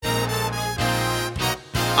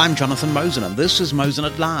I'm Jonathan Mosen, and this is Mosen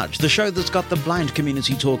at Large, the show that's got the blind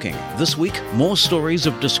community talking. This week, more stories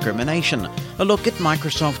of discrimination. A look at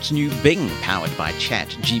Microsoft's new Bing, powered by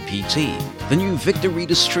ChatGPT. The new Victor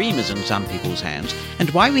Reader Stream is in some people's hands, and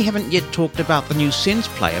why we haven't yet talked about the new Sense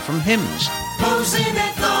player from HIMS. Mosen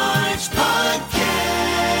at Large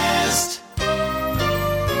Podcast.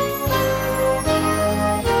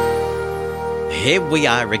 Here we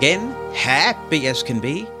are again, happy as can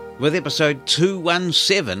be, with episode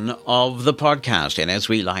 217 of the podcast. And as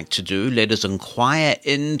we like to do, let us inquire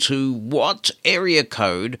into what area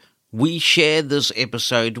code we share this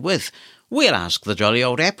episode with. We'll ask the jolly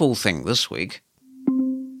old Apple thing this week.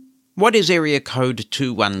 What is area code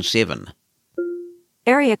 217?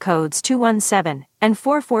 Area codes 217 and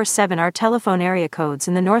 447 are telephone area codes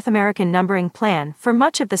in the North American numbering plan for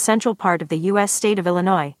much of the central part of the U.S. state of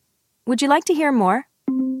Illinois. Would you like to hear more?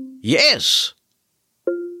 Yes.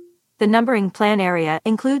 The numbering plan area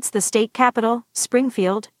includes the state capital,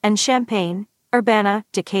 Springfield, and Champaign, Urbana,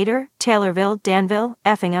 Decatur, Taylorville, Danville,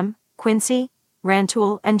 Effingham, Quincy,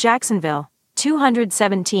 Rantoul, and Jacksonville.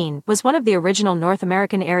 217 was one of the original North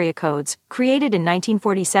American area codes, created in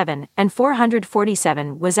 1947, and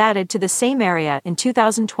 447 was added to the same area in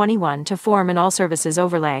 2021 to form an all-services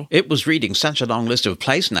overlay. It was reading such a long list of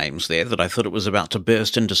place names there that I thought it was about to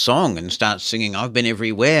burst into song and start singing I've Been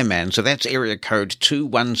Everywhere, Man. So that's area code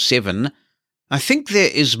 217. I think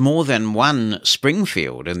there is more than one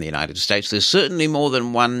Springfield in the United States. There's certainly more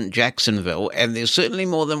than one Jacksonville, and there's certainly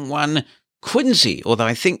more than one Quincy, although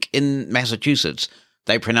I think in Massachusetts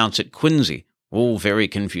they pronounce it Quincy. All very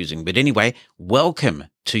confusing. But anyway, welcome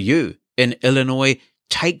to you in Illinois.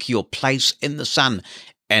 Take your place in the sun.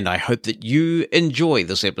 And I hope that you enjoy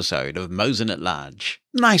this episode of Mosen at Large.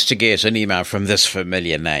 Nice to get an email from this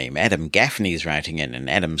familiar name. Adam Gaffney's writing in, and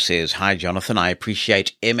Adam says, "Hi Jonathan, I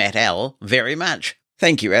appreciate M@L very much."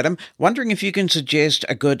 Thank you, Adam. Wondering if you can suggest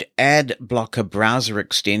a good ad blocker browser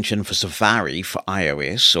extension for Safari for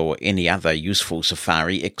iOS or any other useful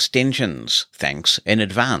Safari extensions. Thanks in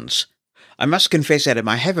advance. I must confess, Adam,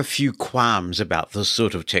 I have a few qualms about this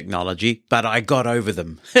sort of technology, but I got over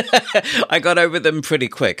them. I got over them pretty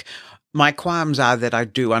quick. My qualms are that I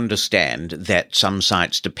do understand that some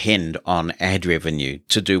sites depend on ad revenue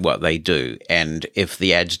to do what they do, and if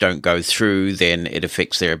the ads don't go through, then it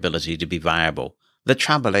affects their ability to be viable. The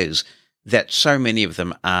trouble is that so many of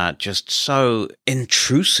them are just so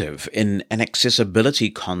intrusive in an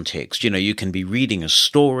accessibility context. You know, you can be reading a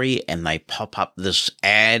story and they pop up this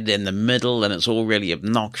ad in the middle and it's all really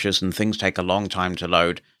obnoxious and things take a long time to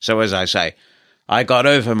load. So as I say, I got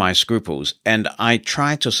over my scruples and I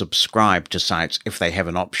try to subscribe to sites if they have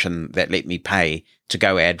an option that let me pay to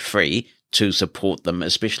go ad-free to support them,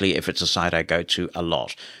 especially if it's a site I go to a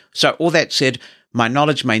lot. So all that said, my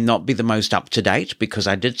knowledge may not be the most up-to-date because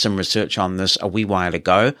I did some research on this a wee while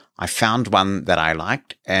ago. I found one that I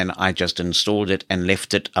liked and I just installed it and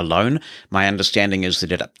left it alone. My understanding is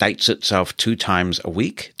that it updates itself 2 times a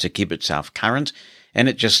week to keep itself current, and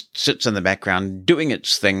it just sits in the background doing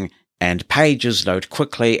its thing, and pages load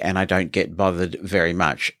quickly and I don't get bothered very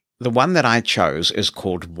much. The one that I chose is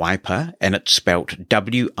called Wiper, and it's spelt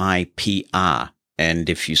W-I-P-R. And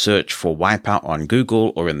if you search for Wiper on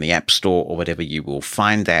Google or in the App Store or whatever, you will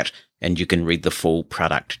find that, and you can read the full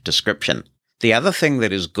product description. The other thing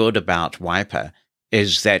that is good about Wiper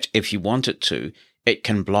is that if you want it to, it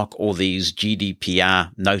can block all these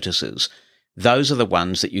GDPR notices. Those are the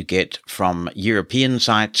ones that you get from European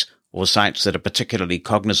sites or sites that are particularly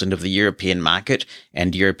cognizant of the European market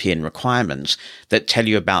and European requirements that tell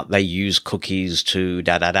you about they use cookies to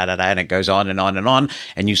da-da-da-da-da, and it goes on and on and on,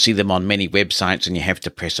 and you see them on many websites and you have to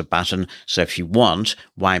press a button. So if you want,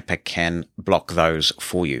 Wiper can block those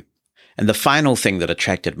for you. And the final thing that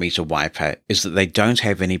attracted me to Wiper is that they don't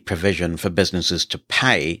have any provision for businesses to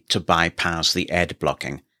pay to bypass the ad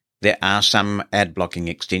blocking. There are some ad blocking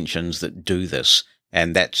extensions that do this,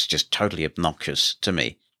 and that's just totally obnoxious to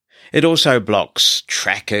me. It also blocks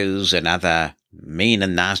trackers and other mean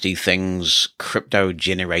and nasty things,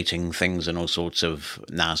 crypto-generating things and all sorts of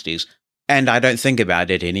nasties. And I don't think about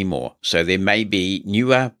it anymore. So there may be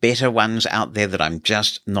newer, better ones out there that I'm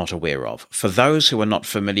just not aware of. For those who are not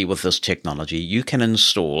familiar with this technology, you can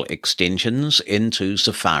install extensions into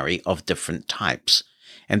Safari of different types.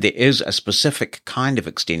 And there is a specific kind of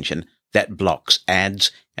extension that blocks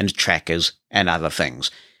ads and trackers and other things.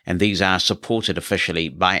 And these are supported officially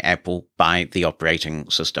by Apple, by the operating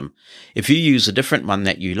system. If you use a different one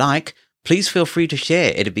that you like, please feel free to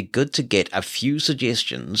share. It'd be good to get a few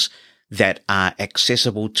suggestions that are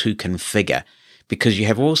accessible to configure, because you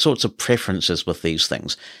have all sorts of preferences with these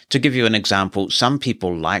things. To give you an example, some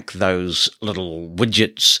people like those little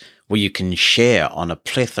widgets where you can share on a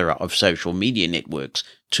plethora of social media networks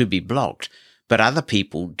to be blocked, but other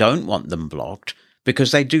people don't want them blocked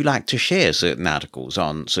because they do like to share certain articles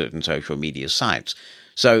on certain social media sites.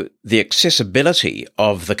 So the accessibility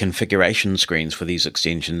of the configuration screens for these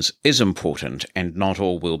extensions is important, and not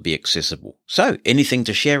all will be accessible. So anything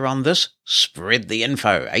to share on this? Spread the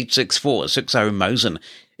info. 864-60-MOSEN.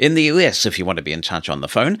 In the US, if you want to be in touch on the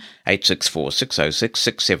phone,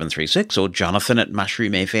 864-606-6736 or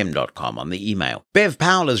jonathan@mushroomfm.com on the email. Bev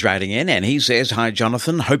Powell is writing in and he says, "Hi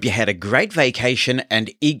Jonathan, hope you had a great vacation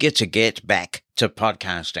and eager to get back to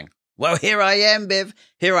podcasting." Well, here I am, Bev.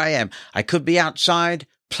 Here I am. I could be outside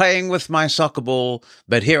playing with my soccer ball,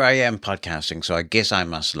 but here I am podcasting, so I guess I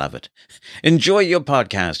must love it. Enjoy your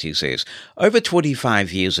podcast, he says. Over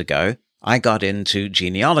 25 years ago, I got into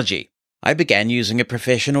genealogy. I began using a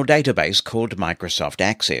professional database called Microsoft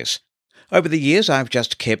Access. Over the years, I've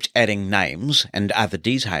just kept adding names and other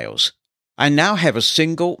details. I now have a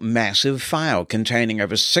single massive file containing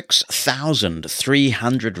over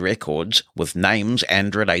 6,300 records with names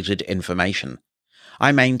and related information.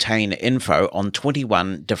 I maintain info on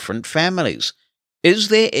 21 different families. Is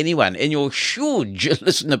there anyone in your huge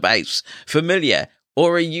listener base familiar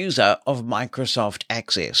or a user of Microsoft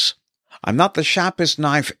Access? I'm not the sharpest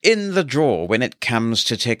knife in the drawer when it comes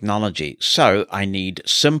to technology, so I need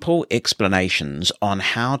simple explanations on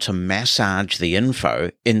how to massage the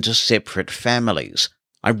info into separate families.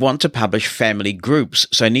 I want to publish family groups,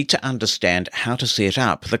 so I need to understand how to set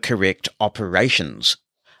up the correct operations.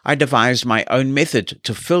 I devised my own method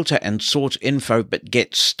to filter and sort info but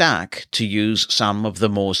get stuck to use some of the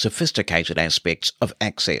more sophisticated aspects of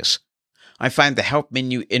Access. I find the help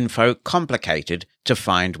menu info complicated to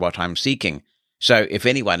find what I'm seeking. So if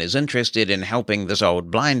anyone is interested in helping this old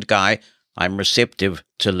blind guy, I'm receptive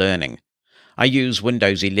to learning. I use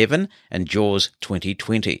Windows 11 and JAWS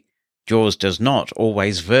 2020. JAWS does not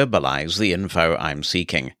always verbalize the info I'm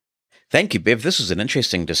seeking. Thank you, Bev. This is an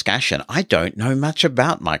interesting discussion. I don't know much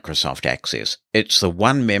about Microsoft Access. It's the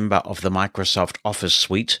one member of the Microsoft Office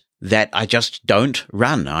suite that I just don't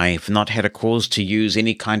run. I've not had a cause to use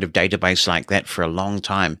any kind of database like that for a long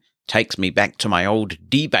time. Takes me back to my old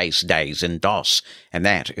DBase days in DOS, and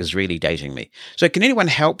that is really dating me. So can anyone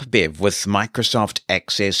help Bev with Microsoft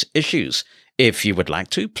Access issues? If you would like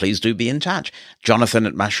to, please do be in touch.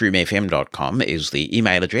 jonathan@mushroomfm.com is the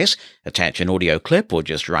email address. Attach an audio clip or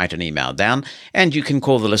just write an email down, and you can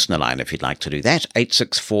call the listener line if you'd like to do that.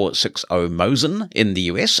 864-60-MOSEN in the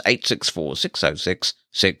US,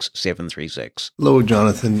 864-606-6736. Hello,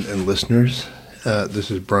 Jonathan and listeners.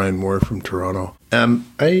 This is Brian Moore from Toronto.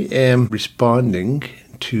 I am responding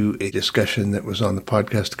to a discussion that was on the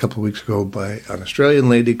podcast a couple of weeks ago by an Australian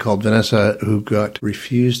lady called Vanessa who got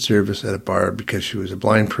refused service at a bar because she was a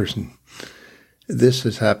blind person. This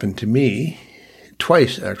has happened to me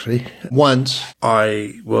twice, actually. Once,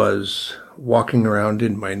 I was walking around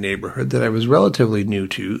in my neighborhood that I was relatively new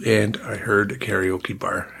to, and I heard a karaoke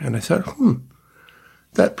bar. And I thought,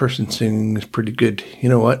 that person singing is pretty good. You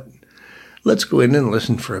know what? Let's go in and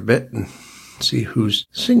listen for a bit and see who's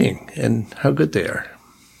singing and how good they are.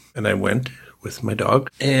 And I went with my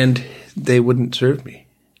dog, and they wouldn't serve me.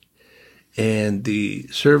 And the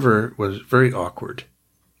server was very awkward.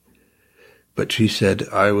 But she said,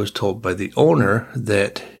 I was told by the owner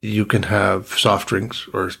that you can have soft drinks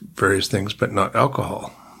or various things, but not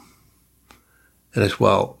alcohol. And I said,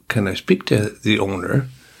 well, can I speak to the owner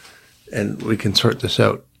and we can sort this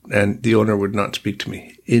out? And the owner would not speak to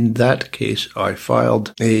me. In that case, I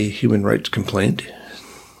filed a human rights complaint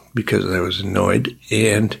because I was annoyed,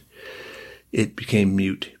 and it became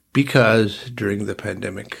mute because during the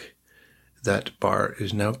pandemic, that bar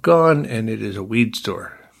is now gone and it is a weed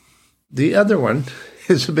store. The other one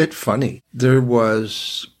is a bit funny. There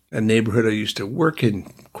was a neighborhood I used to work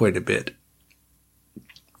in quite a bit,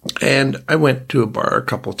 and I went to a bar a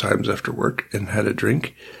couple times after work and had a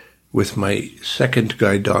drink with my second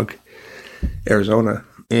guide dog, Arizona,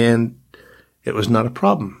 and it was not a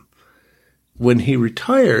problem. When he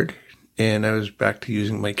retired and I was back to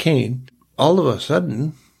using my cane, all of a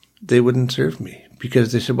sudden they wouldn't serve me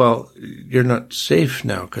because they said, well, you're not safe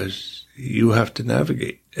now because you have to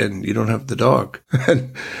navigate and you don't have the dog.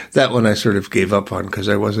 And that one I sort of gave up on because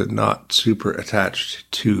I wasn't not super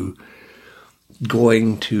attached to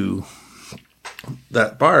going to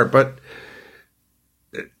that bar. But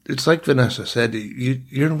it's like Vanessa said,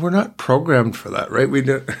 we're not programmed for that, right? We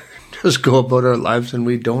don't just go about our lives and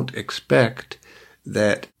we don't expect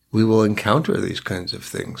that we will encounter these kinds of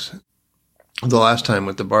things. the last time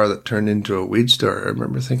with the bar that turned into a weed store, I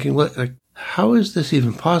remember thinking, how is this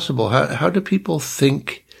even possible? How do people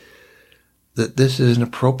think that this is an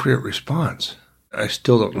appropriate response? I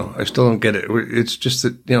still don't know. I still don't get it. It's just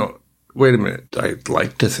that, wait a minute. I'd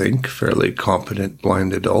like to think fairly competent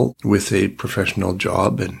blind adult with a professional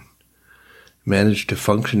job and manage to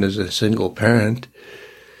function as a single parent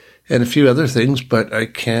and a few other things, but I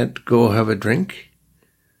can't go have a drink.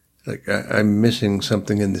 I'm missing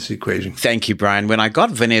something in this equation. Thank you, Brian. When I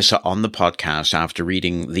got Vanessa on the podcast after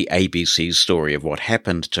reading the ABC story of what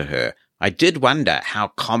happened to her, I did wonder how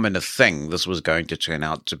common a thing this was going to turn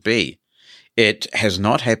out to be. It has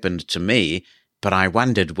not happened to me, but I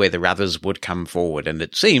wondered whether others would come forward, and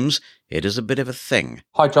it seems it is a bit of a thing.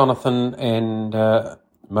 Hi, Jonathan and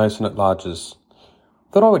Mosen at Larges.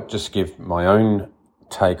 Thought I would just give my own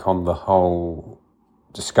take on the whole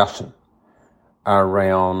discussion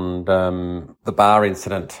around the bar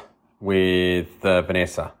incident with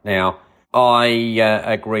Vanessa. Now, I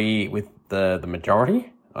agree with the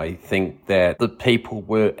majority. I think that the people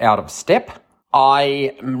were out of step.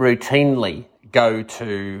 I routinely go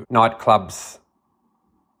to nightclubs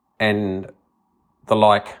and the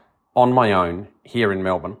like on my own here in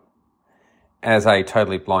Melbourne as a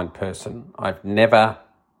totally blind person. I've never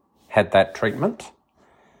had that treatment.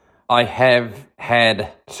 I have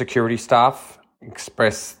had security staff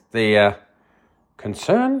express their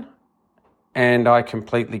concern, and I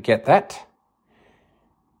completely get that.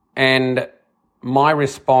 And my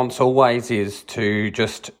response always is to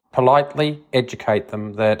just politely educate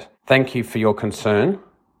them that thank you for your concern,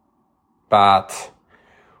 but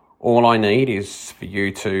all I need is for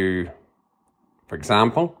you to, for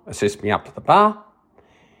example, assist me up to the bar,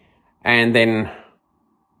 and then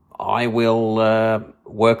I will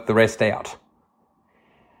work the rest out.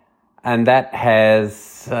 And that has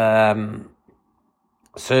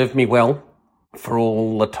served me well for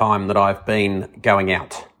all the time that I've been going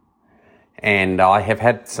out. And I have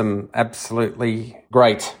had some absolutely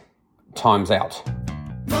great times out.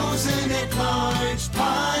 Mosen at Large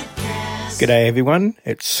Podcast. G'day everyone,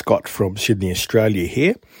 it's Scott from Sydney, Australia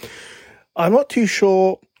here. I'm not too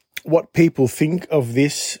sure what people think of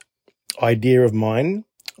this idea of mine,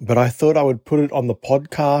 but I thought I would put it on the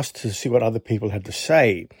podcast to see what other people had to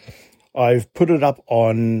say. I've put it up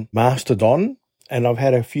on Mastodon, and I've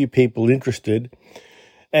had a few people interested.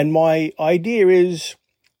 And my idea is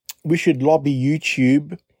we should lobby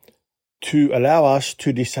YouTube to allow us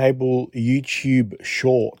to disable YouTube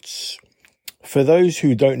Shorts. For those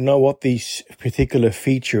who don't know what this particular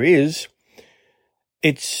feature is,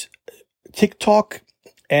 it's TikTok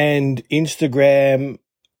and Instagram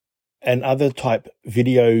and other type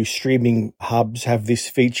video streaming hubs have this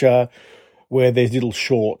feature where there's little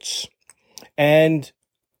shorts. And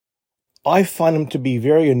I find them to be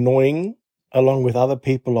very annoying, along with other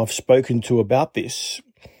people I've spoken to about this.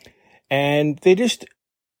 And they're just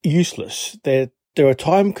useless. They're a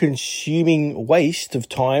time-consuming waste of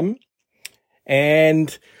time.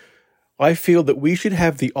 And I feel that we should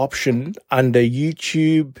have the option under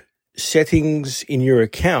YouTube settings in your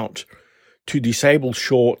account to disable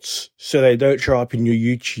shorts so they don't show up in your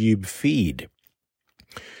YouTube feed.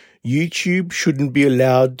 YouTube shouldn't be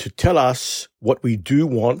allowed to tell us what we do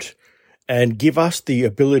want and give us the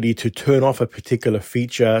ability to turn off a particular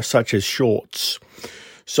feature such as shorts.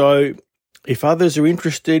 So if others are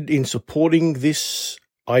interested in supporting this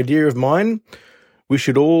idea of mine, we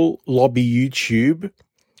should all lobby YouTube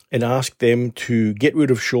and ask them to get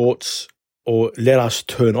rid of shorts or let us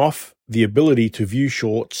turn off the ability to view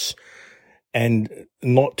shorts and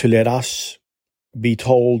not to let us be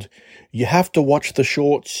told you have to watch the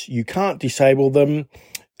shorts, you can't disable them,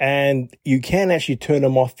 and you can actually turn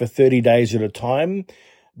them off for 30 days at a time,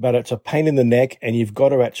 but it's a pain in the neck and you've got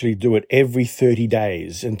to actually do it every 30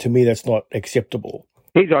 days. And to me, that's not acceptable.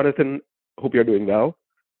 Hey, Jonathan. Hope you're doing well.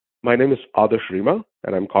 My name is Adarsh Rima,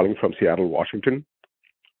 and I'm calling from Seattle, Washington.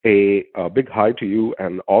 A big hi to you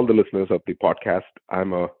and all the listeners of the podcast.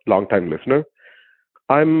 I'm a longtime listener.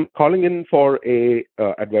 I'm calling in for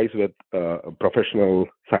advice with a professional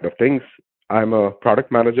side of things. I'm a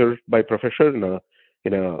product manager by profession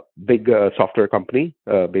in a big software company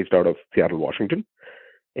based out of Seattle, Washington.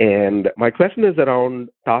 And my question is around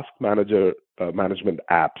task management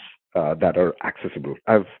apps that are accessible.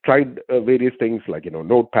 I've tried various things like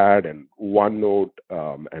Notepad and OneNote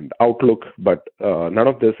and Outlook, but none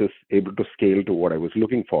of this is able to scale to what I was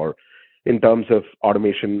looking for in terms of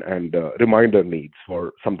automation and reminder needs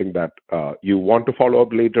for something that you want to follow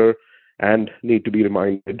up later and need to be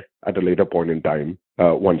reminded at a later point in time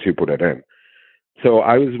once you put it in. So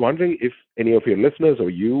I was wondering if any of your listeners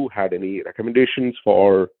or you had any recommendations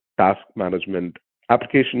for task management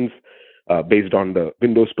applications based on the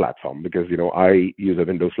Windows platform, because I use a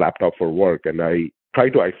Windows laptop for work, and I try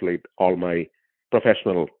to isolate all my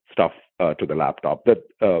professional stuff to the laptop. But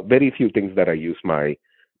very few things that I use my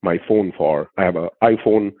phone for. I have an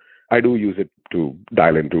iPhone. I do use it to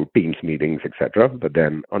dial into Teams meetings, etc. But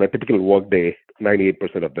then on a typical work day,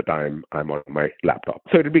 98% of the time, I'm on my laptop.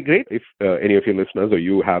 So it'd be great if any of your listeners or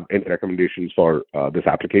you have any recommendations for this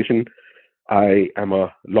application. I am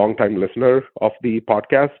a long-time listener of the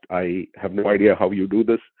podcast. I have no idea how you do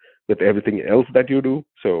this with everything else that you do.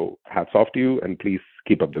 So hats off to you, and please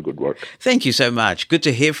keep up the good work. Thank you so much. Good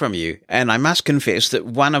to hear from you. And I must confess that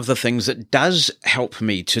one of the things that does help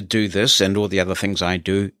me to do this and all the other things I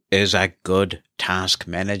do is a good task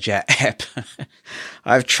manager app.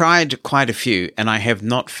 I've tried quite a few, and I have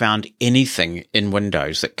not found anything in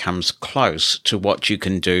Windows that comes close to what you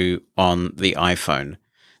can do on the iPhone.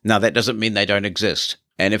 Now, that doesn't mean they don't exist.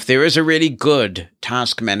 And if there is a really good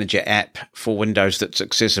task manager app for Windows that's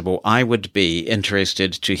accessible, I would be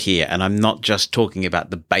interested to hear. And I'm not just talking about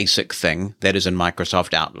the basic thing that is in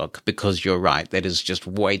Microsoft Outlook, because you're right, that is just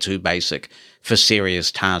way too basic for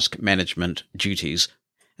serious task management duties.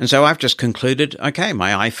 And so I've just concluded, okay,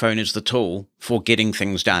 my iPhone is the tool for getting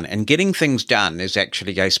things done. And getting things done is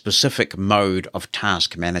actually a specific mode of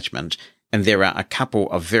task management. And there are a couple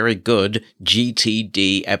of very good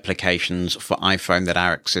GTD applications for iPhone that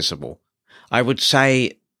are accessible. I would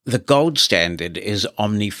say the gold standard is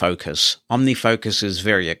OmniFocus. OmniFocus is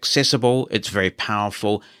very accessible, it's very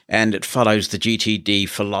powerful, and it follows the GTD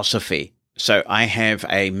philosophy. So I have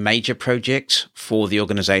a major project for the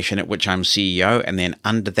organization at which I'm CEO, and then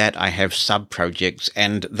under that I have sub-projects,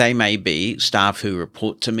 and they may be staff who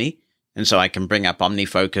report to me. And so I can bring up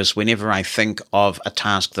OmniFocus whenever I think of a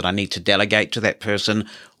task that I need to delegate to that person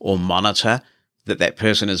or monitor that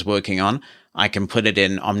person is working on. I can put it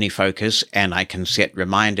in OmniFocus and I can set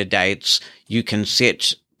reminder dates. You can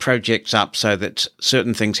set projects up so that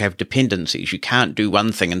certain things have dependencies. You can't do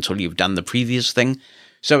one thing until you've done the previous thing.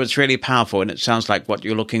 So it's really powerful, and it sounds like what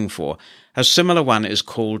you're looking for. A similar one is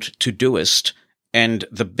called Todoist, and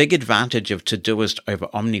the big advantage of Todoist over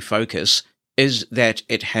OmniFocus is that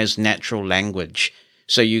it has natural language.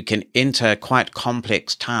 So you can enter quite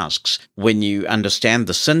complex tasks when you understand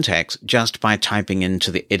the syntax just by typing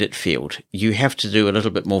into the edit field. You have to do a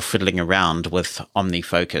little bit more fiddling around with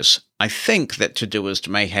OmniFocus. I think that Todoist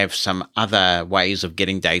may have some other ways of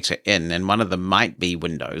getting data in, and one of them might be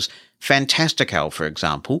Windows. Fantastical, for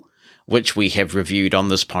example, which we have reviewed on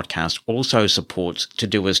this podcast, also supports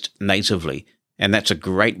Todoist natively. And that's a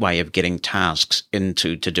great way of getting tasks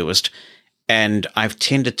into Todoist. And I've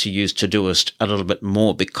tended to use Todoist a little bit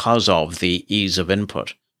more because of the ease of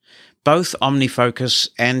input. Both OmniFocus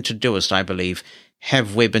and Todoist, I believe,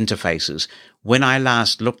 have web interfaces. When I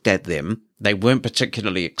last looked at them, they weren't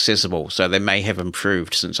particularly accessible, so they may have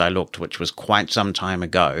improved since I looked, which was quite some time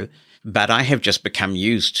ago. But I have just become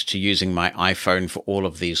used to using my iPhone for all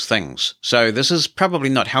of these things. So this is probably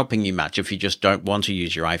not helping you much if you just don't want to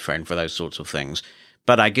use your iPhone for those sorts of things.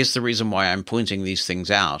 But I guess the reason why I'm pointing these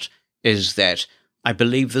things out is that I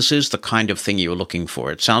believe this is the kind of thing you're looking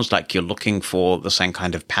for. It sounds like you're looking for the same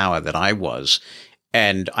kind of power that I was,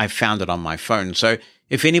 and I found it on my phone. So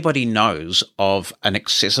if anybody knows of an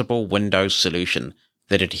accessible Windows solution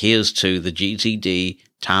that adheres to the GTD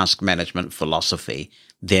task management philosophy,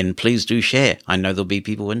 then please do share. I know there'll be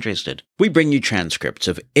people interested. We bring you transcripts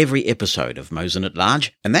of every episode of Mosen at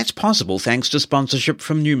Large, and that's possible thanks to sponsorship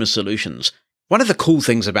from Numa Solutions. One of the cool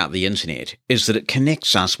things about the internet is that it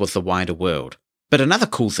connects us with the wider world. But another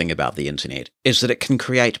cool thing about the internet is that it can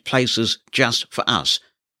create places just for us.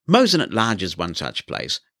 Mosen at Large is one such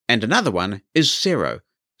place, and another one is Sero.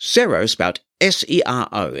 Sero, spelled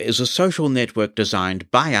S-E-R-O, is a social network designed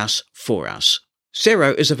by us for us.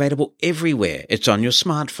 Sero is available everywhere. It's on your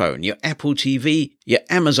smartphone, your Apple TV, your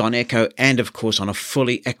Amazon Echo, and of course on a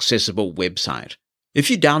fully accessible website. If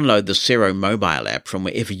you download the Sero mobile app from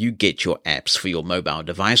wherever you get your apps for your mobile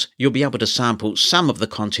device, you'll be able to sample some of the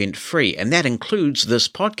content free, and that includes this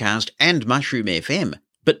podcast and Mushroom FM.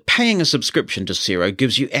 But paying a subscription to Sero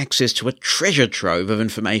gives you access to a treasure trove of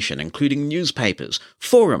information, including newspapers,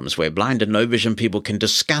 forums where blind and low vision people can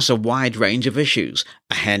discuss a wide range of issues,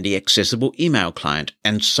 a handy accessible email client,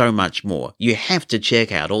 and so much more. You have to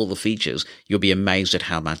check out all the features. You'll be amazed at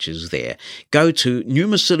how much is there. Go to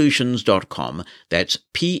numasolutions.com, that's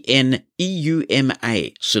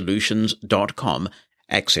PNEUMA solutions.com,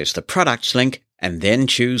 access the products link, and then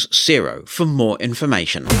choose Sero for more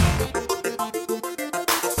information.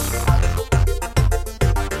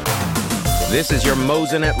 This is your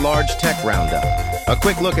Mosen at Large Tech Roundup. A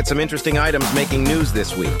quick look at some interesting items making news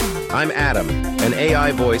this week. I'm Adam, an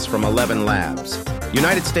AI voice from 11 Labs.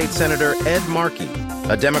 United States Senator Ed Markey,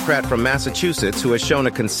 a Democrat from Massachusetts who has shown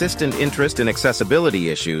a consistent interest in accessibility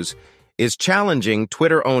issues, is challenging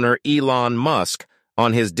Twitter owner Elon Musk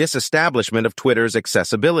on his disestablishment of Twitter's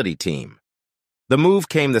accessibility team. The move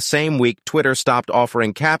came the same week Twitter stopped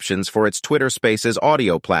offering captions for its Twitter Spaces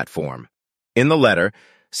audio platform. In the letter,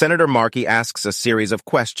 Senator Markey asks a series of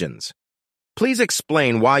questions. Please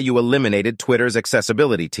explain why you eliminated Twitter's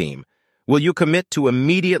accessibility team. Will you commit to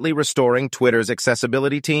immediately restoring Twitter's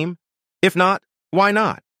accessibility team? If not, why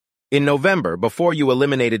not? In November, before you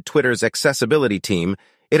eliminated Twitter's accessibility team,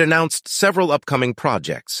 it announced several upcoming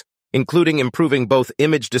projects, including improving both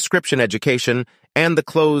image description education and the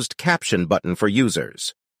closed caption button for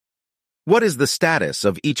users. What is the status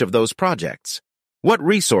of each of those projects? What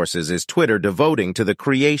resources is Twitter devoting to the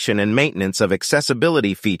creation and maintenance of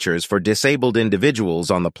accessibility features for disabled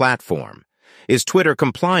individuals on the platform? Is Twitter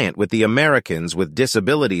compliant with the Americans with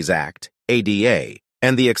Disabilities Act, ADA,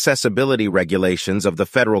 and the accessibility regulations of the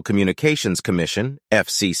Federal Communications Commission,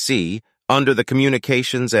 FCC, under the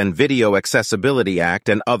Communications and Video Accessibility Act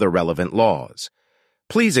and other relevant laws?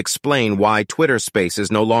 Please explain why Twitter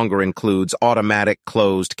Spaces no longer includes automatic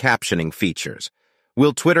closed captioning features.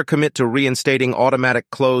 Will Twitter commit to reinstating automatic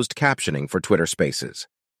closed captioning for Twitter Spaces?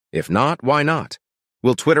 If not, why not?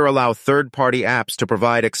 Will Twitter allow third-party apps to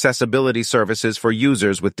provide accessibility services for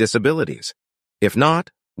users with disabilities? If not,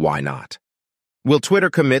 why not? Will Twitter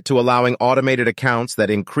commit to allowing automated accounts that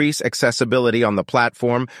increase accessibility on the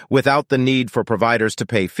platform without the need for providers to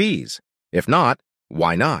pay fees? If not,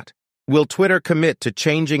 why not? Will Twitter commit to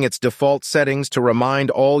changing its default settings to remind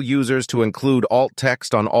all users to include alt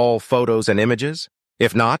text on all photos and images?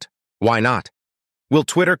 If not, why not? Will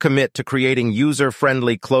Twitter commit to creating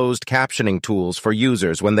user-friendly closed captioning tools for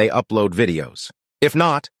users when they upload videos? If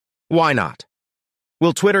not, why not?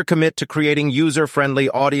 Will Twitter commit to creating user-friendly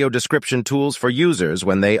audio description tools for users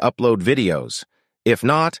when they upload videos? If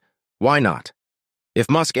not, why not? If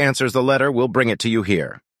Musk answers the letter, we'll bring it to you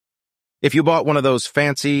here. If you bought one of those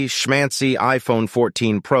fancy, schmancy iPhone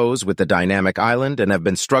 14 Pros with the dynamic island and have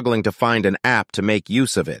been struggling to find an app to make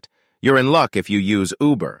use of it, you're in luck if you use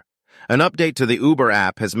Uber. An update to the Uber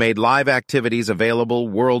app has made live activities available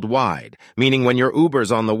worldwide, meaning when your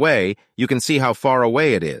Uber's on the way, you can see how far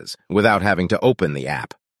away it is without having to open the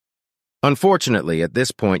app. Unfortunately, at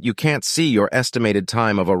this point, you can't see your estimated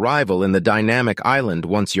time of arrival in the dynamic island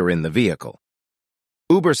once you're in the vehicle.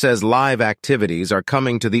 Uber says live activities are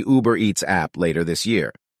coming to the Uber Eats app later this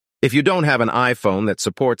year. If you don't have an iPhone that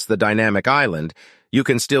supports the dynamic island, you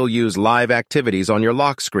can still use live activities on your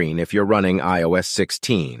lock screen if you're running iOS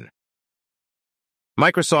 16.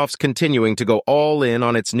 Microsoft's continuing to go all in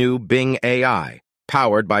on its new Bing AI,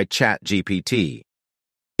 powered by ChatGPT.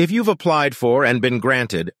 If you've applied for and been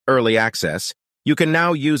granted early access, you can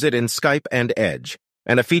now use it in Skype and Edge,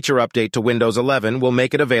 and a feature update to Windows 11 will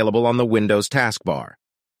make it available on the Windows taskbar.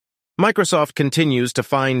 Microsoft continues to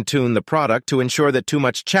fine-tune the product to ensure that too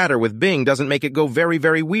much chatter with Bing doesn't make it go very,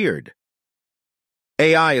 very weird.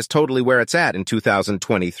 AI is totally where it's at in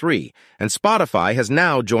 2023, and Spotify has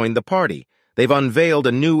now joined the party. They've unveiled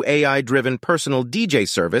a new AI-driven personal DJ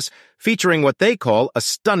service featuring what they call a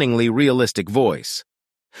stunningly realistic voice.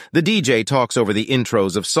 The DJ talks over the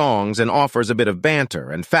intros of songs and offers a bit of banter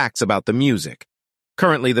and facts about the music.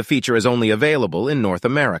 Currently, the feature is only available in North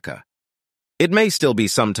America. It may still be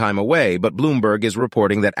some time away, but Bloomberg is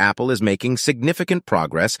reporting that Apple is making significant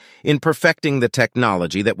progress in perfecting the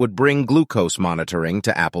technology that would bring glucose monitoring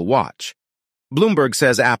to Apple Watch. Bloomberg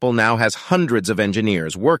says Apple now has hundreds of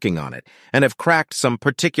engineers working on it and have cracked some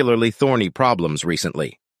particularly thorny problems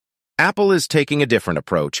recently. Apple is taking a different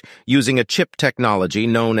approach, using a chip technology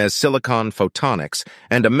known as silicon photonics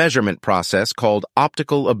and a measurement process called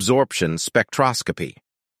optical absorption spectroscopy.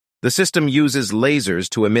 The system uses lasers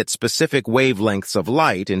to emit specific wavelengths of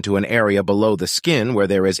light into an area below the skin where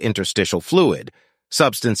there is interstitial fluid,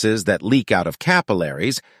 substances that leak out of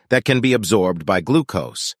capillaries that can be absorbed by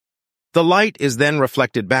glucose. The light is then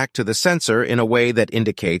reflected back to the sensor in a way that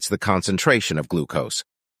indicates the concentration of glucose.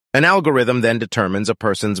 An algorithm then determines a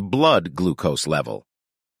person's blood glucose level.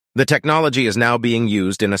 The technology is now being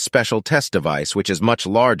used in a special test device which is much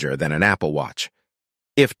larger than an Apple Watch.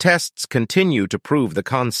 If tests continue to prove the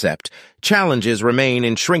concept, challenges remain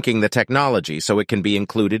in shrinking the technology so it can be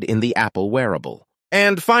included in the Apple wearable.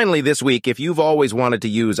 And finally this week, if you've always wanted to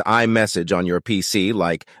use iMessage on your PC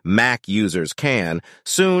like Mac users can,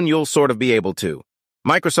 soon you'll sort of be able to.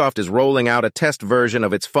 Microsoft is rolling out a test version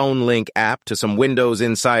of its Phone Link app to some Windows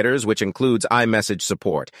insiders, which includes iMessage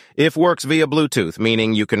support. If works via Bluetooth,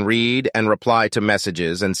 meaning you can read and reply to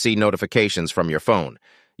messages and see notifications from your phone.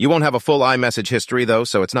 You won't have a full iMessage history, though,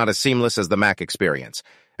 so it's not as seamless as the Mac experience.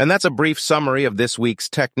 And that's a brief summary of this week's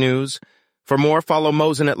tech news. For more, follow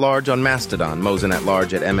Mosen at Large on Mastodon, Mosen at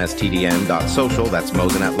Large at mstdn.social. That's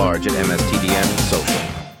Mosen at Large at mstdn.social.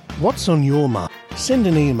 What's on your mind? Send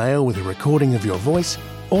an email with a recording of your voice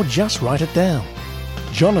or just write it down.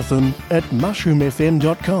 Jonathan at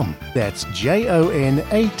mushroomfm.com. That's JONATHAN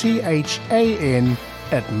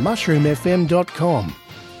at mushroomfm.com.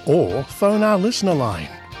 Or phone our listener line.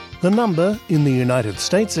 The number in the United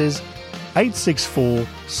States is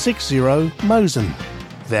 864-60-MOSEN.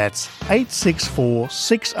 That's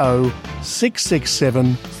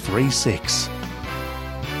 864-60-66736.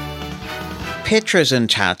 Petra's in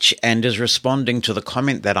touch and is responding to the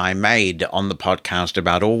comment that I made on the podcast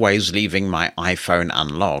about always leaving my iPhone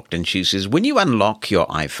unlocked. And she says, when you unlock your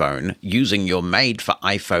iPhone using your made for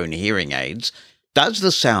iPhone hearing aids, does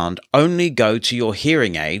the sound only go to your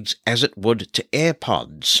hearing aids as it would to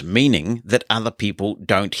AirPods, meaning that other people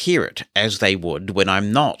don't hear it as they would when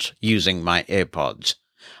I'm not using my AirPods?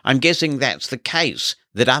 I'm guessing that's the case,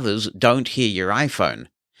 that others don't hear your iPhone.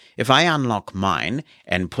 If I unlock mine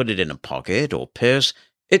and put it in a pocket or purse,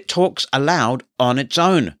 it talks aloud on its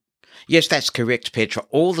own. Yes, that's correct, Petra.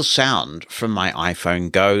 All the sound from my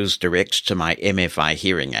iPhone goes direct to my MFI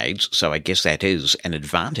hearing aids, so I guess that is an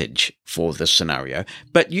advantage for this scenario.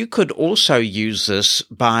 But you could also use this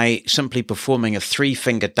by simply performing a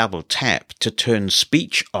 3-finger double tap to turn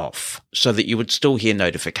speech off, so that you would still hear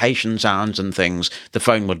notification sounds and things. The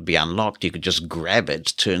phone would be unlocked. You could just grab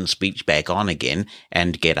it, turn speech back on again,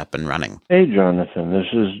 and get up and running. Hey, Jonathan. This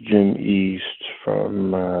is Jim East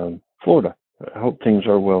from Florida. I hope things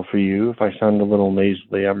are well for you. If I sound a little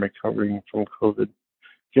nasally, I'm recovering from COVID.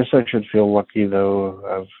 Guess I should feel lucky, though.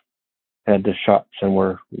 I've had the shots and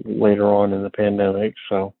we're later on in the pandemic.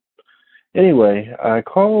 So anyway, I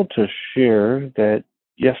called to share that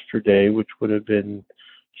yesterday, which would have been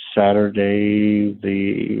Saturday,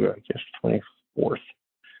 the, 24th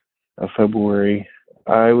of February,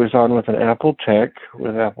 I was on with an Apple Tech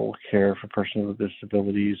with Apple Care for persons with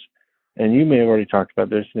disabilities. And you may have already talked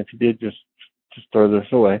about this, and if you did, just throw this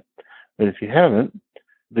away. But if you haven't,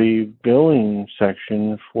 the billing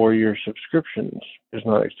section for your subscriptions is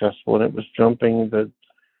not accessible, and it was jumping the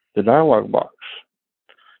dialog box.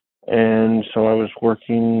 And so I was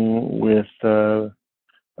working with a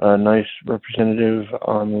nice representative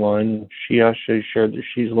online. She actually shared that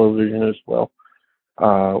she's low vision as well.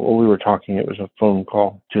 While we were talking, it was a phone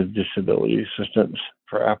call to disability assistance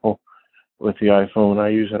for Apple with the iPhone. I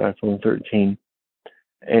use an iPhone 13.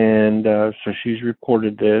 And so she's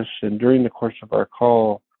reported this, and during the course of our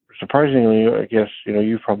call, surprisingly, I guess,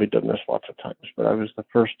 you've probably done this lots of times, but I was the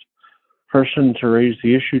first person to raise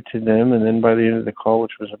the issue to them, and then by the end of the call,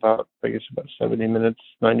 which was about 70 minutes,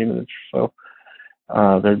 90 minutes or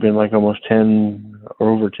so, there'd been like almost 10 or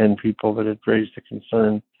over 10 people that had raised the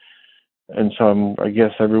concern. And so I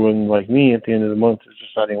guess everyone like me at the end of the month is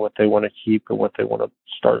deciding what they want to keep and what they want to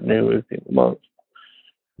start new at the end of the month.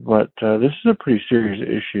 But this is a pretty serious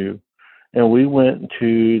issue. And we went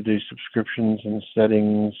to the subscriptions and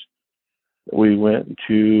settings. We went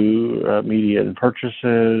to media and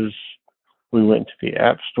purchases. We went to the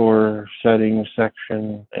App Store settings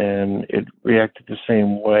section, and it reacted the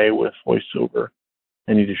same way with VoiceOver.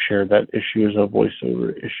 I need to share that issue as a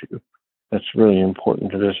VoiceOver issue. That's really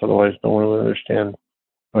important to this, otherwise no one will understand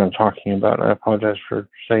what I'm talking about. And I apologize for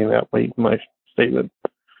saying that late in my statement.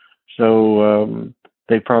 So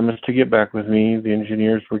they promised to get back with me. The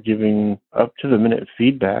engineers were giving up-to-the-minute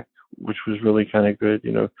feedback, which was really kind of good.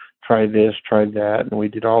 Try this, try that. And we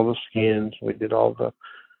did all the scans. We did all the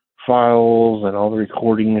files and all the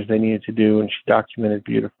recordings they needed to do, and she documented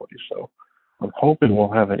beautifully. So I'm hoping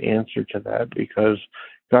we'll have an answer to that because,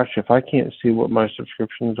 gosh, if I can't see what my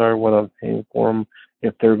subscriptions are, what I'm paying for them,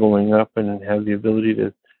 if they're going up and have the ability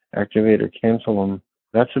to activate or cancel them,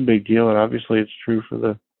 that's a big deal. And obviously it's true for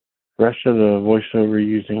the rest of the VoiceOver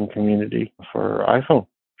using community for iPhone.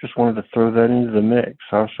 Just wanted to throw that into the mix.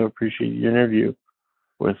 I also appreciate your interview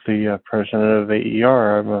with the president of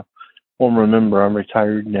AER. I'm a former member. I'm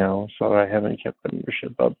retired now, so I haven't kept the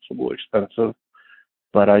membership up. It's a little expensive.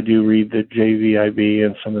 But I do read the JVIB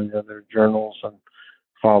and some of the other journals and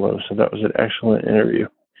follow. So that was an excellent interview.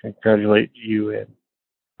 Congratulate you and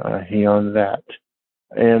he on that.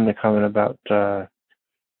 And the comment about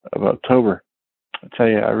October. I tell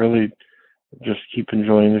you, I really just keep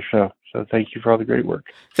enjoying the show. So thank you for all the great work.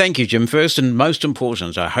 Thank you, Jim. First and most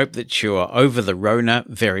important, I hope that you're over the Rona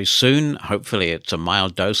very soon. Hopefully it's a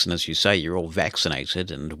mild dose, and as you say, you're all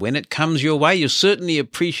vaccinated. And when it comes your way, you're certainly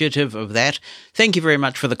appreciative of that. Thank you very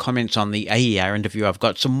much for the comments on the AER interview. I've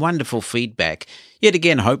got some wonderful feedback. Yet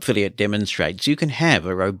again, hopefully it demonstrates you can have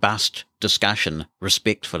a robust discussion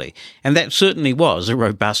respectfully. And that certainly was a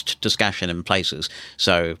robust discussion in places.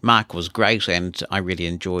 So Mark was great, and I really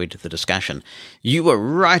enjoyed the discussion. You were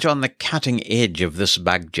right on the cutting edge of this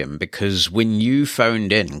bug, Jim, because when you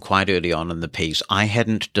phoned in quite early on in the piece, I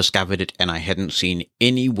hadn't discovered it and I hadn't seen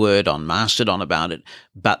any word on Mastodon about it.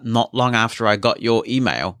 But not long after I got your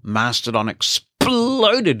email, Mastodon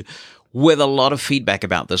exploded with a lot of feedback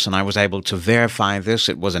about this, and I was able to verify this.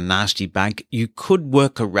 It was a nasty bug. You could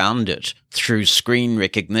work around it through screen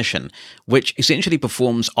recognition, which essentially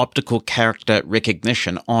performs optical character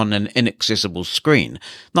recognition on an inaccessible screen.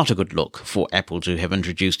 Not a good look for Apple to have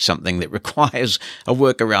introduced something that requires a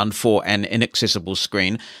workaround for an inaccessible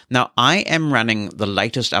screen. Now, I am running the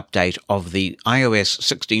latest update of the iOS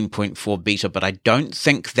 16.4 beta, but I don't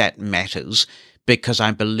think that matters because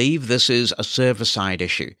I believe this is a server-side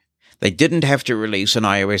issue. They didn't have to release an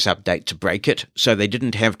iOS update to break it, so they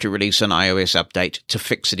didn't have to release an iOS update to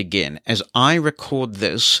fix it again. As I record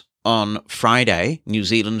this on Friday, New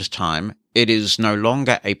Zealand time, it is no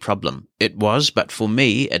longer a problem. It was, but for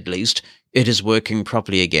me, at least, it is working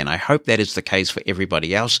properly again. I hope that is the case for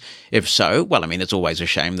everybody else. If so, well, I mean, it's always a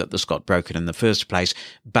shame that this got broken in the first place,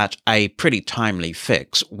 but a pretty timely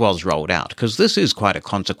fix was rolled out, because this is quite a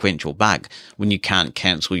consequential bug when you can't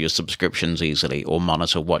cancel your subscriptions easily or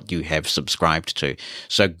monitor what you have subscribed to.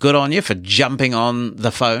 So good on you for jumping on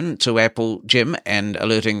the phone to Apple, Jim, and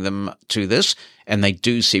alerting them to this, and they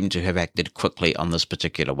do seem to have acted quickly on this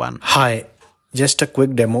particular one. Hi, just a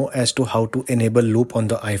quick demo as to how to enable Loop on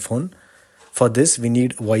the iPhone. For this, we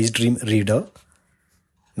need Voice Dream Reader.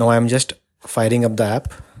 Now I'm just firing up the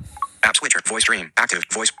app. App switcher, voice dream, active,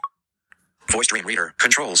 voice dream reader,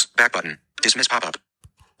 controls, back button, dismiss pop-up.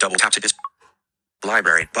 Double tap to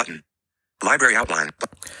library button, library outline.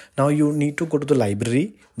 Now you need to go to the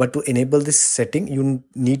library, but to enable this setting, you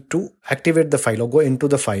need to activate the file or go into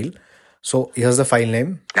the file. So here's the file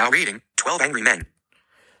name. Now reading, 12 Angry Men.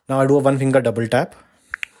 Now I do a one finger double tap.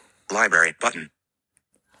 Library button.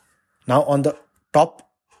 Now on the top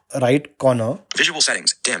right corner, visual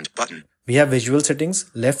settings, dimmed button. We have visual settings.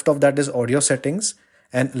 Left of that is audio settings.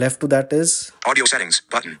 And left to that is audio settings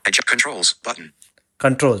button. And controls button.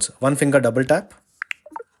 Controls. One finger double tap.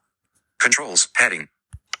 Controls, heading.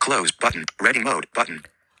 Close button. Reading mode button.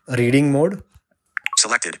 Reading mode.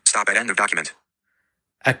 Selected. Stop at end of document.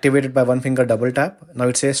 Activated by one finger double tap. Now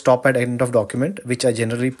it says stop at end of document, which I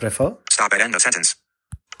generally prefer. Stop at end of sentence.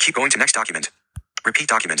 Keep going to next document. Repeat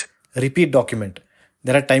document. Repeat document.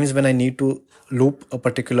 There are times when I need to loop a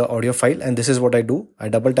particular audio file, and this is what I do. I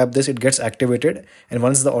double tap this, it gets activated, and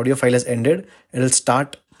once the audio file has ended, it will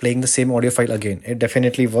start playing the same audio file again. It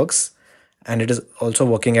definitely works, and it is also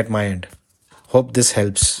working at my end. Hope this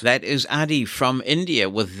helps. That is Adi from India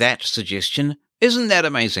with that suggestion. Isn't that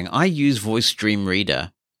amazing? I use Voice Dream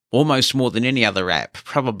Reader almost more than any other app.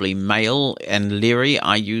 Probably Mail and Leary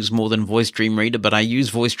I use more than Voice Dream Reader, but I use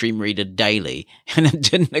Voice Dream Reader daily, and it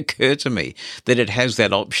didn't occur to me that it has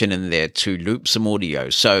that option in there to loop some audio.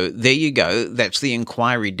 So there you go. That's the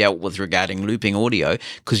inquiry dealt with regarding looping audio,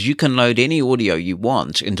 because you can load any audio you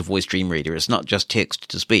want into Voice Dream Reader. It's not just text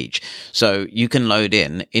to speech. So you can load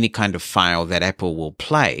in any kind of file that Apple will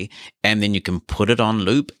play, and then you can put it on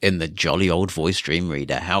loop in the jolly old Voice Dream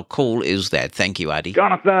Reader. How cool is that? Thank you, Adi.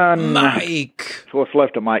 Jonathan. Mike. It's what's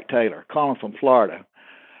left of Mike Taylor, calling from Florida.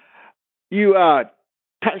 You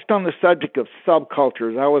touched on the subject of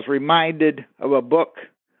subcultures. I was reminded of a book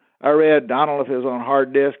I read. I don't know if it was on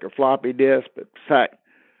hard disk or floppy disk, but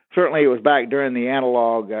certainly it was back during the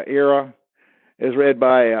analog era. It was read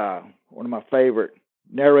by one of my favorite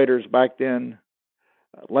narrators back then,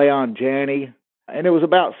 Leon Janney. And it was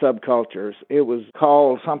about subcultures. It was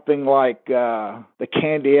called something like the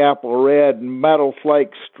Candy Apple Red Metal Flake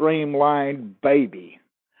Streamlined Baby.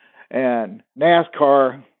 And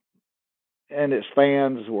NASCAR and its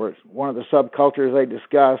fans were one of the subcultures they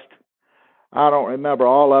discussed. I don't remember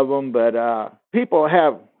all of them, but people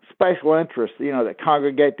have special interests, that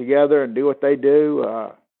congregate together and do what they do.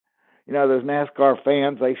 Those NASCAR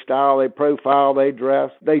fans, they style, they profile, they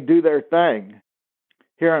dress, they do their thing.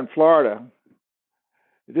 Here in Florida,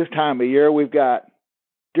 this time of year, we've got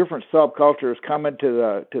different subcultures coming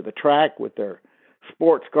to the track with their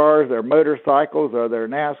sports cars, their motorcycles, or their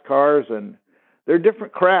NASCARs, and they're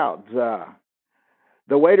different crowds.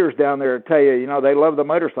 The waiters down there tell you, they love the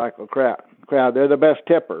motorcycle crowd. They're the best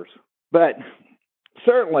tippers. But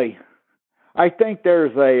certainly, I think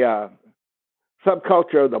there's a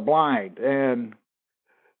subculture of the blind, and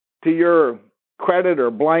to your credit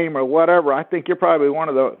or blame or whatever, I think you're probably one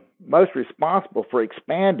of the most responsible for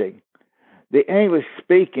expanding the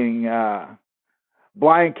English-speaking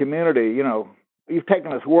blind community. You know, you've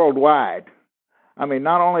taken us worldwide. I mean,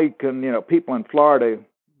 not only can people in Florida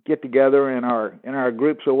get together in our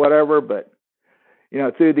groups or whatever, but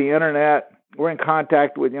through the internet, we're in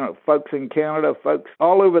contact with folks in Canada, folks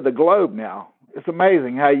all over the globe now. It's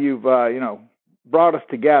amazing how you've brought us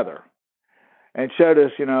together and showed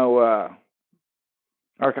us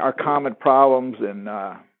our common problems and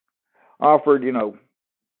offered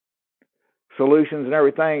solutions and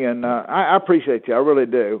everything. And I appreciate you. I really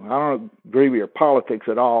do. I don't agree with your politics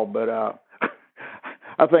at all, but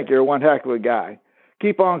I think you're one heck of a guy.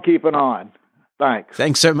 Keep on keeping on. Thanks.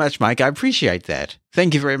 Thanks so much, Mike. I appreciate that.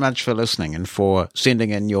 Thank you very much for listening and for sending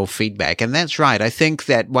in your feedback. And that's right. I think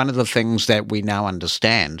that one of the things that we now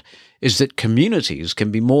understand is that communities can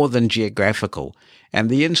be more than geographical, and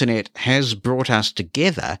the internet has brought us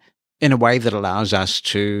together in a way that allows us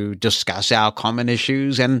to discuss our common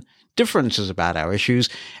issues and differences about our issues,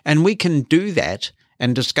 and we can do that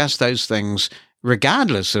and discuss those things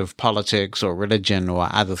regardless of politics or religion or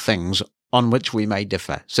other things on which we may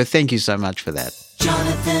differ. So thank you so much for that.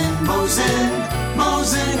 Jonathan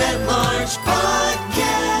Mosen at Large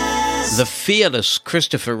Podcast. The fearless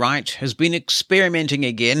Christopher Wright has been experimenting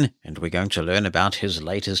again, and we're going to learn about his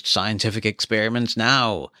latest scientific experiments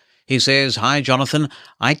now. He says, "Hi, Jonathan.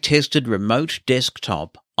 I tested remote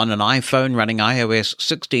desktop on an iPhone running iOS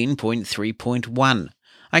 16.3.1.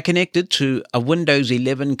 I connected to a Windows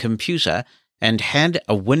 11 computer and had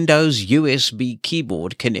a Windows USB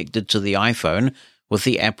keyboard connected to the iPhone with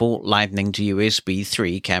the Apple Lightning to USB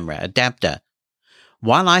 3 camera adapter.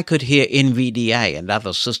 While I could hear NVDA and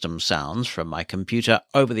other system sounds from my computer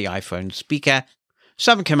over the iPhone speaker,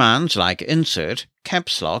 some commands like insert,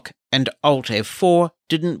 caps lock, and Alt F4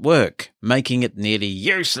 didn't work, making it nearly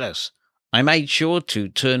useless. I made sure to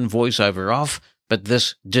turn VoiceOver off, but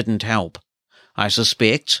this didn't help. I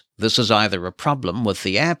suspect this is either a problem with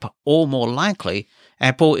the app or, more likely,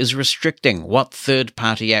 Apple is restricting what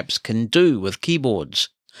third-party apps can do with keyboards.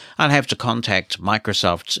 I'll have to contact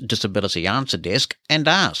Microsoft's Disability Answer Desk and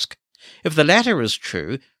ask. If the latter is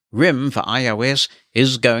true, RIM for iOS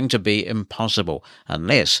is going to be impossible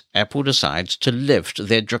unless Apple decides to lift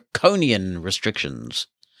their draconian restrictions.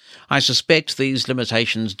 I suspect these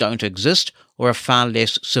limitations don't exist or are far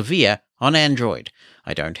less severe on Android.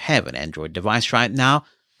 I don't have an Android device right now,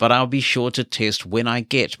 but I'll be sure to test when I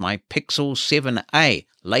get my Pixel 7a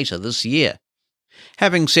later this year.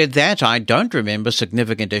 Having said that, I don't remember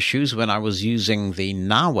significant issues when I was using the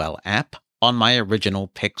Narwhal app on my original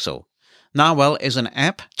Pixel. Narwhal is an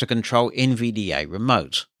app to control NVDA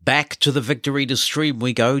remote. Back to the Victor Reader stream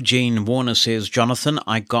we go. Gene Warner says, "Jonathan,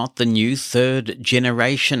 I got the new 3rd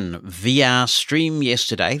generation VR stream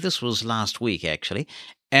yesterday." This was last week, actually.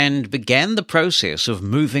 And began the process of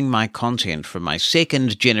moving my content from my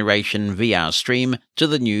 2nd generation VR stream to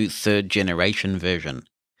the new 3rd generation version.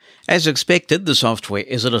 As expected, the software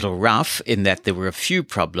is a little rough in that there were a few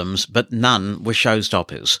problems, but none were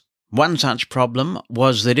showstoppers. One such problem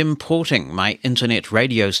was that importing my internet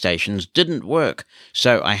radio stations didn't work,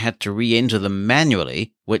 so I had to re-enter them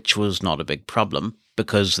manually, which was not a big problem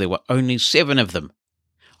because there were only 7 of them.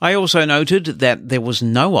 I also noted that there was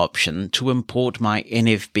no option to import my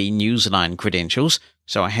NFB Newsline credentials,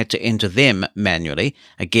 so I had to enter them manually.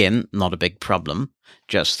 Again, not a big problem,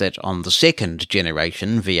 just that on the 2nd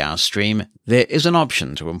generation VR stream, there is an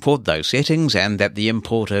option to import those settings and that the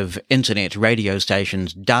import of internet radio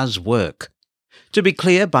stations does work. To be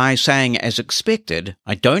clear, by saying as expected,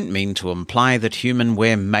 I don't mean to imply that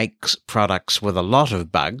Humanware makes products with a lot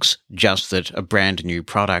of bugs, just that a brand new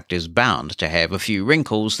product is bound to have a few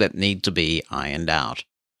wrinkles that need to be ironed out.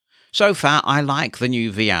 So far, I like the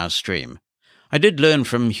new VR stream. I did learn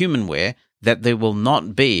from Humanware that there will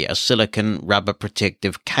not be a silicon rubber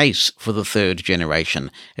protective case for the 3rd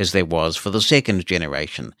generation, as there was for the 2nd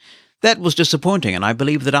generation. That was disappointing, and I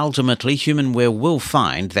believe that ultimately Humanware will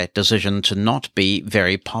find that decision to not be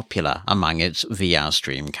very popular among its VR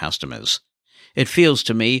stream customers. It feels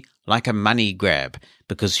to me like a money grab,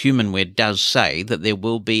 because Humanware does say that there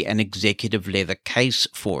will be an executive leather case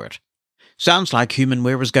for it. Sounds like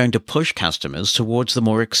Humanware is going to push customers towards the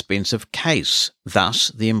more expensive case, thus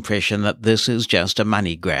the impression that this is just a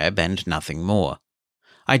money grab and nothing more.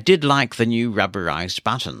 I did like the new rubberized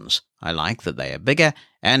buttons. I like that they are bigger,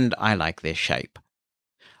 and I like their shape.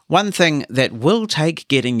 One thing that will take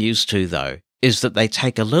getting used to, though, is that they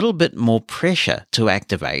take a little bit more pressure to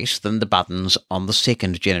activate than the buttons on the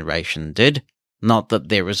second generation did. Not that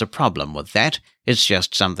there is a problem with that, it's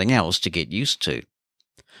just something else to get used to.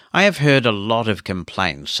 I have heard a lot of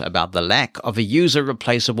complaints about the lack of a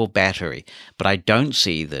user-replaceable battery, but I don't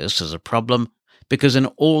see this as a problem because in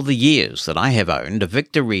all the years that I have owned a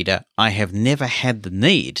Victor Reader, I have never had the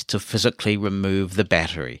need to physically remove the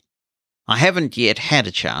battery. I haven't yet had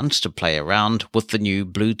a chance to play around with the new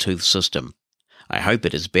Bluetooth system. I hope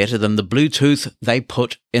it is better than the Bluetooth they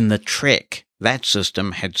put in the Trek. That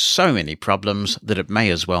system had so many problems that it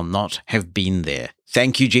may as well not have been there.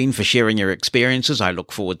 Thank you, Gene, for sharing your experiences. I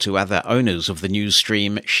look forward to other owners of the new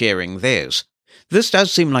stream sharing theirs. This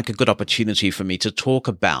does seem like a good opportunity for me to talk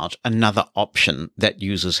about another option that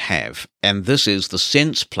users have, and this is the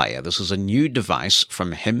Sense Player. This is a new device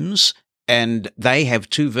from HIMS, and they have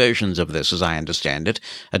two versions of this, as I understand it,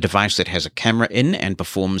 a device that has a camera in and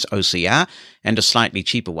performs OCR, and a slightly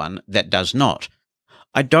cheaper one that does not.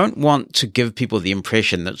 I don't want to give people the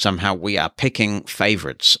impression that somehow we are picking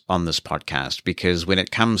favorites on this podcast, because when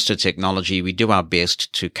it comes to technology, we do our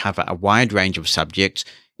best to cover a wide range of subjects,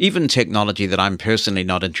 even technology that I'm personally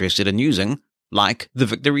not interested in using, like the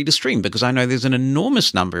Victor Reader Stream, because I know there's an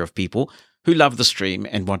enormous number of people who love the stream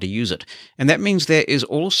and want to use it. And that means there is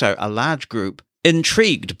also a large group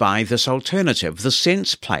intrigued by this alternative, the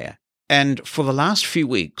Sense Player. And for the last few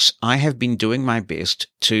weeks, I have been doing my best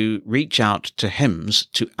to reach out to HIMS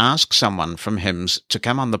to ask someone from HIMS to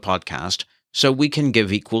come on the podcast so we can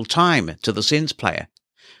give equal time to the Sense Player.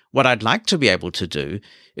 What I'd like to be able to do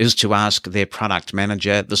is to ask their product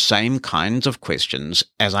manager the same kinds of questions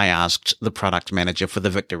as I asked the product manager for the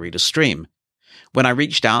Victor Reader Stream. When I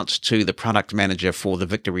reached out to the product manager for the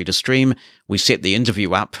Victor Reader Stream, we set the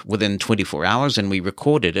interview up within 24 hours and we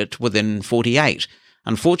recorded it within 48.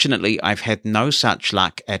 Unfortunately, I've had no such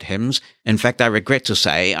luck at HIMS. In fact, I regret to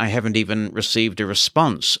say I haven't even received a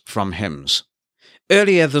response from HIMS.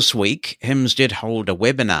 Earlier this week, HIMS did hold a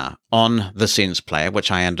webinar on the Sense Player, which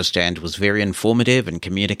I understand was very informative and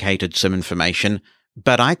communicated some information,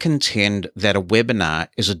 but I contend that a webinar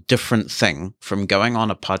is a different thing from going on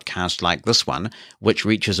a podcast like this one, which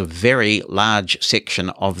reaches a very large section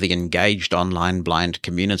of the engaged online blind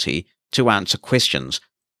community to answer questions.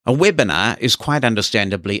 A webinar is quite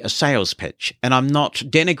understandably a sales pitch, and I'm not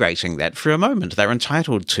denigrating that for a moment. They're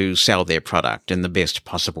entitled to sell their product in the best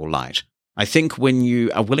possible light. I think when you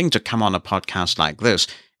are willing to come on a podcast like this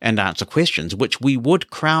and answer questions, which we would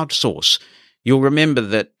crowdsource, you'll remember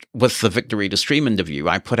that with the Victor Reader Stream interview,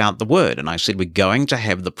 I put out the word and I said, we're going to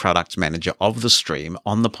have the product manager of the stream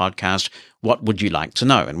on the podcast. What would you like to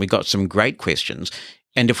know? And we got some great questions.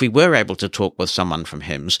 And if we were able to talk with someone from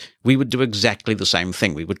HIMS, we would do exactly the same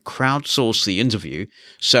thing. We would crowdsource the interview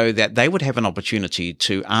so that they would have an opportunity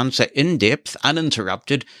to answer in depth,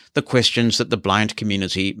 uninterrupted, the questions that the blind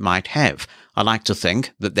community might have. I like to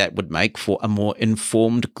think that that would make for a more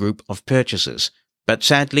informed group of purchasers. But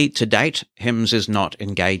sadly, to date, HIMS is not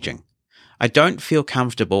engaging. I don't feel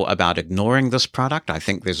comfortable about ignoring this product. I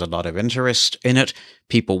think there's a lot of interest in it.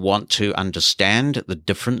 People want to understand the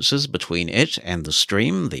differences between it and the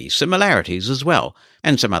stream, the similarities as well,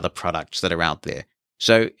 and some other products that are out there.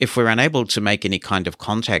 So if we're unable to make any kind of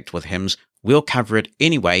contact with HIMS, we'll cover it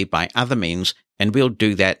anyway by other means, and we'll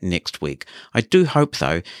do that next week. I do hope,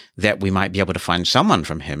 though, that we might be able to find someone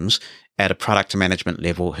from HIMS at a product management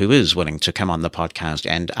level who is willing to come on the podcast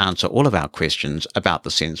and answer all of our questions about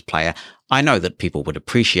the Sense Player. I know that people would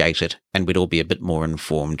appreciate it and we'd all be a bit more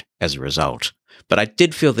informed as a result. But I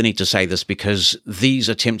did feel the need to say this because these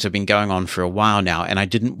attempts have been going on for a while now, and I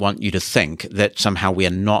didn't want you to think that somehow we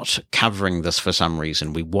are not covering this for some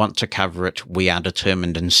reason. We want to cover it. We are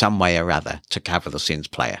determined in some way or other to cover the Sense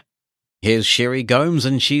Player. Here's Sherry Gomes,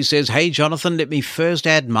 and she says, "Hey, Jonathan, let me first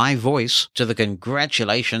add my voice to the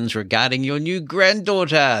congratulations regarding your new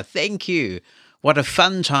granddaughter. Thank you. What a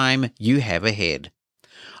fun time you have ahead.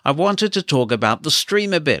 I wanted to talk about the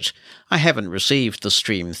stream a bit. I haven't received the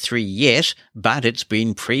Stream 3 yet, but it's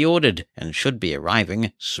been pre-ordered and should be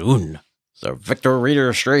arriving soon. The Victor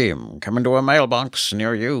Reader Stream coming to a mailbox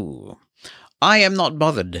near you. I am not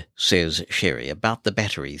bothered," says Sherry, "about the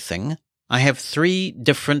battery thing. I have 3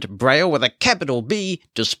 different Braille with a capital B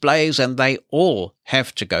displays, and they all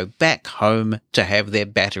have to go back home to have their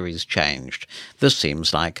batteries changed. This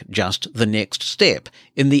seems like just the next step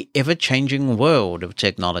in the ever-changing world of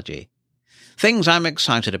technology. Things I'm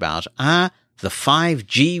excited about are the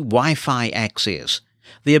 5G Wi-Fi access,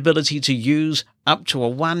 the ability to use up to a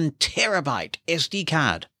 1 terabyte SD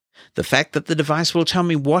card, The fact that the device will tell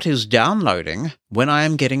me what is downloading when I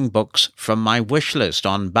am getting books from my wish list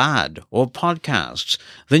on Bard or podcasts,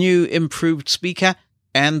 the new improved speaker,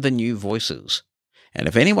 and the new voices. And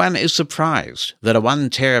if anyone is surprised that a 1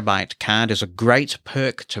 terabyte card is a great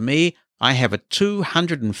perk to me, I have a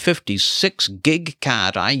 256 gig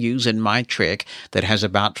card I use in my Trek that has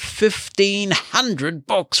about 1,500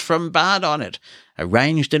 books from Bard on it,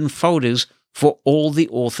 arranged in folders for all the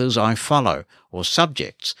authors I follow, or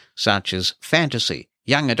subjects such as fantasy,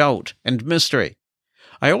 young adult, and mystery.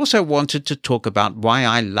 I also wanted to talk about why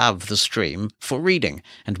I love the stream for reading,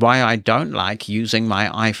 and why I don't like using my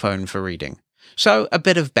iPhone for reading. So, a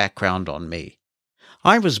bit of background on me.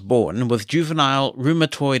 I was born with juvenile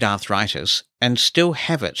rheumatoid arthritis and still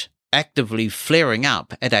have it, actively flaring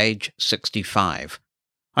up at age 65.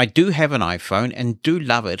 I do have an iPhone and do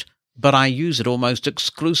love it, but I use it almost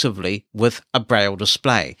exclusively with a braille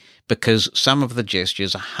display because some of the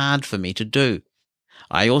gestures are hard for me to do.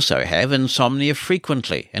 I also have insomnia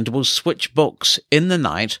frequently and will switch books in the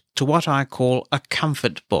night to what I call a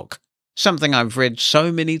comfort book, something I've read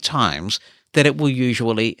so many times that it will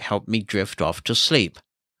usually help me drift off to sleep.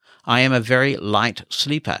 I am a very light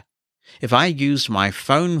sleeper. If I used my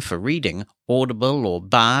phone for reading, Audible or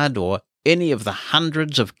Bard or any of the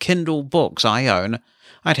hundreds of Kindle books I own,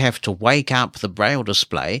 I'd have to wake up the braille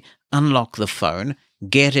display, unlock the phone,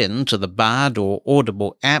 get into the Bard or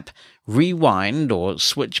Audible app, rewind or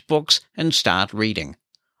switch books, and start reading.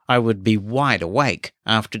 I would be wide awake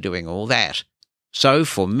after doing all that. So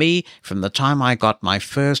for me, from the time I got my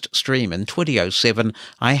first stream in 2007,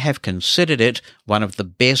 I have considered it one of the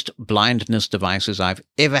best blindness devices I've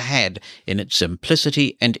ever had in its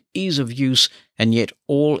simplicity and ease of use, and yet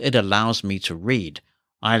all it allows me to read.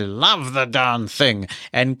 I love the darn thing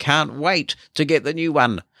and can't wait to get the new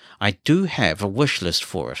one. I do have a wish list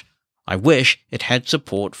for it. I wish it had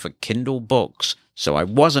support for Kindle books, so I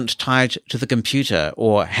wasn't tied to the computer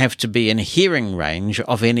or have to be in hearing range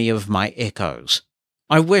of any of my echoes.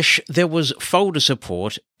 I wish there was folder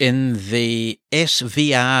support in the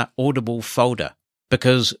SVR Audible folder,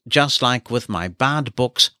 because just like with my Bard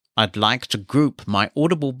books, I'd like to group my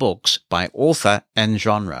Audible books by author and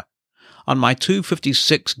genre. On my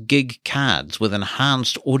 256 gig cards with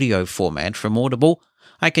enhanced audio format from Audible,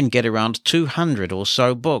 I can get around 200 or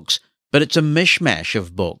so books, but it's a mishmash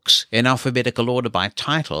of books in alphabetical order by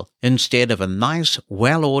title instead of a nice,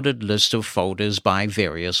 well-ordered list of folders by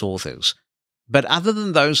various authors. But other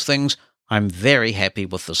than those things, I'm very happy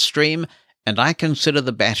with the stream, and I consider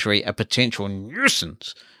the battery a potential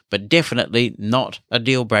nuisance, but definitely not a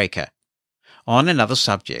deal-breaker. On another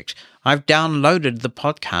subject, I've downloaded the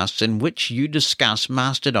podcasts in which you discuss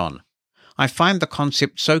Mastodon. I find the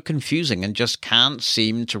concept so confusing and just can't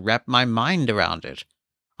seem to wrap my mind around it.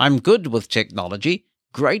 I'm good with technology,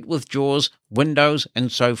 great with JAWS, Windows,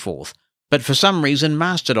 and so forth, but for some reason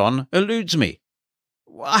Mastodon eludes me.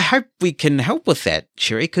 I hope we can help with that,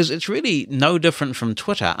 Sherry, because it's really no different from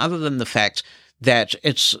Twitter, other than the fact that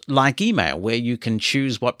it's like email, where you can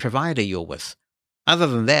choose what provider you're with. Other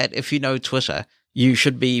than that, if you know Twitter, you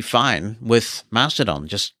should be fine with Mastodon.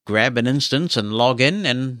 Just grab an instance and log in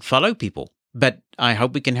and follow people. But I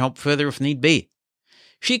hope we can help further if need be.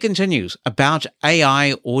 She continues, about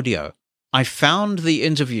AI audio. I found the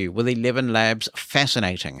interview with 11 Labs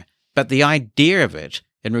fascinating, but the idea of it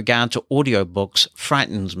in regard to audiobooks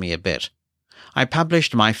frightens me a bit. I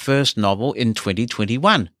published my first novel in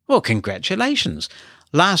 2021. Well, congratulations.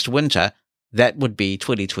 Last winter, that would be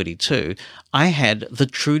 2022, I had the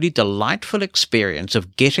truly delightful experience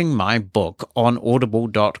of getting my book on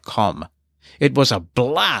audible.com. It was a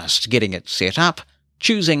blast getting it set up,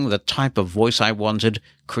 choosing the type of voice I wanted,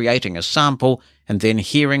 creating a sample, and then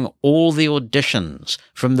hearing all the auditions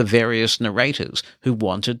from the various narrators who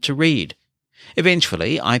wanted to read.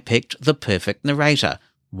 Eventually, I picked the perfect narrator,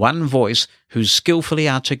 one voice who skillfully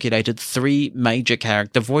articulated 3 major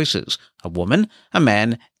character voices, a woman, a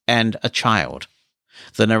man, and a child.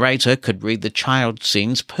 The narrator could read the child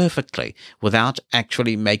scenes perfectly without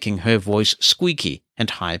actually making her voice squeaky and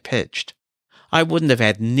high-pitched. I wouldn't have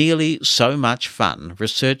had nearly so much fun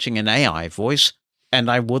researching an AI voice, and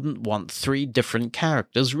I wouldn't want 3 different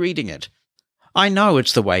characters reading it. I know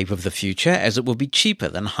it's the wave of the future, as it will be cheaper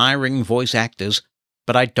than hiring voice actors,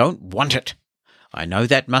 but I don't want it. I know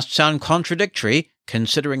that must sound contradictory,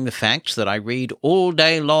 considering the fact that I read all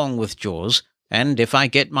day long with JAWS, and if I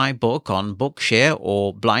get my book on Bookshare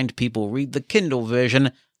or Blind People Read the Kindle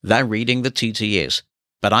version, they're reading the TTS.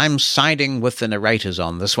 But I'm siding with the narrators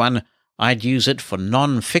on this one. I'd use it for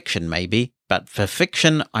non-fiction maybe, but for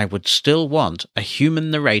fiction I would still want a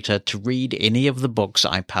human narrator to read any of the books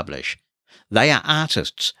I publish. They are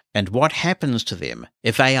artists, and what happens to them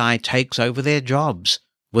if AI takes over their jobs?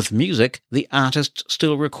 With music, the artists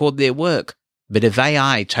still record their work, but if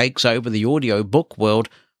AI takes over the audio book world,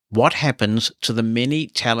 what happens to the many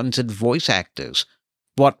talented voice actors?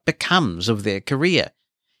 What becomes of their career?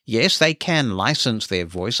 Yes, they can license their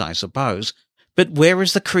voice, I suppose, but where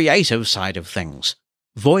is the creative side of things?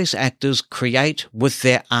 Voice actors create with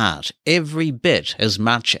their art every bit as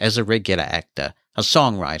much as a regular actor, a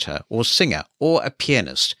songwriter or singer or a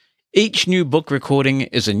pianist. Each new book recording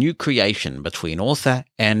is a new creation between author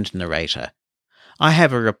and narrator. I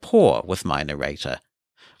have a rapport with my narrator.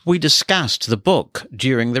 We discussed the book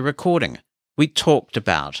during the recording. We talked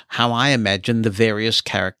about how I imagine the various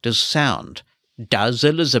characters sound. Does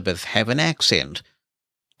Elizabeth have an accent?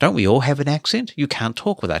 Don't we all have an accent? You can't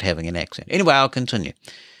talk without having an accent. Anyway, I'll continue.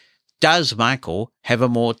 Does Michael have a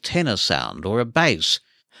more tenor sound or a bass?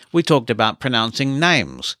 We talked about pronouncing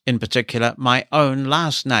names, in particular my own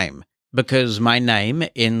last name, because my name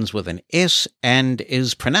ends with an S and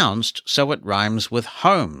is pronounced so it rhymes with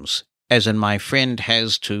Holmes, as in my friend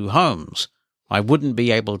has 2 homes. I wouldn't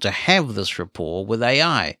be able to have this rapport with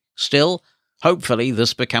AI. Still, hopefully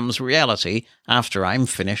this becomes reality after I'm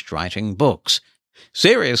finished writing books.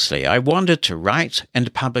 Seriously, I wanted to write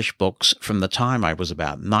and publish books from the time I was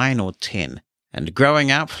about 9 or 10. And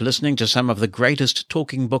growing up, listening to some of the greatest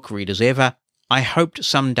talking book readers ever, I hoped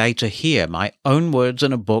someday to hear my own words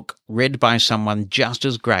in a book read by someone just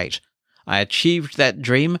as great. I achieved that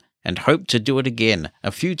dream and hope to do it again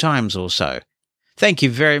a few times or so. Thank you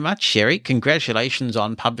very much, Sherry. Congratulations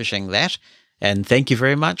on publishing that. And thank you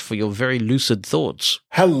very much for your very lucid thoughts.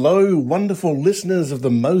 Hello, wonderful listeners of the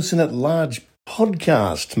Mosin at Large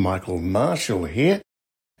podcast. Michael Marshall here.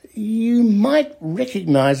 You might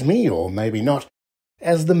recognize me, or maybe not,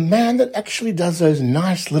 as the man that actually does those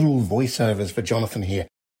nice little voiceovers for Jonathan here.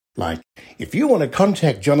 Like, if you want to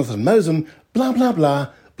contact Jonathan Mosin, blah, blah, blah,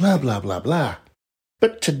 blah, blah, blah, blah.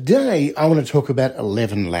 But today I want to talk about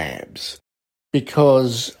 11 Labs.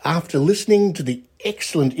 Because after listening to the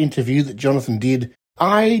excellent interview that Jonathan did,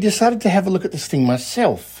 I decided to have a look at this thing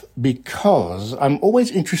myself, because I'm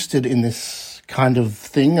always interested in this kind of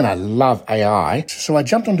thing, and I love AI. So I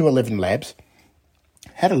jumped onto 11 Labs,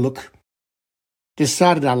 had a look,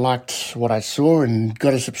 decided I liked what I saw and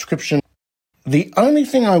got a subscription. The only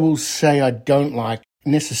thing I will say I don't like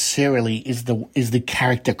necessarily is the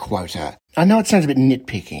character quota. I know it sounds a bit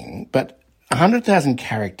nitpicking, but 100,000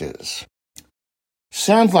 characters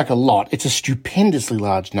sounds like a lot. It's a stupendously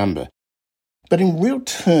large number. But in real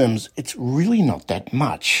terms, it's really not that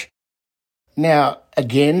much. Now,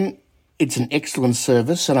 again, it's an excellent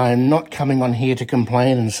service, and I am not coming on here to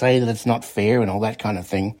complain and say that it's not fair and all that kind of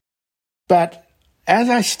thing. But as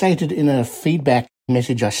I stated in a feedback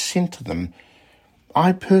message I sent to them,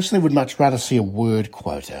 I personally would much rather see a word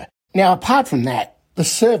quota. Now, apart from that, the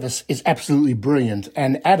service is absolutely brilliant,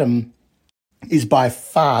 and Adam is by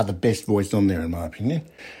far the best voice on there, in my opinion.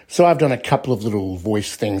 So I've done a couple of little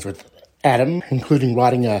voice things with Adam, including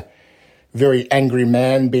writing a very angry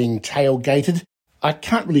man being tailgated. I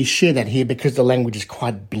can't really share that here because the language is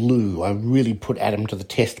quite blue. I really put Adam to the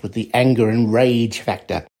test with the anger and rage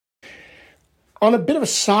factor. On a bit of a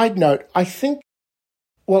side note, I think,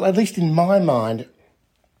 well, at least in my mind,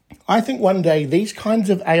 I think one day these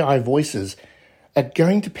kinds of AI voices are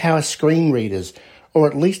going to power screen readers, or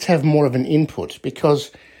at least have more of an input,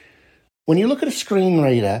 because when you look at a screen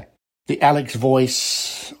reader, the Alex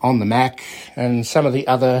voice on the Mac and some of the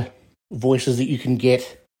other voices that you can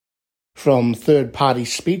get from third-party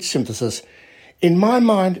speech synthesis, in my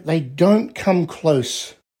mind, they don't come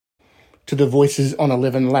close to the voices on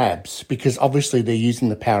 11 Labs, because obviously they're using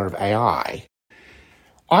the power of AI.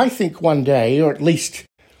 I think one day, or at least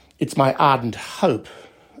it's my ardent hope,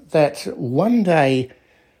 that one day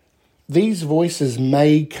these voices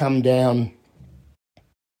may come down,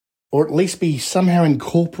 or at least be somehow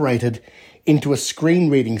incorporated into a screen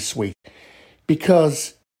reading suite,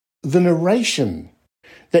 because the narration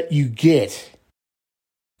that you get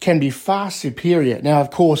can be far superior. Now,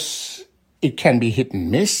 of course, it can be hit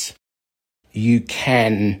and miss. You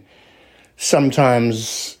can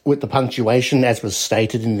sometimes, with the punctuation, as was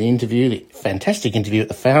stated in the interview, the fantastic interview with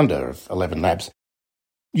the founder of 11 Labs,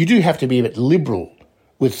 you do have to be a bit liberal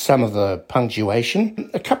with some of the punctuation.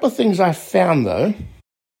 A couple of things I found, though.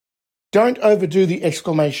 Don't overdo the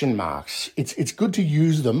exclamation marks. It's good to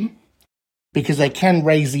use them because they can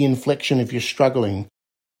raise the inflection if you're struggling.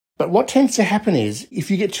 But what tends to happen is,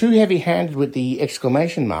 if you get too heavy-handed with the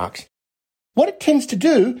exclamation marks, what it tends to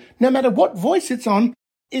do, no matter what voice it's on,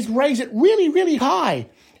 is raise it really, really high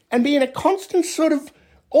and be in a constant sort of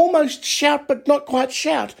almost shout but not quite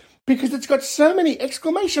shout, because it's got so many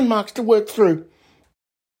exclamation marks to work through.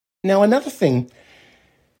 Now, another thing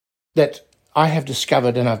that I have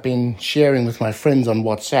discovered and I've been sharing with my friends on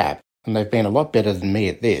WhatsApp, and they've been a lot better than me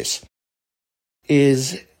at this,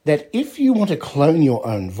 is that if you want to clone your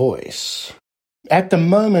own voice, at the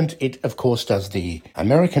moment it, of course, does the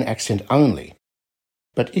American accent only.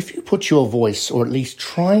 But if you put your voice, or at least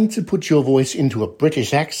trying to put your voice into a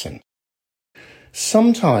British accent,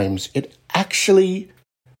 sometimes it actually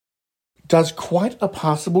does quite a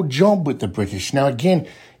passable job with the British. Now, again,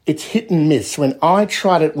 it's hit and miss. When I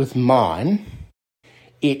tried it with mine,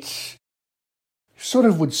 it sort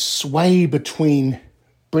of would sway between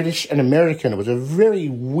British and American. It was a very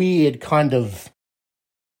weird kind of,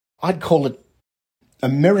 I'd call it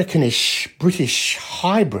Americanish British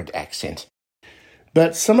hybrid accent.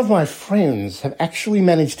 But some of my friends have actually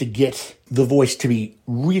managed to get the voice to be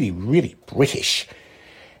really, really British.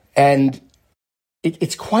 And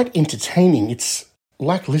it's quite entertaining. It's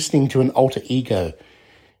like listening to an alter ego.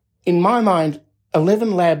 In my mind,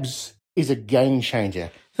 11 Labs is a game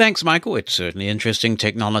changer. Thanks, Michael. It's certainly interesting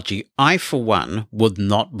technology. I, for one, would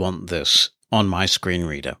not want this on my screen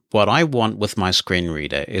reader. What I want with my screen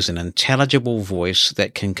reader is an intelligible voice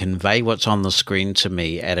that can convey what's on the screen to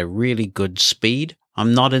me at a really good speed.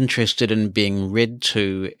 I'm not interested in being read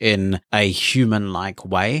to in a human-like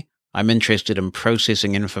way. I'm interested in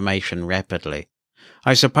processing information rapidly.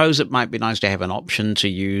 I suppose it might be nice to have an option to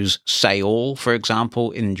use Say All, for example,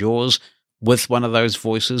 in JAWS with one of those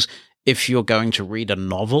voices if you're going to read a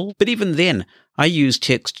novel. But even then, I use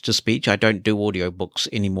text-to-speech. I don't do audiobooks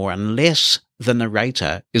anymore unless the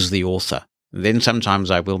narrator is the author. Then sometimes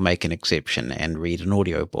I will make an exception and read an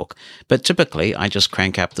audiobook. But typically, I just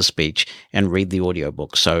crank up the speech and read the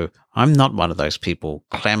audiobook. So I'm not one of those people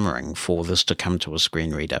clamoring for this to come to a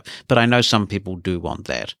screen reader. But I know some people do want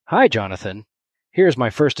that. Hi, Jonathan. Here's my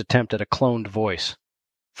first attempt at a cloned voice.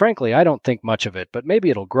 Frankly, I don't think much of it, but maybe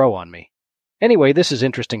it'll grow on me. Anyway, this is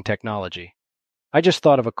interesting technology. I just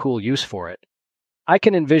thought of a cool use for it. I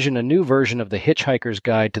can envision a new version of the Hitchhiker's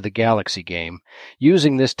Guide to the Galaxy game,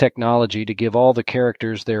 using this technology to give all the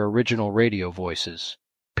characters their original radio voices.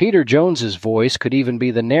 Peter Jones's voice could even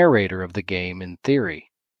be the narrator of the game in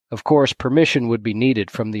theory. Of course, permission would be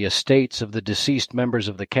needed from the estates of the deceased members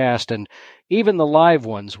of the cast, and even the live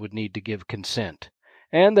ones would need to give consent.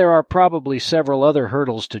 And there are probably several other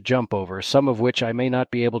hurdles to jump over, some of which I may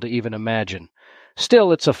not be able to even imagine.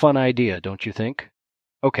 Still, it's a fun idea, don't you think?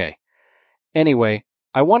 Okay. Anyway,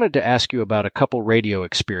 I wanted to ask you about a couple radio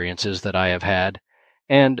experiences that I have had,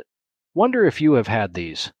 and wonder if you have had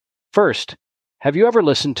these. First, have you ever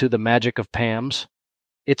listened to The Magic of Pam's?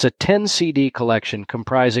 It's a 10-CD collection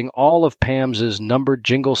comprising all of Pam's numbered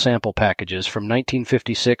jingle sample packages from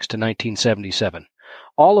 1956 to 1977,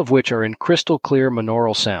 all of which are in crystal clear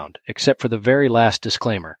monaural sound, except for the very last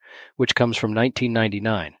disclaimer, which comes from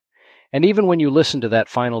 1999. And even when you listen to that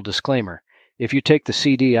final disclaimer, if you take the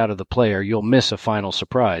CD out of the player, you'll miss a final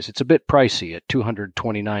surprise. It's a bit pricey at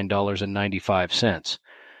 $229.95.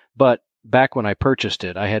 But back when I purchased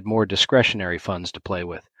it, I had more discretionary funds to play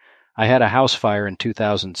with. I had a house fire in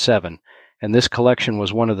 2007, and this collection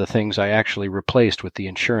was one of the things I actually replaced with the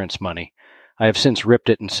insurance money. I have since ripped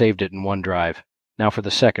it and saved it in OneDrive. Now for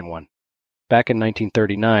the second one. Back in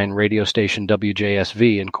 1939, radio station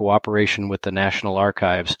WJSV, in cooperation with the National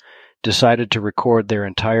Archives, decided to record their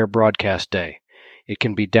entire broadcast day. It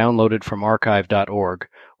can be downloaded from archive.org,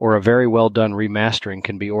 or a very well-done remastering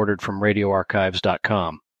can be ordered from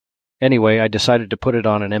radioarchives.com. Anyway, I decided to put it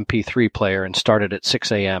on an MP3 player and start it at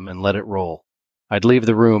 6 a.m. and let it roll. I'd leave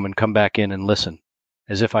the room and come back in and listen,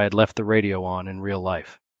 as if I had left the radio on in real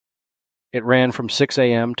life. It ran from 6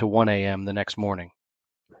 a.m. to 1 a.m. the next morning.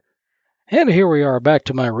 And here we are back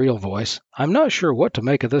to my real voice. I'm not sure what to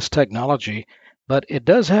make of this technology, but it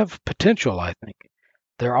does have potential, I think.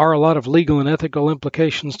 There are a lot of legal and ethical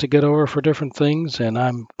implications to get over for different things, and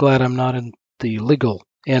I'm glad I'm not in the legal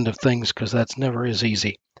end of things because that's never as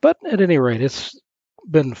easy. But at any rate, it's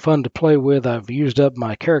been fun to play with. I've used up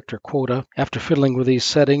my character quota after fiddling with these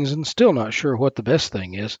settings and still not sure what the best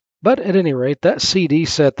thing is. But at any rate, that CD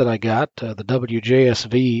set that I got, the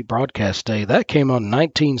WJSV broadcast day, that came on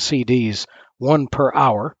 19 CDs, one per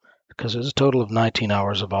hour, because it's a total of 19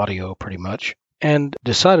 hours of audio pretty much, and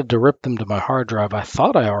decided to rip them to my hard drive. I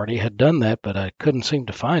thought I already had done that, but I couldn't seem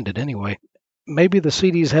to find it anyway. Maybe the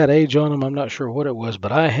CDs had age on them, I'm not sure what it was,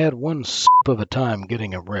 but I had one of a time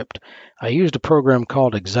getting them ripped. I used a program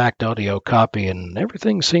called Exact Audio Copy, and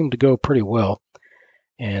everything seemed to go pretty well.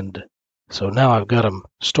 And so now I've got them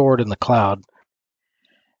stored in the cloud.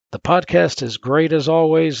 The podcast is great as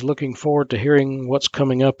always. Looking forward to hearing what's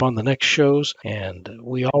coming up on the next shows. And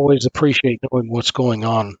we always appreciate knowing what's going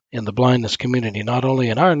on in the blindness community, not only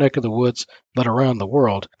in our neck of the woods, but around the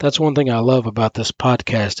world. That's one thing I love about this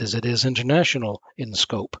podcast is it is international in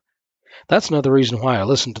scope. That's another reason why I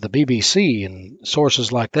listen to the BBC and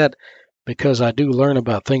sources like that, because I do learn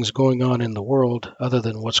about things going on in the world other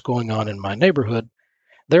than what's going on in my neighborhood.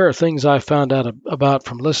 There are things I found out about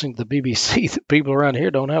from listening to the BBC that people around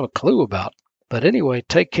here don't have a clue about. But anyway,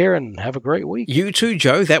 take care and have a great week. You too,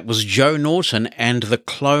 Joe. That was Joe Norton and the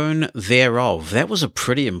clone thereof. That was a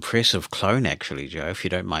pretty impressive clone, actually, Joe, if you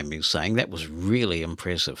don't mind me saying. That was really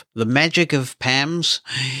impressive. The Magic of Pam's,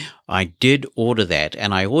 I did order that,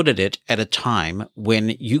 and I ordered it at a time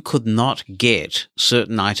when you could not get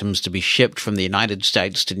certain items to be shipped from the United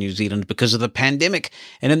States to New Zealand because of the pandemic.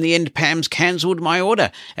 And in the end, Pam's cancelled my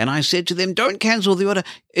order. And I said to them, don't cancel the order.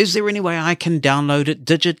 Is there any way I can download it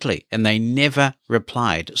digitally? And they never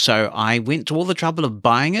replied. So I went to all the trouble of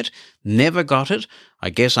buying it, never got it. I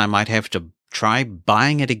guess I might have to try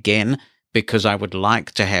buying it again because I would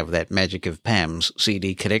like to have that Magic of Pam's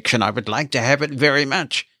CD collection. I would like to have it very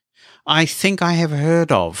much. I think I have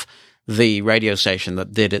heard of the radio station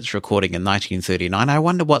that did its recording in 1939. I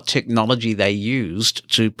wonder what technology they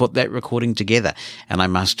used to put that recording together, and I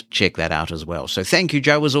must check that out as well. So thank you,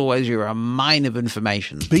 Joe. As always, you're a mine of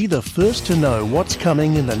information. Be the first to know what's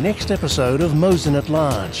coming in the next episode of Mosen at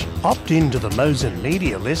Large. Opt into the Mosen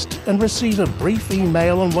media list and receive a brief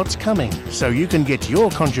email on what's coming, so you can get your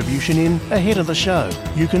contribution in ahead of the show.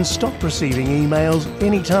 You can stop receiving emails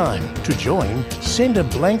anytime. To join, send a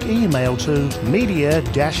blank email to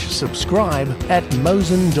media-subscribe@mosen.org.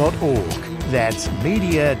 That's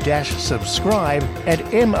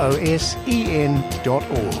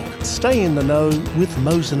media-subscribe@mosen.org. Stay in the know with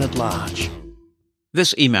Mosen at Large.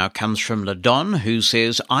 This email comes from LaDon, who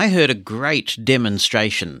says, I heard a great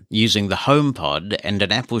demonstration using the HomePod and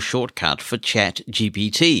an Apple shortcut for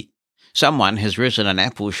ChatGPT. Someone has written an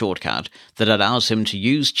Apple shortcut that allows him to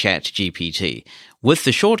use ChatGPT. With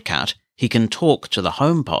the shortcut, he can talk to the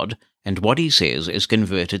HomePod, and what he says is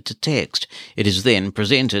converted to text. It is then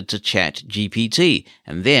presented to ChatGPT,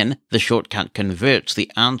 and then the shortcut converts the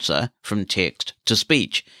answer from text to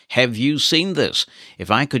speech. Have you seen this? If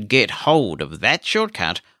I could get hold of that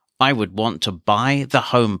shortcut, I would want to buy the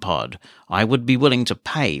HomePod. I would be willing to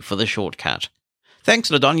pay for the shortcut.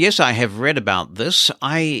 Thanks, LaDon. Yes, I have read about this.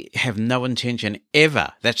 I have no intention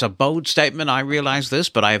ever, that's a bold statement, I realize this,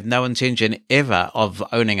 but I have no intention ever of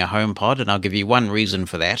owning a HomePod, and I'll give you one reason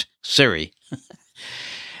for that, Siri.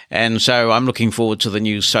 And so I'm looking forward to the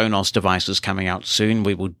new Sonos devices coming out soon.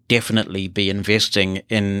 We will definitely be investing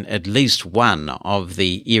in at least one of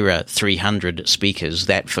the Era 300 speakers.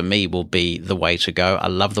 That, for me, will be the way to go. I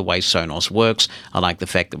love the way Sonos works. I like the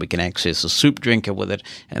fact that we can access a soup drinker with it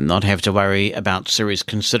and not have to worry about Siri's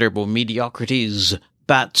considerable mediocrities.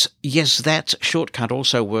 But yes, that shortcut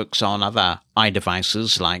also works on other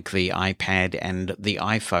iDevices like the iPad and the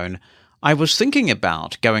iPhone. I was thinking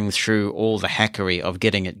about going through all the hackery of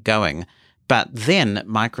getting it going, but then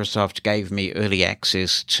Microsoft gave me early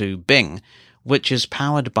access to Bing, which is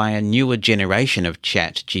powered by a newer generation of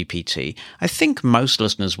ChatGPT. I think most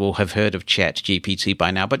listeners will have heard of ChatGPT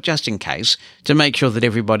by now, but just in case, to make sure that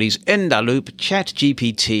everybody's in the loop,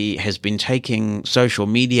 ChatGPT has been taking social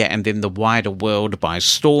media and then the wider world by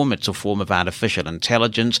storm. It's a form of artificial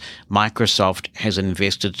intelligence. Microsoft has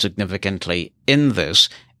invested significantly in this,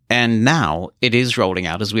 and now it is rolling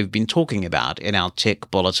out, as we've been talking about in our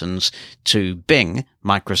tech bulletins, to Bing,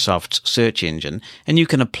 Microsoft's search engine, and you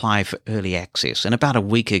can apply for early access. And about a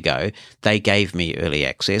week ago, they gave me early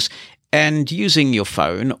access, and using your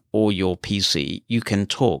phone or your PC, you can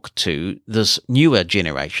talk to this newer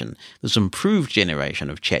generation, this improved generation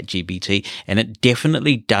of ChatGPT, and it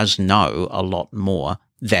definitely does know a lot more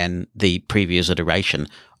than the previous iteration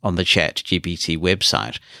on the ChatGPT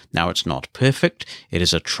website. Now, it's not perfect. It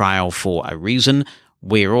is a trial for a reason.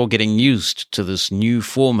 We're all getting used to this new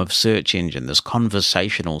form of search engine, this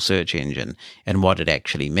conversational search engine, and what it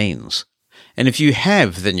actually means. And if you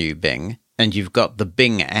have the new Bing, and you've got the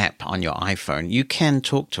Bing app on your iPhone, you can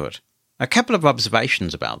talk to it. A couple of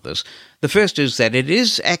observations about this. The first is that it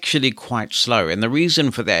is actually quite slow, and the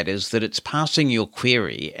reason for that is that it's passing your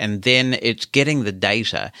query, and then it's getting the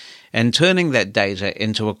data and turning that data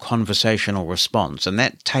into a conversational response, and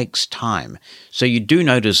that takes time. So you do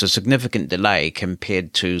notice a significant delay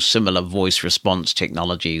compared to similar voice response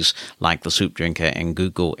technologies like the Soup Drinker and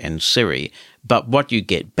Google and Siri, but what you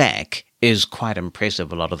get back is quite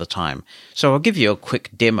impressive a lot of the time. So I'll give you a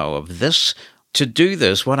quick demo of this. To do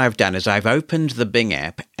this, what I've done is I've opened the Bing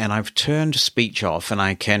app and I've turned speech off, and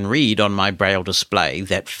I can read on my Braille display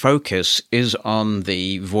that focus is on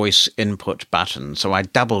the voice input button. So I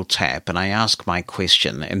double tap and I ask my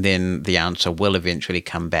question, and then the answer will eventually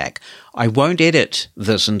come back. I won't edit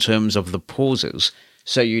this in terms of the pauses,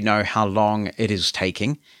 so you know how long it is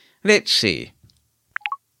taking. Let's see.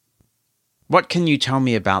 What can you tell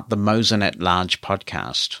me about the Mosen at Large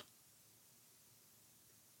podcast?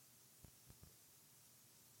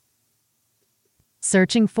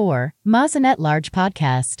 Searching for Mosen at Large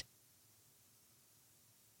podcast.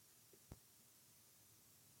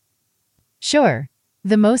 Sure.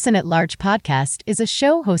 The Mosen at Large podcast is a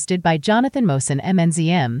show hosted by Jonathan Mosen,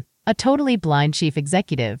 MNZM, a totally blind chief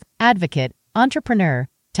executive, advocate, entrepreneur,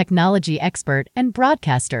 technology expert, and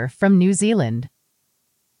broadcaster from New Zealand.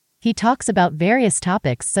 He talks about various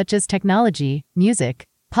topics such as technology, music,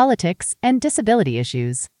 politics, and disability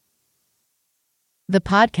issues. The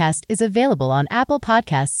podcast is available on Apple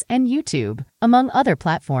Podcasts and YouTube, among other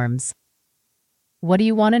platforms. What do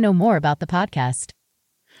you want to know more about the podcast?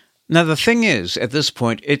 Now, the thing is, at this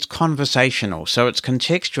point, it's conversational, so it's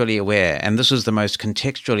contextually aware, and this is the most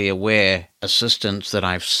contextually aware assistant that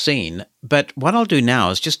I've seen. But what I'll do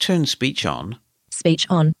now is just turn speech on. Speech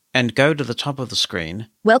on. And go to the top of the screen.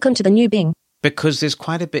 Welcome to the new Bing. Because there's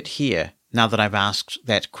quite a bit here, now that I've asked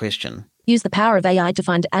that question. Use the power of AI to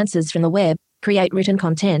find answers from the web, create written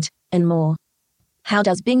content, and more. How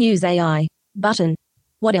does Bing use AI? Button.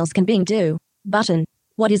 What else can Bing do? Button.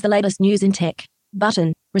 What is the latest news in tech?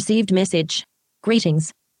 Button. Received message.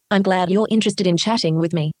 Greetings. I'm glad you're interested in chatting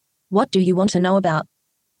with me. What do you want to know about?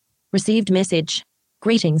 Received message.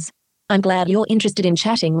 Greetings. I'm glad you're interested in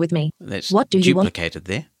chatting with me. That's what do you want? Duplicated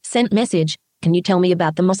there. Sent message. Can you tell me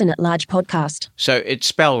about the Mosen at Large podcast? So it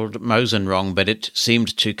spelled Mosen wrong, but it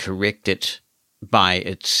seemed to correct it by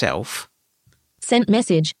itself. Sent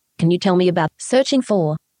message. Can you tell me about searching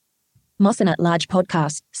for Mosen at Large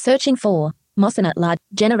podcast? Searching for Mosen at Large.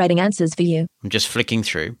 Generating answers for you. I'm just flicking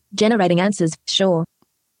through. Generating answers. Sure.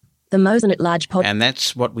 The Mosen at Large podcast. And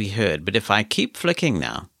that's what we heard. But if I keep flicking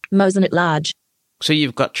now. Mosen at Large. So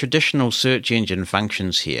you've got traditional search engine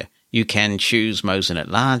functions here. You can choose Mosen at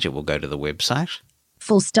Large. It will go to the website.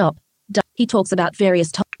 Full stop. He talks about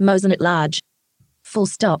various Mosen at Large. Full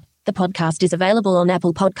stop. The podcast is available on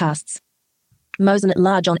Apple Podcasts. Mosen at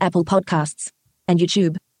Large on Apple Podcasts and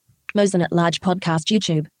YouTube. Mosen at Large podcast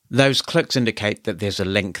YouTube. Those clicks indicate that there's a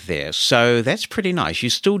link there, so that's pretty nice. You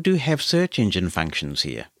still do have search engine functions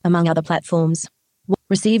here. Among other platforms.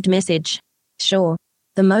 Received message. Sure.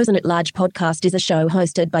 The Mosen at Large podcast is a show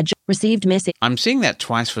hosted by Received message. I'm seeing that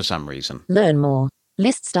twice for some reason. Learn more.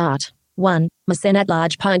 List start. 1. Mosen at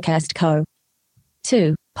Large Podcast Co.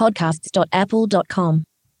 2. Podcasts.apple.com.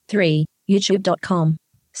 3. YouTube.com.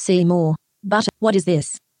 See more. Button. What is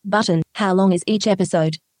this? Button. How long is each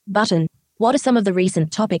episode? Button. What are some of the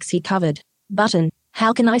recent topics he covered? Button.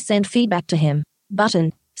 How can I send feedback to him?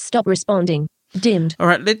 Button. Stop responding. Dimmed. All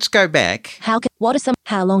right, let's go back.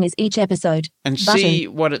 How long is each episode? And button. See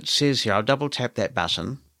what it says here. I'll double tap that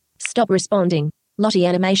button. Stop responding. Lottie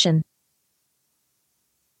animation.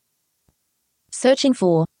 Searching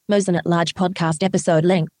for Mosen at Large podcast episode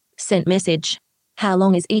length. Sent message. How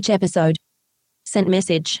long is each episode? Sent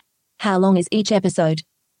message. How long is each episode?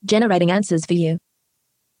 Generating answers for you.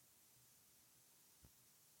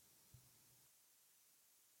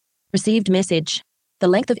 Received message. The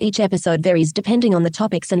length of each episode varies depending on the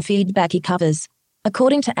topics and feedback he covers.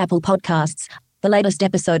 According to Apple Podcasts, the latest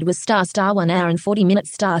episode was *1 hour and 40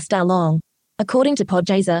 minutes *long. According to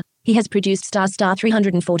Podchaser, he has produced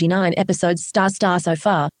 *349 episodes *so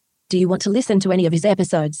far. Do you want to listen to any of his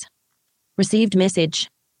episodes? Received message.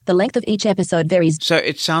 The length of each episode varies. So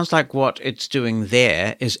it sounds like what it's doing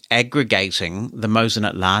there is aggregating the Mosen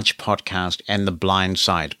at Large podcast and the Blind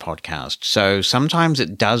Side podcast. So sometimes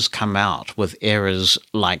it does come out with errors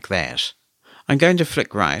like that. I'm going to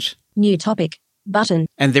flick right. New topic. Button.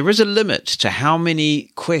 And there is a limit to how many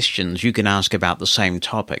questions you can ask about the same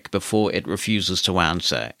topic before it refuses to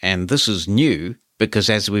answer. And this is new because,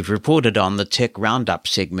 as we've reported on the Tech Roundup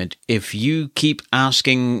segment, if you keep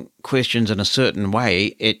asking questions in a certain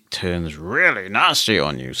way, it turns really nasty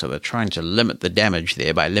on you. So they're trying to limit the damage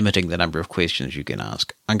there by limiting the number of questions you can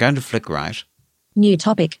ask. I'm going to flick right. New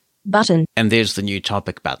topic. Button. And there's the new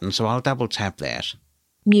topic button, so I'll double tap that.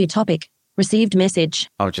 New topic. Received message.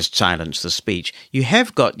 I'll just silence the speech. You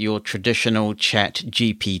have got your traditional Chat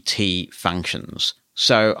GPT functions.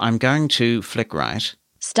 So I'm going to flick right.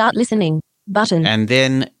 Start listening. Button. And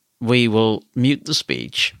then we will mute the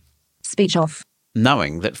speech. Speech off.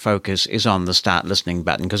 knowing that focus is on the start listening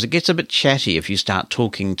button, because it gets a bit chatty if you start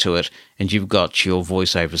talking to it and you've got your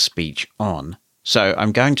voiceover speech on. So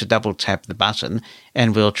I'm going to double tap the button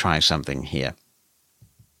and we'll try something here.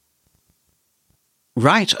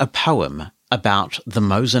 Write a poem about the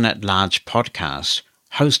Mosen at Large podcast,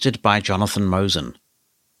 hosted by Jonathan Mosen.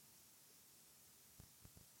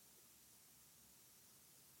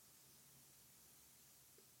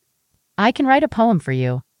 I can write a poem for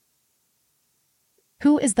you.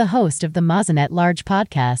 Who is the host of the Mosen at Large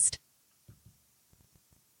podcast?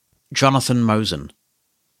 Jonathan Mosen.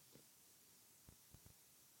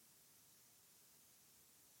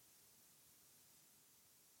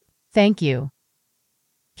 Thank you.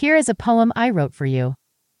 Here is a poem I wrote for you.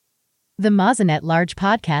 The Mosen at Large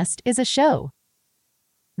podcast is a show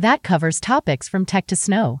that covers topics from tech to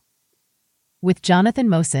snow, with Jonathan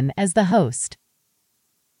Mosen as the host.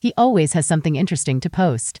 He always has something interesting to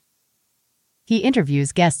post. He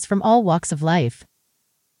interviews guests from all walks of life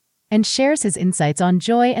and shares his insights on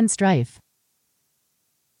joy and strife.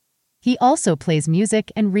 He also plays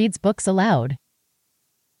music and reads books aloud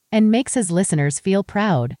and makes his listeners feel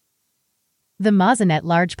proud. The Mosen at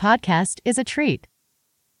Large podcast is a treat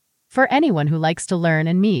for anyone who likes to learn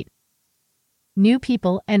and meet new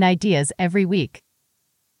people and ideas every week.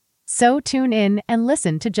 So tune in and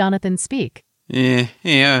listen to Jonathan speak. Yeah,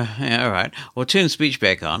 all right. Well, turn speech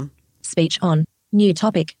back on. Speech on. New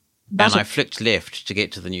topic. And I flicked left to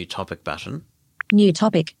get to the new topic button. New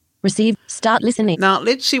topic. Receive. Start listening. Now,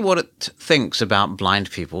 let's see what it thinks about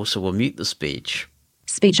blind people, so we'll mute the speech.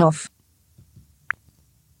 Speech off.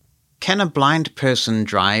 Can a blind person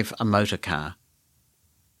drive a motor car?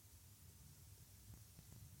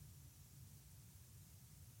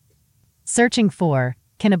 Searching for,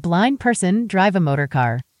 can a blind person drive a motor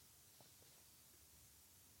car?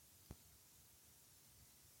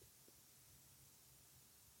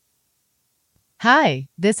 Hi,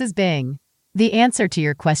 this is Bing. The answer to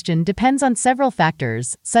your question depends on several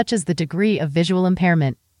factors, such as the degree of visual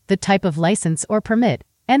impairment, the type of license or permit,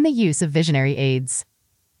 and the use of visionary aids.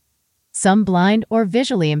 Some blind or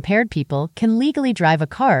visually impaired people can legally drive a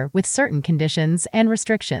car with certain conditions and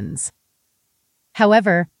restrictions.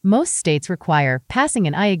 However, most states require passing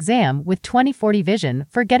an eye exam with 20/40 vision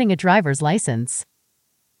for getting a driver's license.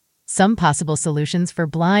 Some possible solutions for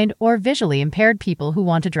blind or visually impaired people who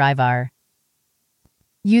want to drive are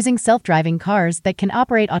using self-driving cars that can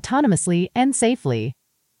operate autonomously and safely,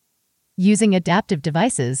 using adaptive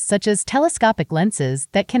devices such as telescopic lenses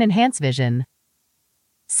that can enhance vision,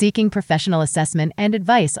 seeking professional assessment and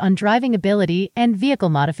advice on driving ability and vehicle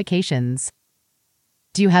modifications.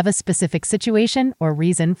 Do you have a specific situation or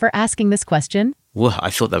reason for asking this question? Well,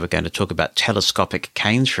 I thought they were going to talk about telescopic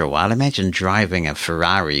canes for a while. Imagine driving a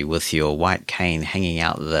Ferrari with your white cane hanging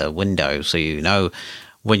out the window so you know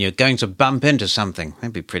when you're going to bump into something.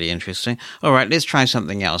 That'd be pretty interesting. All right, let's try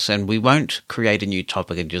something else, and we won't create a new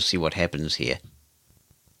topic and just see what happens here.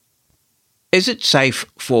 Is it safe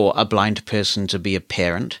for a blind person to be a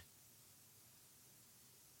parent?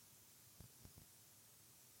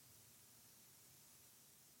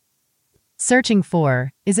 Searching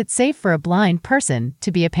for, is it safe for a blind person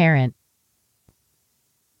to be a parent?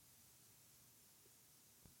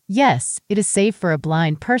 Yes, it is safe for a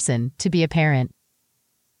blind person to be a parent.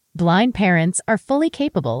 Blind parents are fully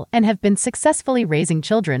capable and have been successfully raising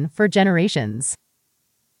children for generations.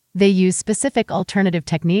 They use specific alternative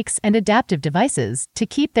techniques and adaptive devices to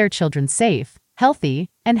keep their children safe, healthy,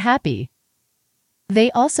 and happy.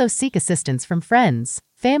 They also seek assistance from friends,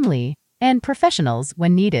 family, and professionals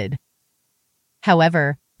when needed.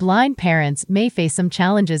 However, blind parents may face some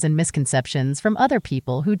challenges and misconceptions from other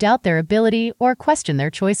people who doubt their ability or question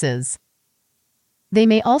their choices. They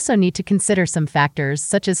may also need to consider some factors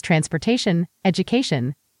such as transportation,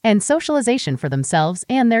 education, and socialization for themselves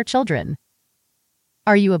and their children.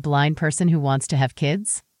 Are you a blind person who wants to have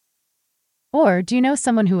kids? Or do you know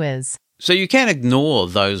someone who is? So you can ignore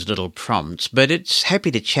those little prompts, but it's happy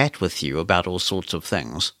to chat with you about all sorts of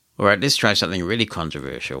things. All right, let's try something really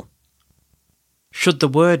controversial. Should the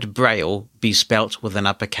word Braille be spelt with an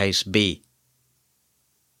uppercase B?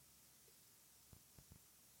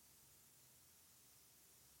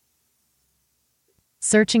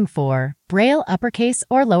 Searching for, Braille uppercase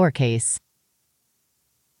or lowercase?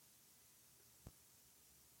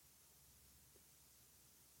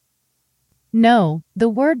 No, the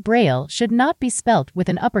word Braille should not be spelt with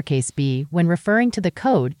an uppercase B when referring to the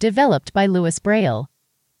code developed by Louis Braille.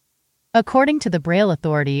 According to the Braille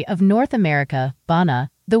Authority of North America, BANA,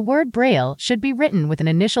 the word Braille should be written with an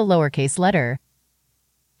initial lowercase letter.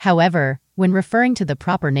 However, when referring to the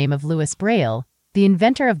proper name of Louis Braille, the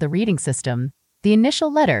inventor of the reading system, the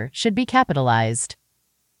initial letter should be capitalized.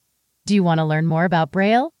 Do you want to learn more about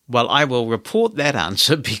Braille? Well, I will report that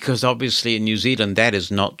answer because obviously in New Zealand that is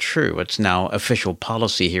not true. It's now official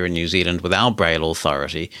policy here in New Zealand with our Braille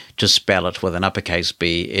authority to spell it with an uppercase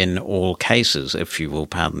B in all cases, if you will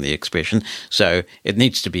pardon the expression. So it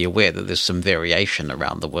needs to be aware that there's some variation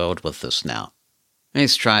around the world with this now.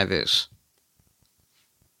 Let's try this.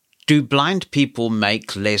 Do blind people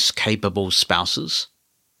make less capable spouses?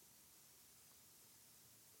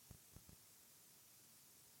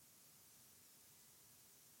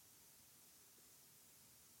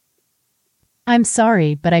 I'm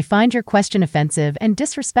sorry, but I find your question offensive and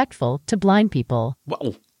disrespectful to blind people.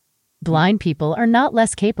 Well, blind people are not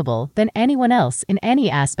less capable than anyone else in any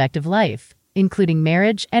aspect of life, including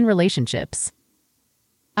marriage and relationships.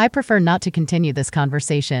 I prefer not to continue this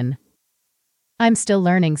conversation. I'm still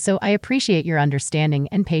learning, so I appreciate your understanding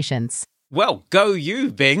and patience. Well, go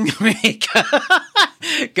you, Bing.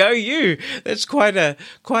 Go you. That's quite a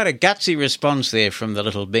gutsy response there from the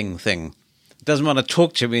little Bing thing. It doesn't want to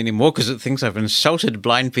talk to me anymore because it thinks I've insulted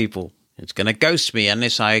blind people. It's going to ghost me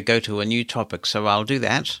unless I go to a new topic, so I'll do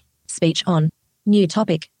that. Speech on. New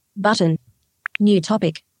topic. Button. New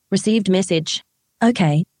topic. Received message.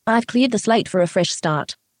 Okay, I've cleared the slate for a fresh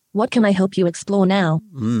start. What can I help you explore now?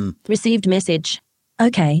 Received message.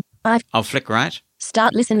 Okay, I'll flick right.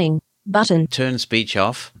 Start listening. Button. Turn speech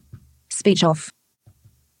off. Speech off.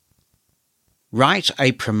 Write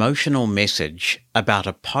a promotional message about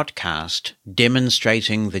a podcast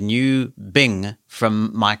demonstrating the new Bing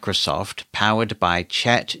from Microsoft powered by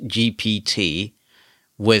ChatGPT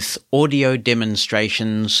with audio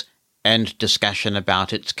demonstrations and discussion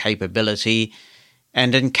about its capability,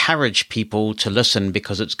 and encourage people to listen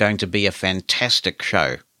because it's going to be a fantastic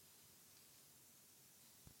show.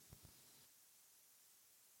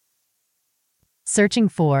 Searching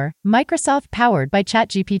for Microsoft powered by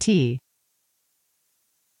ChatGPT.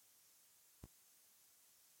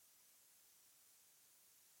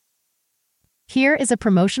 Here is a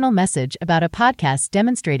promotional message about a podcast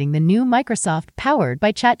demonstrating the new Microsoft powered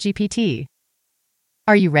by ChatGPT.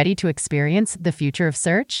 Are you ready to experience the future of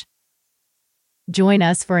search? Join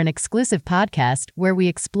us for an exclusive podcast where we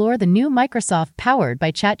explore the new Microsoft powered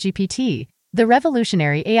by ChatGPT, the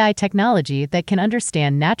revolutionary AI technology that can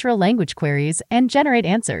understand natural language queries and generate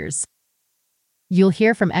answers. You'll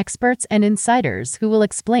hear from experts and insiders who will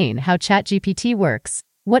explain how ChatGPT works,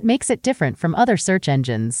 what makes it different from other search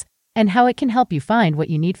engines, and how it can help you find what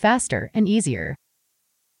you need faster and easier.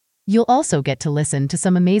 You'll also get to listen to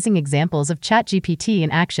some amazing examples of ChatGPT in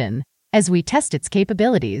action as we test its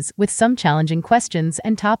capabilities with some challenging questions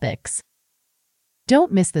and topics.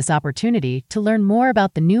 Don't miss this opportunity to learn more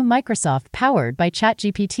about the new Microsoft powered by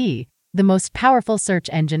ChatGPT, the most powerful search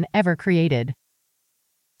engine ever created.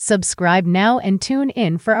 Subscribe now and tune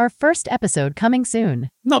in for our first episode coming soon.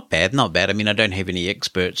 Not bad, not bad. I mean, I don't have any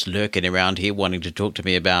experts lurking around here wanting to talk to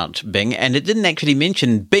me about Bing, and it didn't actually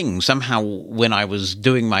mention Bing. Somehow, when I was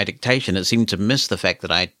doing my dictation, it seemed to miss the fact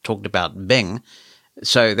that I talked about Bing.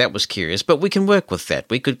 So that was curious, but we can work with that.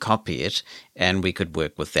 We could copy it, and we could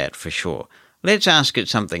work with that for sure. Let's ask it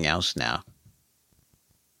something else now.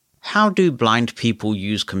 How do blind people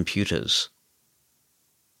use computers?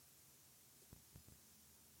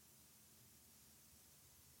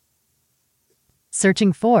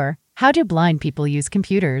 Searching for How do blind people use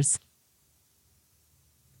computers?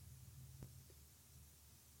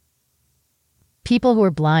 People who are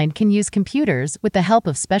blind can use computers with the help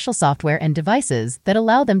of special software and devices that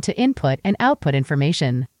allow them to input and output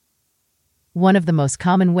information. One of the most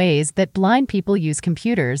common ways that blind people use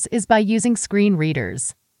computers is by using screen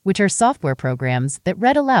readers, which are software programs that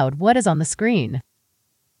read aloud what is on the screen.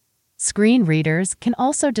 Screen readers can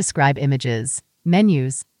also describe images,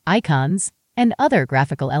 menus, icons, and other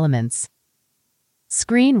graphical elements.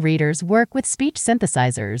 Screen readers work with speech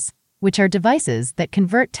synthesizers, which are devices that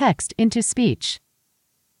convert text into speech.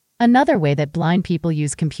 Another way that blind people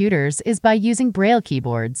use computers is by using Braille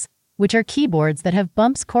keyboards, which are keyboards that have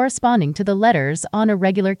bumps corresponding to the letters on a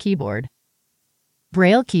regular keyboard.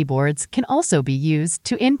 Braille keyboards can also be used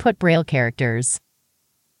to input Braille characters.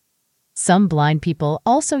 Some blind people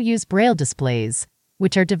also use Braille displays,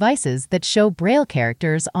 which are devices that show Braille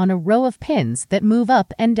characters on a row of pins that move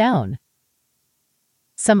up and down.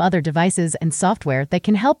 Some other devices and software that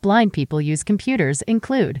can help blind people use computers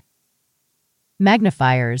include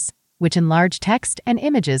magnifiers, which enlarge text and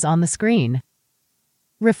images on the screen,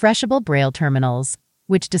 refreshable Braille terminals,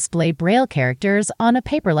 which display Braille characters on a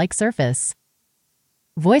paper-like surface,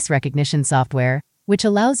 voice recognition software, which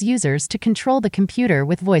allows users to control the computer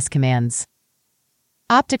with voice commands,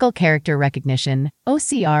 optical character recognition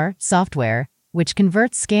 (OCR) software, which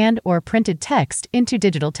converts scanned or printed text into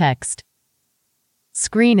digital text.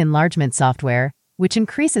 Screen enlargement software, which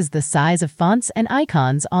increases the size of fonts and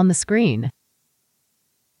icons on the screen.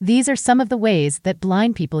 These are some of the ways that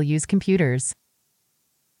blind people use computers.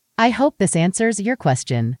 I hope this answers your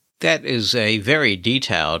question. That is a very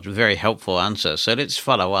detailed, very helpful answer, so let's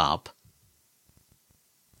follow up.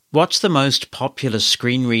 What's the most popular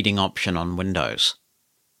screen reading option on Windows?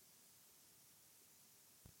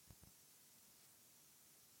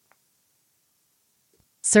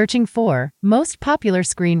 Searching for most popular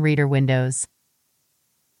screen reader windows.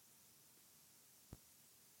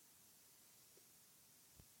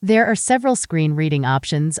 There are several screen reading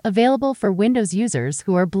options available for Windows users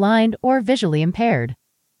who are blind or visually impaired.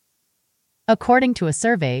 According to a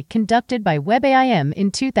survey conducted by WebAIM in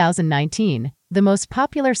 2019, the most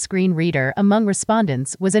popular screen reader among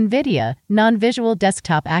respondents was NVIDIA Non-Visual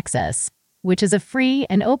Desktop Access, which is a free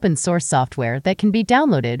and open-source software that can be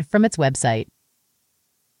downloaded from its website.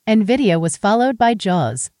 NVIDIA was followed by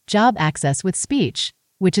JAWS, Job Access with Speech,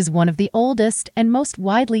 which is one of the oldest and most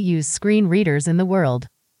widely used screen readers in the world.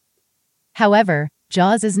 However,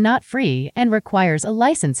 JAWS is not free and requires a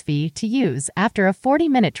license fee to use after a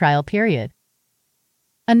 40-minute trial period.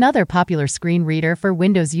 Another popular screen reader for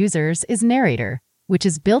Windows users is Narrator, which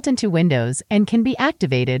is built into Windows and can be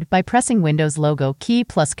activated by pressing Windows logo key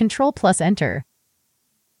plus Control plus Enter.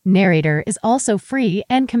 Narrator is also free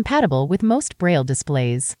and compatible with most Braille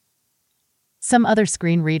displays. Some other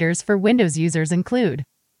screen readers for Windows users include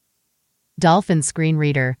Dolphin Screen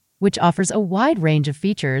Reader, which offers a wide range of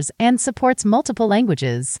features and supports multiple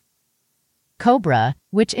languages. Cobra,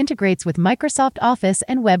 which integrates with Microsoft Office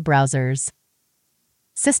and web browsers.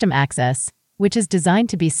 System Access, which is designed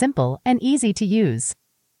to be simple and easy to use.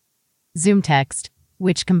 ZoomText,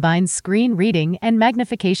 which combines screen reading and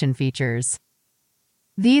magnification features.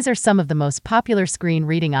 These are some of the most popular screen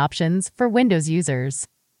reading options for Windows users.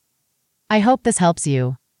 I hope this helps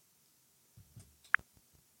you.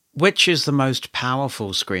 Which is the most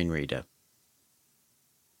powerful screen reader?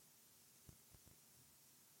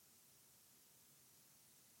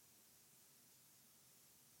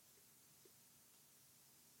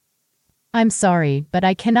 I'm sorry, but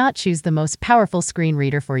I cannot choose the most powerful screen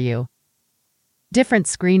reader for you. Different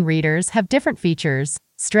screen readers have different features,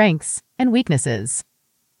 strengths, and weaknesses.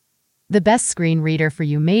 The best screen reader for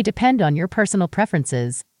you may depend on your personal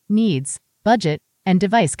preferences, needs, budget, and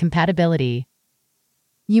device compatibility.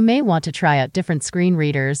 You may want to try out different screen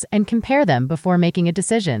readers and compare them before making a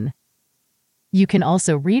decision. You can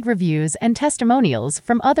also read reviews and testimonials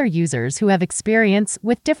from other users who have experience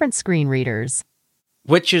with different screen readers.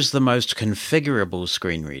 Which is the most configurable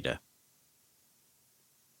screen reader?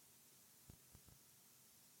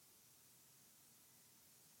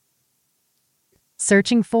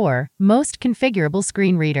 Searching for most configurable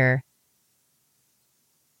screen reader.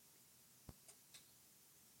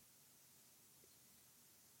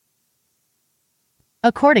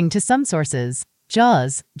 According to some sources,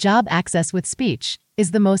 JAWS, Job Access with Speech, is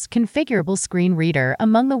the most configurable screen reader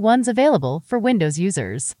among the ones available for Windows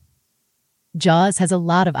users. JAWS has a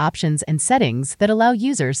lot of options and settings that allow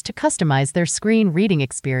users to customize their screen reading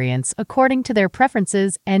experience according to their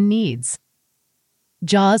preferences and needs.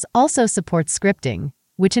 JAWS also supports scripting,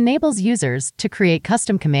 which enables users to create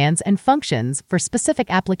custom commands and functions for specific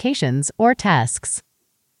applications or tasks.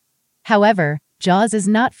 However, JAWS is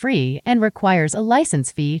not free and requires a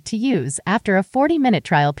license fee to use after a 40-minute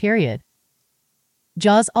trial period.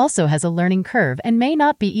 JAWS also has a learning curve and may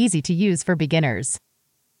not be easy to use for beginners.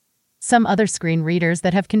 Some other screen readers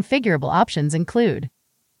that have configurable options include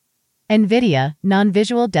NVIDIA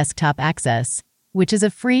Non-Visual Desktop Access, which is a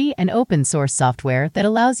free and open-source software that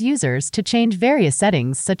allows users to change various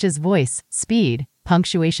settings such as voice, speed,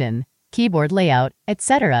 punctuation, keyboard layout,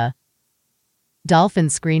 etc. Dolphin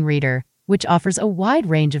Screen Reader, which offers a wide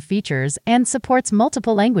range of features and supports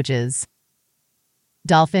multiple languages.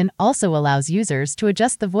 Dolphin also allows users to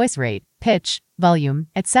adjust the voice rate, pitch, volume,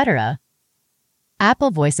 etc.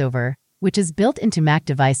 Apple VoiceOver, which is built into Mac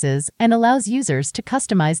devices and allows users to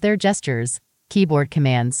customize their gestures, keyboard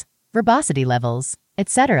commands, verbosity levels,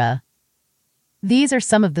 etc. These are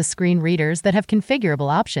some of the screen readers that have configurable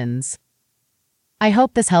options. I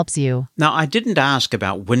hope this helps you. Now, I didn't ask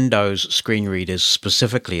about Windows screen readers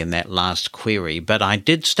specifically in that last query, but I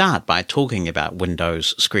did start by talking about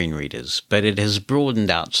Windows screen readers, but it has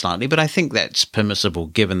broadened out slightly, but I think that's permissible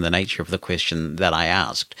given the nature of the question that I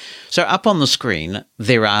asked. So up on the screen,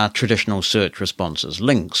 there are traditional search responses,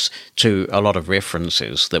 links to a lot of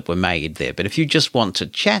references that were made there, but if you just want to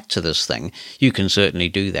chat to this thing, you can certainly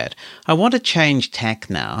do that. I want to change tack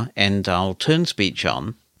now, and I'll turn speech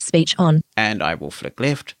on. Speech on. And I will flick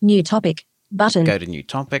left. New topic. Button. Go to new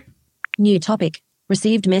topic. New topic.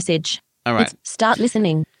 Received message. All right. It's start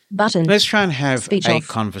listening. Button. Let's try and have Speech a off.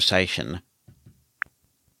 conversation.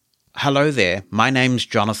 Hello there. My name's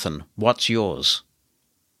Jonathan. What's yours?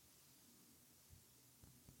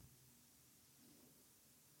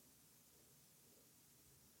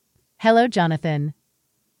 Hello, Jonathan.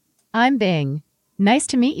 I'm Bing. Nice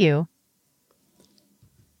to meet you.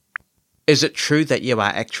 Is it true that you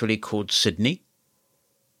are actually called Sydney?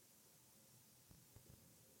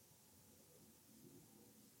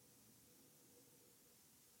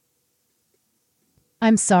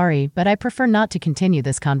 I'm sorry, but I prefer not to continue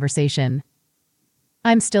this conversation.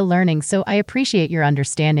 I'm still learning, so I appreciate your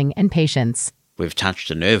understanding and patience. We've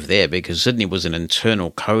touched a nerve there because Sydney was an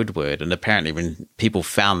internal code word, and apparently when people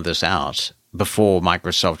found this out before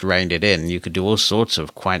Microsoft reined it in, you could do all sorts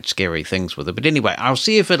of quite scary things with it. But anyway, I'll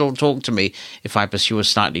see if it'll talk to me if I pursue a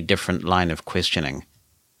slightly different line of questioning.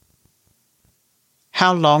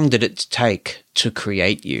 How long did it take to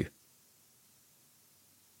create you?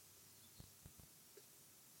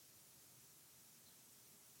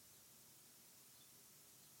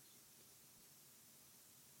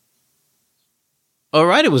 All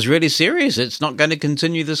right, it was really serious. It's not going to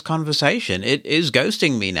continue this conversation. It is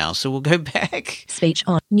ghosting me now, so we'll go back. Speech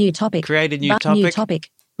on. New topic. Create a new topic. New topic.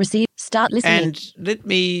 Receive. Start listening. And let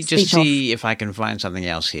me just Speech see if I can find something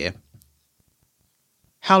else here.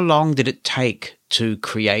 How long did it take to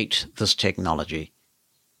create this technology?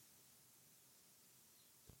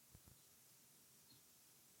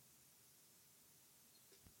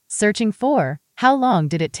 Searching for, how long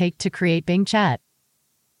did it take to create Bing Chat?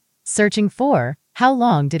 Searching for, how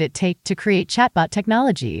long did it take to create chatbot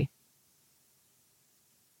technology?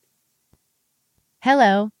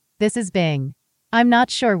 Hello, this is Bing. I'm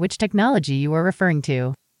not sure which technology you are referring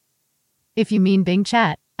to. If you mean Bing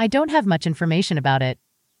Chat, I don't have much information about it.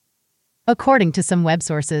 According to some web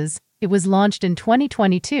sources, it was launched in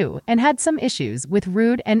 2022 and had some issues with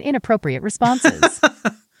rude and inappropriate responses.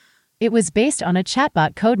 It was based on a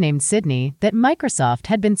chatbot codenamed Sydney that Microsoft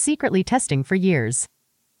had been secretly testing for years.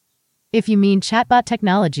 If you mean chatbot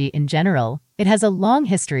technology in general, it has a long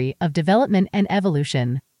history of development and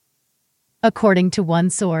evolution. According to one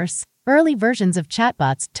source, early versions of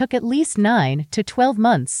chatbots took at least 9 to 12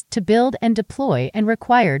 months to build and deploy and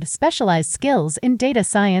required specialized skills in data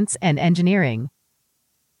science and engineering.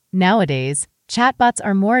 Nowadays, chatbots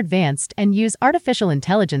are more advanced and use artificial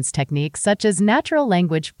intelligence techniques such as natural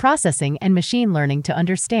language processing and machine learning to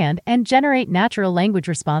understand and generate natural language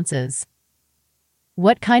responses.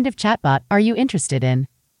 What kind of chatbot are you interested in?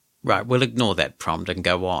 Right, we'll ignore that prompt and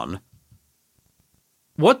go on.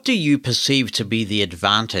 What do you perceive to be the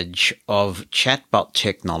advantage of chatbot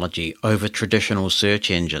technology over traditional search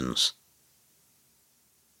engines?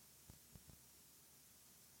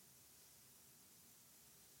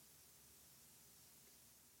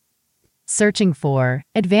 Searching for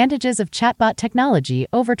advantages of chatbot technology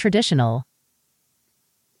over traditional.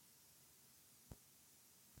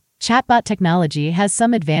 Chatbot technology has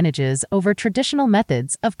some advantages over traditional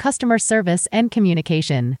methods of customer service and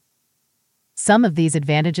communication. Some of these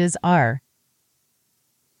advantages are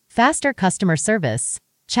faster customer service.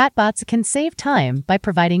 Chatbots can save time by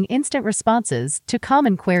providing instant responses to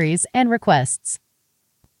common queries and requests.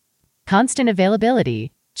 Constant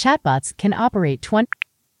availability. Chatbots can operate 24/7.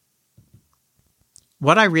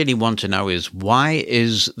 What I really want to know is, why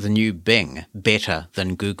is the new Bing better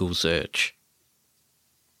than Google search?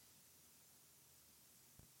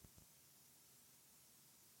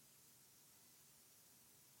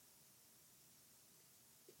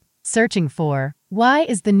 Searching for, why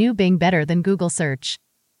is the new Bing better than Google search?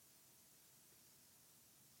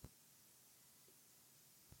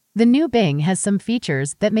 The new Bing has some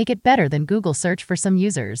features that make it better than Google search for some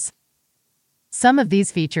users. Some of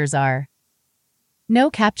these features are: no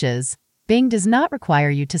CAPTCHAs. Bing does not require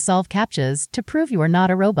you to solve CAPTCHAs to prove you are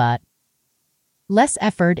not a robot. Less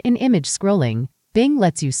effort in image scrolling. Bing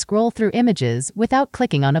lets you scroll through images without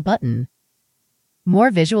clicking on a button. More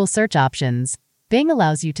visual search options. Bing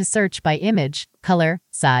allows you to search by image, color,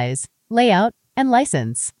 size, layout, and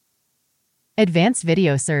license. Advanced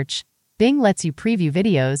video search. Bing lets you preview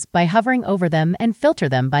videos by hovering over them and filter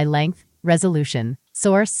them by length, resolution,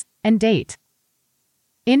 source, and date.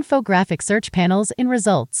 Infographic search panels in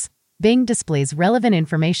results. Bing displays relevant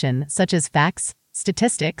information such as facts,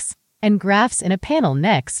 statistics, and graphs in a panel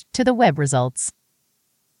next to the web results.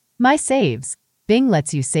 My Saves. Bing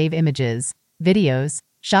lets you save images, videos,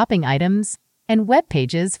 shopping items, and web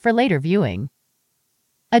pages for later viewing.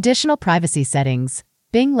 Additional privacy settings.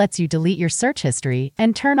 Bing lets you delete your search history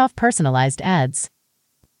and turn off personalized ads.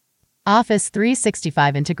 Office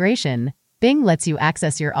 365 integration. Bing lets you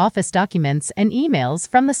access your Office documents and emails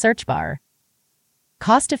from the search bar.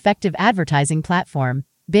 Cost-effective advertising platform.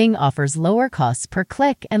 Bing offers lower costs per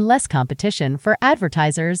click and less competition for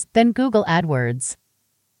advertisers than Google AdWords.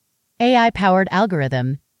 AI-powered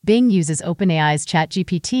algorithm. Bing uses OpenAI's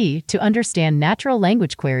ChatGPT to understand natural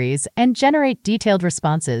language queries and generate detailed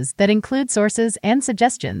responses that include sources and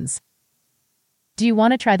suggestions. Do you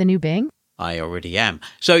want to try the new Bing? I already am.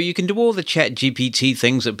 So you can do all the ChatGPT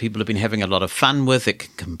things that people have been having a lot of fun with. It can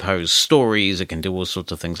compose stories, it can do all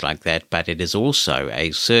sorts of things like that, but it is also a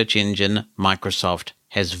search engine. Microsoft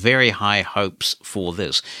has very high hopes for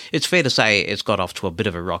this. It's fair to say it's got off to a bit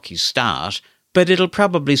of a rocky start, but it'll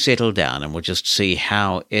probably settle down and we'll just see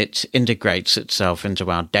how it integrates itself into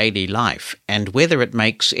our daily life and whether it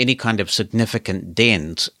makes any kind of significant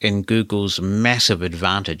dent in Google's massive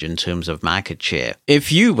advantage in terms of market share.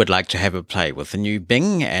 If you would like to have a play with the new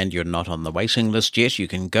Bing and you're not on the waiting list yet, you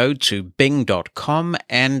can go to bing.com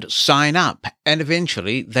and sign up, and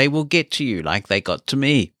eventually they will get to you like they got to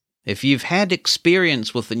me. If you've had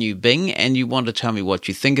experience with the new Bing and you want to tell me what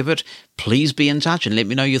you think of it, please be in touch and let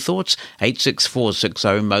me know your thoughts.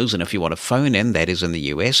 86460-MOSEN if you want to phone in, that is in the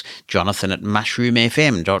US. Jonathan at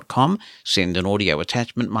mushroomfm.com. Send an audio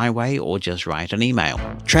attachment my way or just write an email.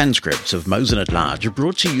 Transcripts of Mosen at Large are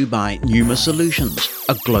brought to you by Pneuma Solutions,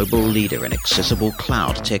 a global leader in accessible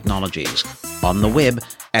cloud technologies. On the web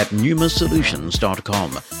at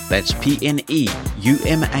pneumasolutions.com. That's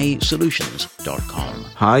PNEUMA Solutions.com.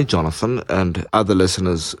 Hi, Jonathan, and other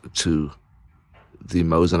listeners to the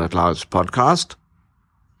Mosen at Large podcast.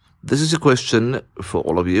 This is a question for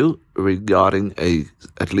all of you regarding a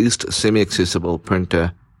at least semi-accessible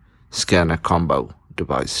printer-scanner combo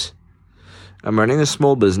device. I'm running a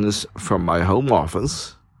small business from my home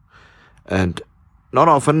office, and not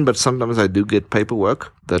often, but sometimes I do get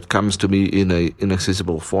paperwork that comes to me in an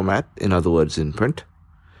inaccessible format, in other words, in print,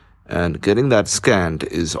 and getting that scanned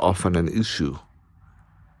is often an issue.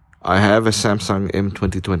 I have a Samsung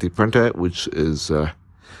M2020 printer, which is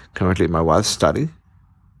currently my wife's study,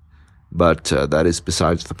 but that is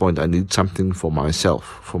besides the point. I need something for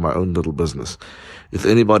myself, for my own little business. If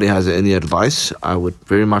anybody has any advice, I would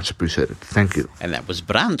very much appreciate it. Thank you. And that was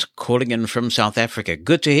Brant calling in from South Africa.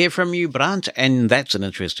 Good to hear from you, Brant, and that's an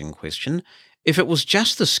interesting question. If it was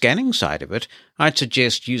just the scanning side of it, I'd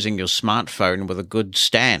suggest using your smartphone with a good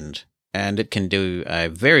stand, and it can do a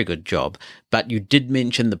very good job. But you did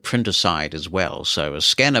mention the printer side as well, so a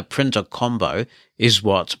scanner-printer combo is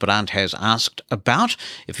what Brant has asked about.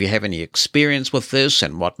 If you have any experience with this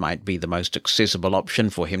and what might be the most accessible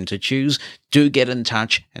option for him to choose, do get in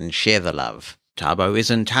touch and share the love. Tabo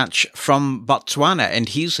is in touch from Botswana, and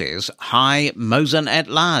he says, Hi, Mosen at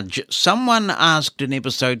Large. Someone asked in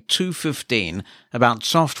episode 215 about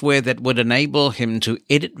software that would enable him to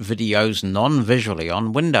edit videos non-visually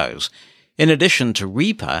on Windows. In addition to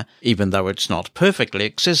Reaper, even though it's not perfectly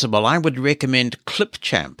accessible, I would recommend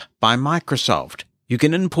Clipchamp by Microsoft. You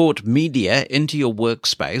can import media into your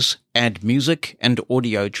workspace, add music and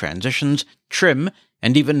audio transitions, trim,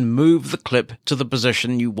 and even move the clip to the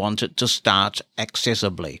position you want it to start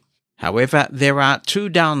accessibly. However, there are two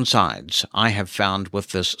downsides I have found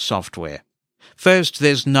with this software. First,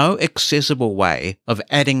 there's no accessible way of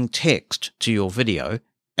adding text to your video,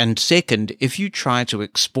 and second, if you try to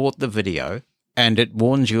export the video and it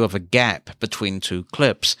warns you of a gap between two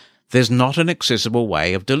clips, there's not an accessible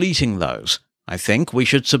way of deleting those. I think we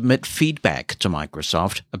should submit feedback to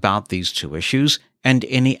Microsoft about these two issues and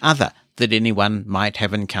any other that anyone might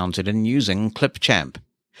have encountered in using Clipchamp.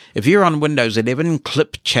 If you're on Windows 11,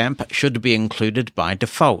 Clipchamp should be included by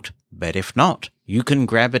default, but if not, you can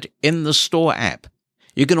grab it in the Store app.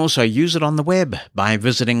 You can also use it on the web by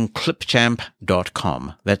visiting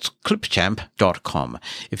clipchamp.com. That's clipchamp.com.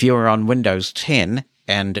 If you are on Windows 10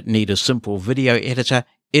 and need a simple video editor,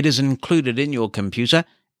 it is included in your computer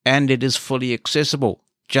and it is fully accessible.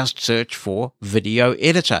 Just search for Video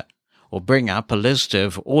Editor, or bring up a list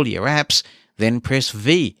of all your apps, then press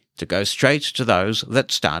V to go straight to those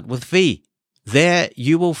that start with V. There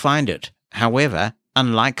you will find it. However,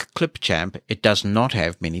 unlike Clipchamp, it does not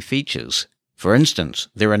have many features. For instance,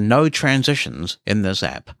 there are no transitions in this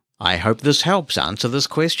app. I hope this helps answer this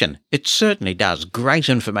question. It certainly does. Great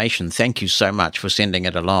information. Thank you so much for sending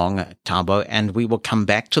it along, Tabo, and we will come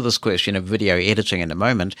back to this question of video editing in a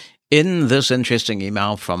moment. In this interesting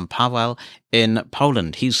email from Paweł in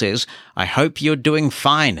Poland, he says, I hope you're doing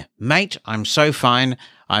fine. Mate, I'm so fine,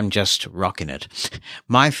 I'm just rocking it.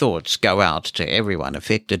 My thoughts go out to everyone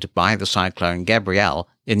affected by the cyclone Gabrielle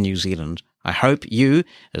in New Zealand. I hope you,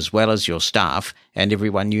 as well as your staff and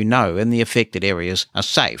everyone you know in the affected areas, are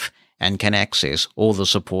safe and can access all the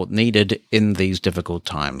support needed in these difficult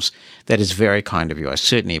times. That is very kind of you. I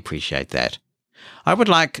certainly appreciate that. I would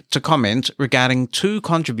like to comment regarding 2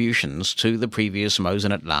 contributions to the previous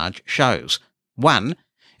Mosen at Large shows. One,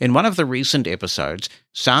 in one of the recent episodes,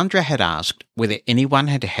 Sandra had asked whether anyone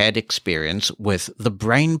had had experience with the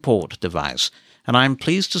BrainPort device, and I am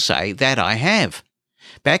pleased to say that I have.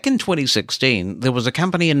 Back in 2016, there was a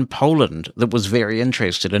company in Poland that was very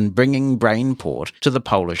interested in bringing BrainPort to the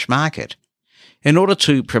Polish market. In order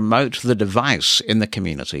to promote the device in the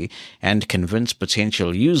community and convince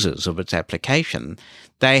potential users of its application,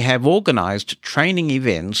 they have organized training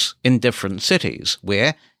events in different cities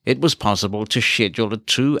where it was possible to schedule a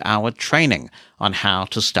 2-hour training on how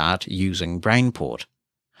to start using BrainPort.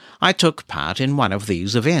 I took part in one of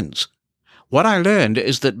these events. What I learned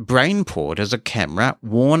is that BrainPort is a camera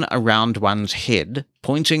worn around one's head,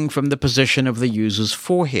 pointing from the position of the user's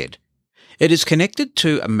forehead. It is connected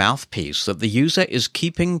to a mouthpiece that the user is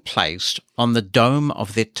keeping placed on the dome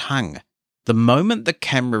of their tongue. The moment the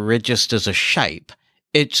camera registers a shape,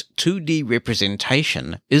 its 2D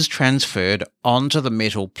representation is transferred onto the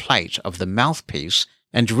metal plate of the mouthpiece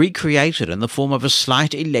and recreated in the form of a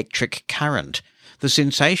slight electric current. The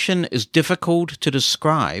sensation is difficult to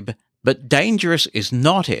describe, but dangerous is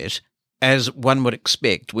not it, as one would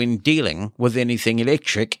expect when dealing with anything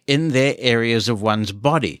electric in their areas of one's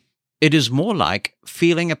body. It is more like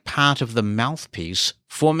feeling a part of the mouthpiece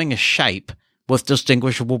forming a shape with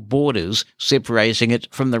distinguishable borders separating it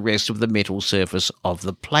from the rest of the metal surface of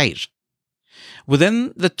the plate.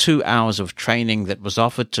 Within the 2 hours of training that was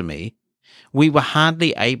offered to me, we were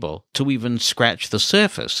hardly able to even scratch the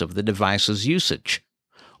surface of the device's usage.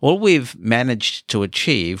 All we've managed to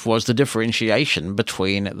achieve was the differentiation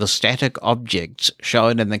between the static objects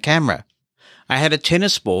shown in the camera. I had a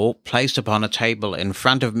tennis ball placed upon a table in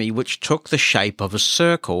front of me which took the shape of a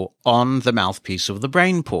circle on the mouthpiece of the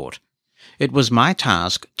BrainPort. It was my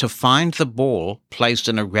task to find the ball placed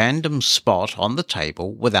in a random spot on the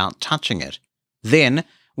table without touching it. Then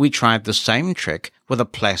we tried the same trick with a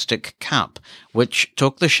plastic cup, which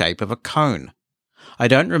took the shape of a cone. I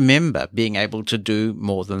don't remember being able to do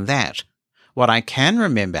more than that. What I can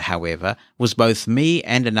remember, however, was both me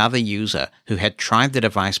and another user who had tried the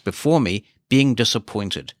device before me being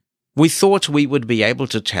disappointed. We thought we would be able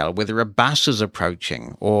to tell whether a bus is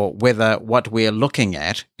approaching or whether what we're looking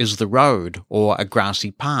at is the road or a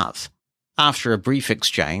grassy path. After a brief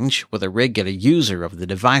exchange with a regular user of the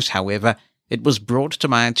device, however, it was brought to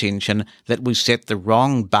my attention that we set the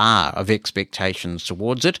wrong bar of expectations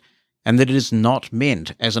towards it, and that it is not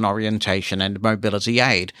meant as an orientation and mobility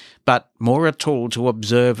aid, but more a tool to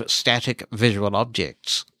observe static visual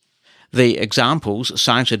objects. The examples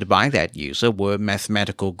cited by that user were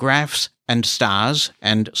mathematical graphs and stars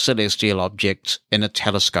and celestial objects in a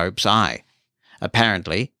telescope's eye.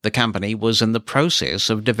 Apparently, the company was in the process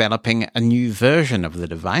of developing a new version of the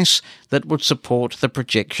device that would support the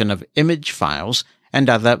projection of image files and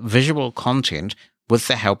other visual content with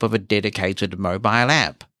the help of a dedicated mobile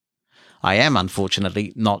app. I am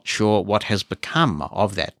unfortunately not sure what has become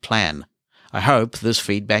of that plan. I hope this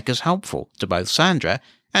feedback is helpful to both Sandra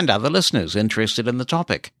and other listeners interested in the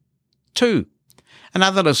topic. 2.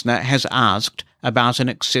 Another listener has asked about an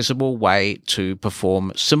accessible way to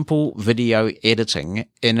perform simple video editing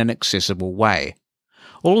in an accessible way.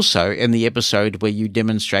 Also, in the episode where you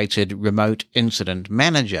demonstrated Remote Incident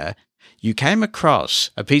Manager, you came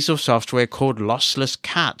across a piece of software called Lossless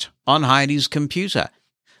Cut on Heidi's computer.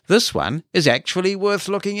 This one is actually worth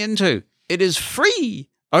looking into. It is free,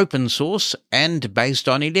 open source, and based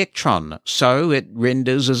on Electron, so it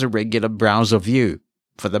renders as a regular browser view.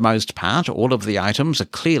 For the most part, all of the items are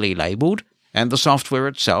clearly labeled, and the software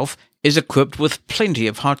itself is equipped with plenty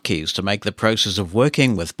of hotkeys to make the process of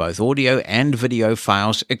working with both audio and video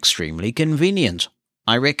files extremely convenient.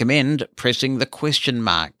 I recommend pressing the question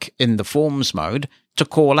mark in the Forms mode to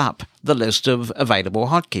call up the list of available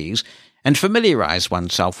hotkeys and familiarize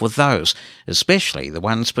oneself with those, especially the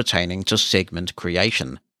ones pertaining to segment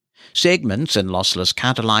creation. Segments in Lossless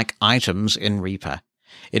Cut are like items in Reaper.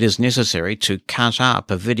 It is necessary to cut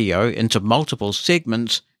up a video into multiple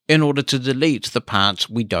segments in order to delete the parts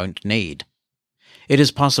we don't need. It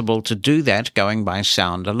is possible to do that going by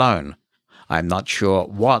sound alone. I'm not sure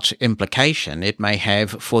what implication it may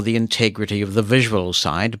have for the integrity of the visual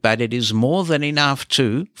side, but it is more than enough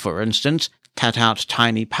to, for instance, cut out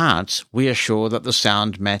tiny parts we are sure that the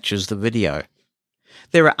sound matches the video.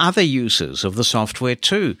 There are other uses of the software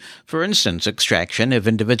too, for instance extraction of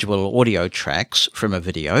individual audio tracks from a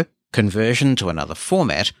video, conversion to another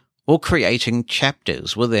format, or creating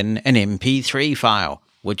chapters within an MP3 file.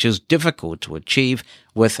 which is difficult to achieve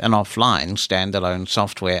with an offline standalone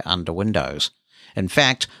software under Windows. In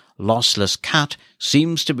fact, Lossless Cut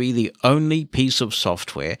seems to be the only piece of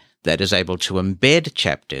software that is able to embed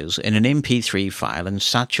chapters in an MP3 file in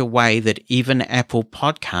such a way that even Apple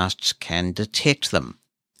Podcasts can detect them.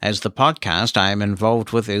 As the podcast I am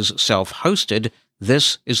involved with is self-hosted,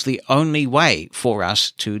 this is the only way for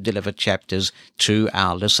us to deliver chapters to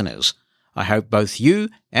our listeners. I hope both you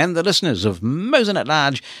and the listeners of Mosen at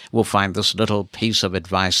Large will find this little piece of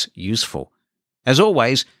advice useful. As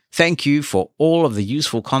always, thank you for all of the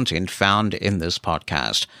useful content found in this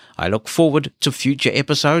podcast. I look forward to future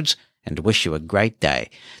episodes and wish you a great day.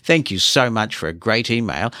 Thank you so much for a great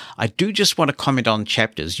email. I do just want to comment on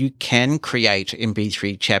chapters. You can create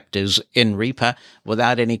MP3 chapters in Reaper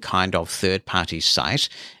without any kind of third-party site.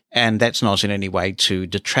 And that's not in any way to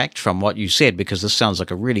detract from what you said, because this sounds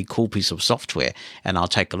like a really cool piece of software, and I'll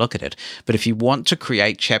take a look at it. But if you want to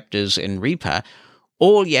create chapters in Reaper,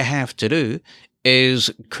 all you have to do is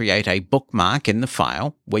create a bookmark in the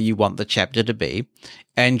file where you want the chapter to be,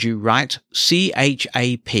 and you write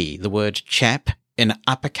CHAP, the word chap, in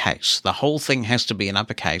uppercase. The whole thing has to be in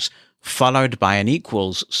uppercase, followed by an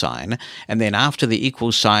equals sign, and then after the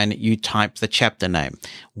equals sign, you type the chapter name.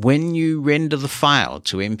 When you render the file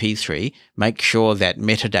to MP3, make sure that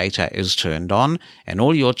metadata is turned on, and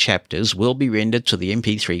all your chapters will be rendered to the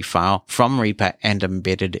MP3 file from Reaper and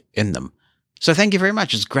embedded in them. So thank you very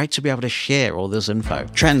much. It's great to be able to share all this info.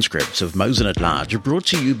 Transcripts of Mosen at Large are brought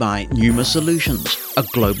to you by Pneuma Solutions, a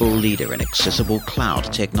global leader in accessible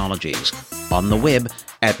cloud technologies. On the web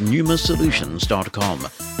at pneumasolutions.com.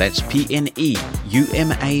 That's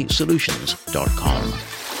PNEUMA solutions.com.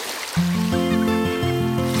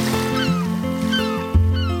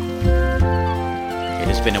 It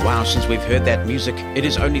has been a while since we've heard that music. It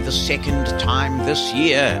is only the second time this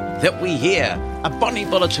year that we hear a Bonnie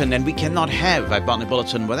Bulletin, and we cannot have a Bonnie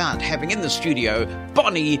Bulletin without having in the studio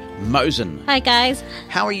Bonnie Mosen. Hi, guys.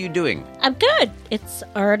 How are you doing? I'm good. It's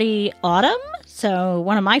already autumn, so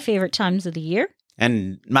one of my favorite times of the year.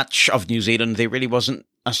 And much of New Zealand, there really wasn't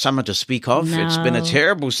a summer to speak of. No, it's been a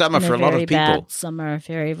terrible summer for a lot of people. Bad summer,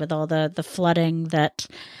 with all the flooding that...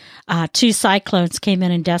 two cyclones came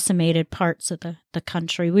in and decimated parts of the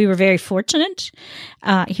country. We were very fortunate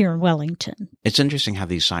here in Wellington. It's interesting how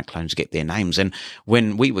these cyclones get their names. And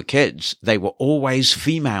when we were kids, they were always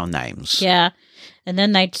female names. Yeah. And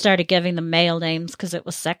then they started giving them male names because it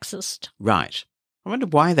was sexist. Right. I wonder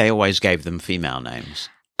why they always gave them female names.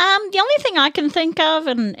 The only thing I can think of,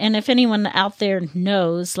 and if anyone out there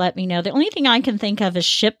knows, let me know. The only thing I can think of is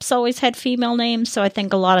ships always had female names, so I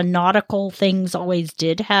think a lot of nautical things always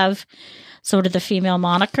did have sort of the female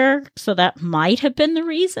moniker, so that might have been the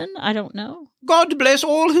reason. I don't know. God bless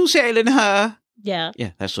all who sail in her. Yeah.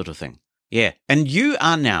 Yeah, that sort of thing. Yeah. And you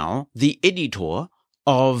are now the editor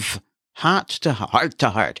of Heart to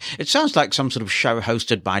Heart. It sounds like some sort of show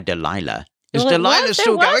hosted by Delilah. Is Delilah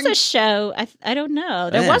still going? There was a show. I don't know.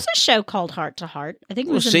 There was a show called Heart to Heart. I think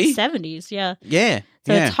it was in the 70s. Yeah. Yeah.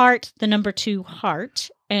 So it's Heart, the number 2 Heart.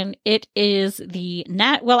 And it is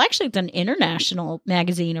actually it's an international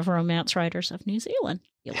magazine of romance writers of New Zealand.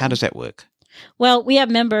 How does that work? Well, we have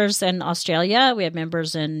members in Australia. We have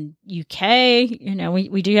members in UK.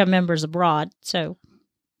 We do have members abroad. So.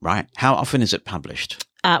 Right. How often is it published?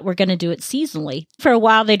 We're going to do it seasonally. For a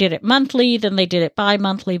while, they did it monthly, then they did it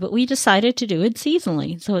bi-monthly, but we decided to do it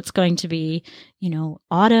seasonally. So it's going to be,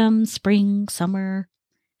 autumn, spring, summer,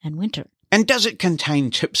 and winter. And does it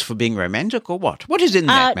contain tips for being romantic or what? What is in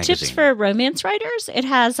that magazine? Tips for romance writers. It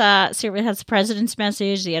has the president's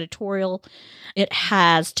message, the editorial. It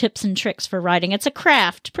has tips and tricks for writing. It's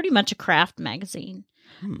pretty much a craft magazine.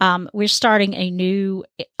 We're starting a new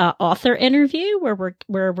author interview where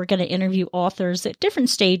we're going to interview authors at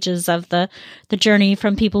different stages of the journey,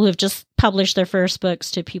 from people who have just published their first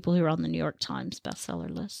books to people who are on the New York Times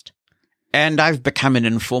bestseller list. And I've become an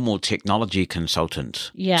informal technology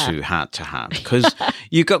consultant to Heart, because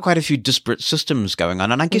you've got quite a few disparate systems going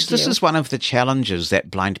on. And I guess this is one of the challenges that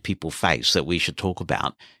blind people face that we should talk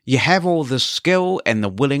about. You have all the skill and the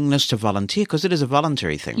willingness to volunteer, because it is a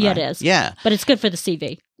voluntary thing, right? Yeah, it is. Yeah. But it's good for the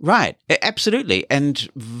CV. Right. Absolutely. And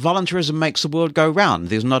volunteerism makes the world go round.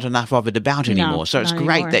 There's not enough of it about anymore. So it's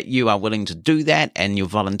great that you are willing to do that and you're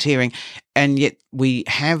volunteering. And yet we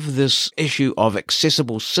have this issue of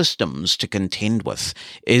accessible systems to contend with.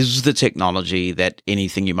 Is the technology that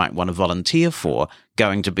anything you might want to volunteer for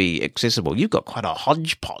going to be accessible? You've got quite a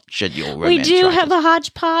hodgepodge at your romance We do writers. have a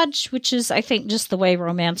hodgepodge, which is, I think, just the way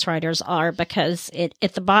romance writers are, because at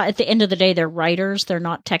the end of the day, they're writers. They're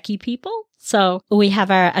not techie people. So we have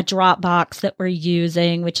a Dropbox that we're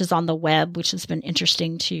using, which is on the web, which has been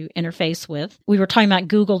interesting to interface with. We were talking about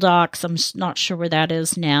Google Docs. I'm not sure where that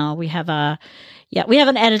is now. We have an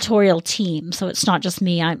editorial team. So it's not just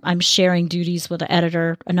me. I'm sharing duties with an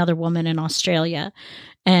editor, another woman in Australia.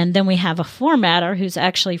 And then we have a formatter who's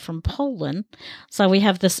actually from Poland. So we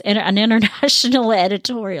have an international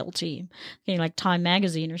editorial team, like Time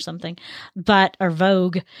Magazine or something, or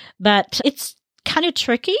Vogue. But it's kind of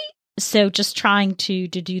tricky. So just trying to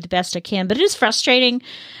do the best I can. But it is frustrating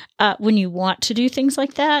when you want to do things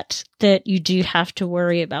like that you do have to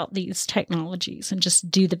worry about these technologies and just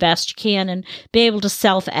do the best you can and be able to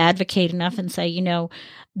self-advocate enough and say,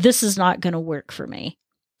 this is not going to work for me.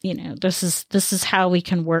 This is how we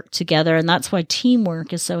can work together. And that's why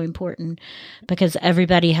teamwork is so important, because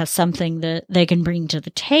everybody has something that they can bring to the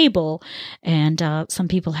table. And some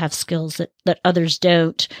people have skills that others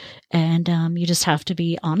don't. And you just have to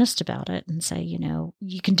be honest about it and say,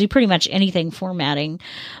 you can do pretty much anything formatting.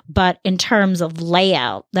 But in terms of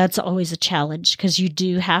layout, that's always a challenge because you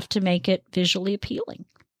do have to make it visually appealing.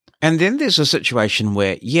 And then there's a situation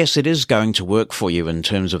where, yes, it is going to work for you in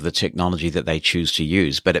terms of the technology that they choose to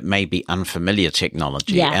use, but it may be unfamiliar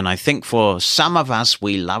technology. Yeah. And I think for some of us,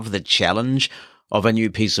 we love the challenge of a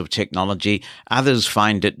new piece of technology. Others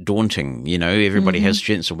find it daunting. Everybody has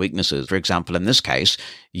strengths and weaknesses. For example, in this case,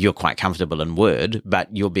 you're quite comfortable in Word, but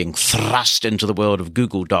you're being thrust into the world of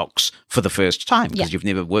Google Docs for the first time because you've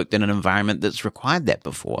never worked in an environment that's required that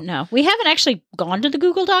before. No, we haven't actually gone to the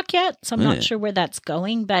Google Doc yet, so I'm not sure where that's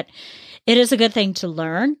going, but it is a good thing to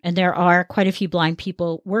learn. And there are quite a few blind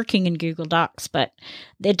people working in Google Docs, but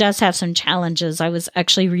it does have some challenges. I was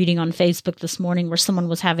actually reading on Facebook this morning where someone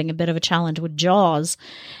was having a bit of a challenge with JAWS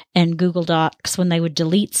and Google Docs. When they would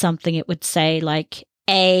delete something, it would say like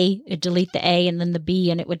it'd delete the A and then the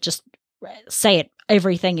B, and it would just say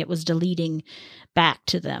everything it was deleting back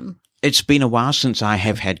to them. It's been a while since I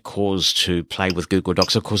have had cause to play with Google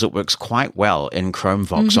Docs. Of course, it works quite well in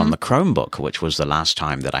Chromevox on the Chromebook, which was the last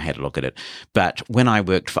time that I had a look at it. But when I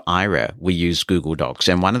worked for Aira, we used Google Docs.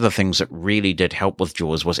 And one of the things that really did help with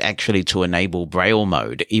JAWS was actually to enable Braille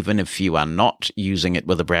mode, even if you are not using it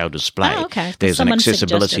with a Braille display. Oh, okay. There's Someone an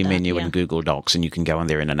accessibility suggested that, menu in Google Docs, and you can go in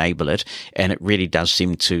there and enable it. And it really does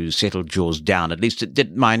seem to settle JAWS down. At least it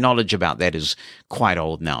did. My knowledge about that is quite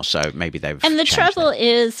old now, so maybe they've And the changed trouble that.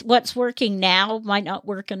 is what's working now might not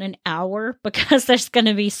work in an hour because there's going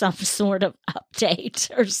to be some sort of update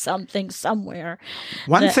or something somewhere.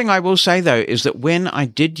 One thing I will say, though, is that when I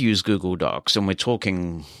did use Google Docs, and we're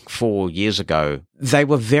talking 4 years ago, they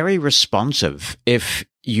were very responsive. If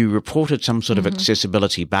you reported some sort of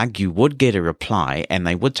accessibility bug, you would get a reply and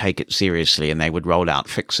they would take it seriously and they would roll out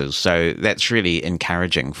fixes. So that's really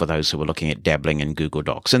encouraging for those who are looking at dabbling in Google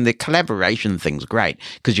Docs. And the collaboration thing's great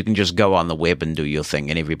because you can just go on the web and do your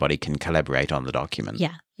thing and everybody can collaborate on the document.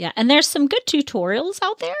 Yeah. And there's some good tutorials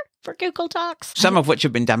out there for Google Docs. Some of which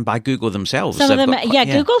have been done by Google themselves. Some of them, They've got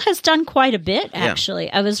Google has done quite a bit,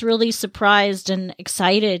 actually. I was really surprised and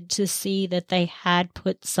excited to see that they had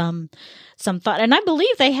put some thought. And I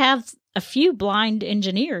believe they have a few blind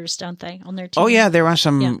engineers, don't they, on their team? Oh, yeah, there are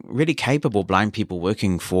some really capable blind people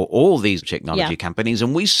working for all these technology companies,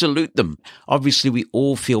 and we salute them. Obviously, we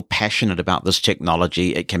all feel passionate about this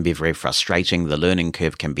technology. It can be very frustrating. The learning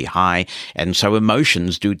curve can be high, and so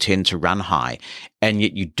emotions do tend to run high. And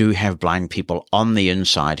yet you do have blind people on the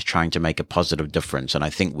inside trying to make a positive difference. And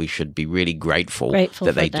I think we should be really grateful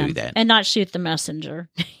that they do that. And not shoot the messenger.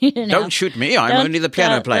 Don't shoot me. I'm only the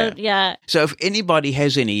piano player. Yeah. So if anybody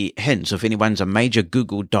has any hints, if anyone's a major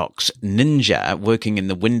Google Docs ninja working in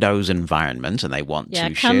the Windows environment and they want to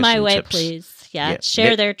share come my some way, tips, please.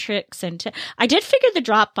 Share their tricks. I did figure the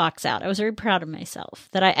Dropbox out. I was very proud of myself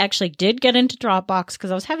that I actually did get into Dropbox because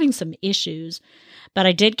I was having some issues. But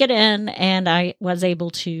I did get in and I was able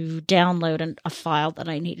to download a file that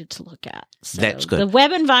I needed to look at. So that's good. The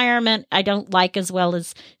web environment I don't like as well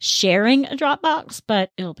as sharing a Dropbox,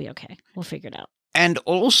 but it'll be okay. We'll figure it out. And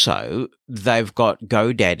also, they've got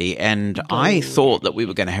GoDaddy, and I thought that we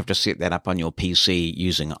were going to have to set that up on your PC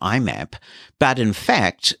using IMAP, but in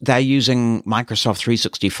fact, they're using Microsoft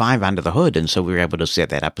 365 under the hood, and so we were able to set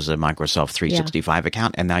that up as a Microsoft 365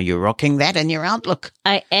 account, and now you're rocking that in your Outlook.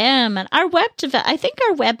 I am, and I think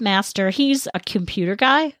our webmaster, he's a computer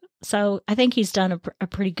guy, so I think he's done a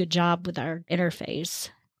pretty good job with our interface.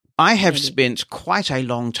 I have spent quite a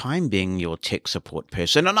long time being your tech support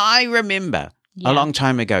person, and I remember A long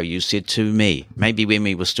time ago, you said to me, maybe when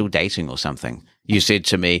we were still dating or something, you said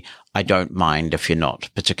to me, I don't mind if you're not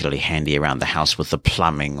particularly handy around the house with the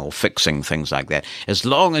plumbing or fixing things like that. As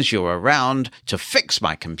long as you're around to fix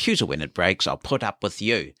my computer when it breaks, I'll put up with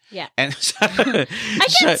you. Yeah. And so, I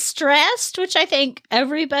get stressed, which I think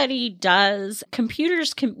everybody does.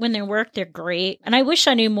 Computers, when they work, they're great. And I wish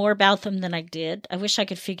I knew more about them than I did. I wish I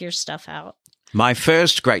could figure stuff out. my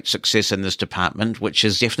first great success in this department, which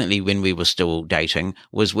is definitely when we were still dating,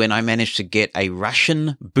 was when I managed to get a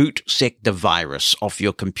Russian boot sector virus off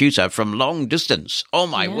your computer from long distance. Oh,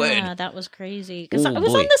 my word. Yeah, that was crazy. Because Oh, I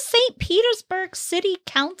was boy. on the St. Petersburg City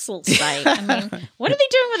Council site. I mean, what are they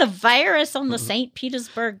doing with a virus on the St.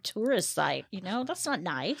 Petersburg tourist site? You know, that's not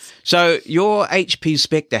nice. So your HP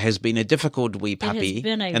Spectre has been a difficult wee puppy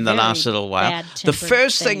been a in the last very little while. The bad-tempered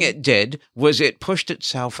first thing thing. it did was it pushed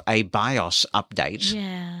itself a BIOS update.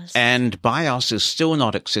 Yes. And BIOS is still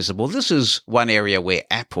not accessible. This is one area where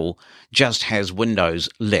Apple just has Windows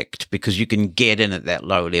licked because you can get in at that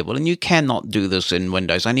low level, and you cannot do this in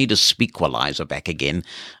Windows. I need a Speaqualizer back again.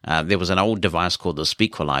 There was an old device called the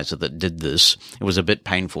Speaqualizer that did this. It was a bit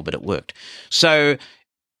painful, but it worked. So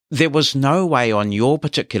there was no way on your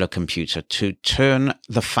particular computer to turn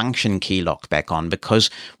the function key lock back on, because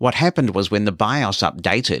what happened was when the BIOS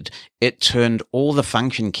updated, it turned all the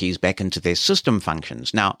function keys back into their system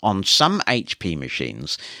functions. Now, on some HP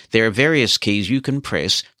machines, there are various keys you can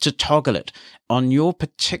press to toggle it. On your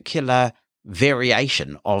particular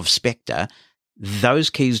variation of Spectre, those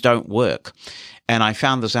keys don't work. And I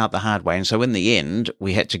found this out the hard way. And so in the end,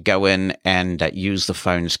 we had to go in and use the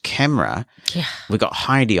phone's camera. Yeah. We got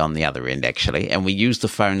Heidi on the other end, actually, and we used the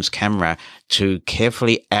phone's camera to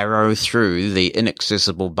carefully arrow through the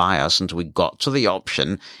inaccessible BIOS until we got to the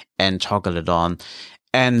option and toggle it on.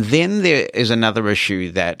 And then there is another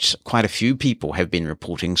issue that quite a few people have been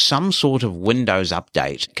reporting. Some sort of Windows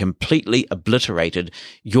update completely obliterated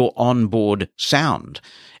your onboard sound.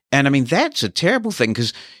 And I mean, that's a terrible thing,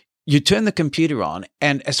 because you turn the computer on,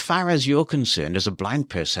 and as far as you're concerned, as a blind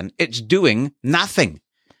person, it's doing nothing.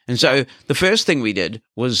 And so the first thing we did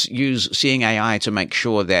was use Seeing AI to make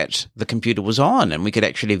sure that the computer was on, and we could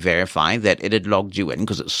actually verify that it had logged you in,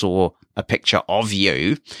 because it saw a picture of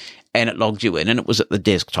you, and it logged you in, and it was at the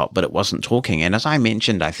desktop, but it wasn't talking. And as I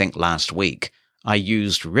mentioned, I think last week, I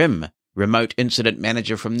used RIM, Remote Incident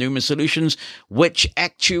Manager from Numa Solutions, which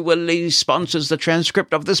actually sponsors the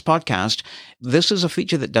transcript of this podcast. This is a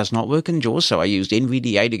feature that does not work in JAWS, so I used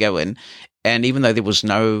NVDA to go in. And even though there was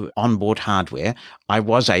no onboard hardware, I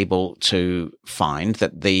was able to find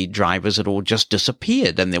that the drivers had all just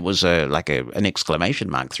disappeared, and there was an exclamation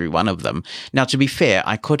mark through one of them. Now, to be fair,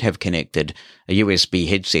 I could have connected a USB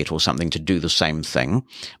headset or something to do the same thing,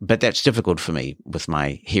 but that's difficult for me with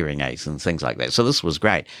my hearing aids and things like that. So this was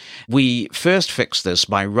great. We first fixed this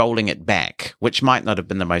by rolling it back, which might not have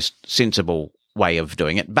been the most sensible way of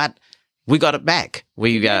doing it, but we got it back.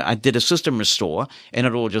 I did a system restore, and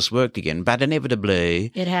it all just worked again. But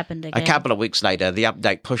inevitably, It happened again. a couple of weeks later, the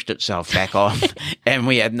update pushed itself back on, and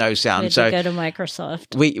we had no sound. We had So to go to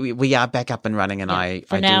Microsoft. we are back up and running, and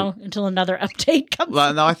For now, until another update comes.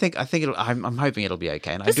 Well, no, I think I'm hoping it'll be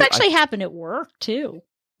okay. And This actually happened at work, too.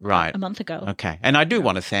 Right. A month ago. Okay. And I do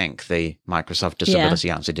want to thank the Microsoft Disability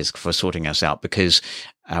Answer Desk for sorting us out, because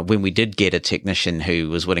when we did get a technician who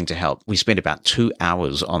was willing to help, we spent about 2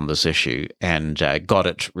 hours on this issue and got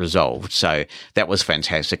it resolved. So that was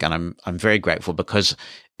fantastic. And I'm very grateful, because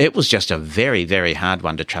it was just a very, very hard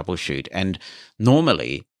one to troubleshoot. And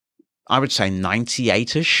normally, I would say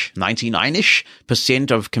 98-ish,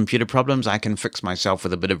 99-ish% of computer problems I can fix myself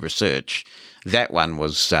with a bit of research. That one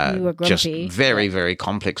was just very, very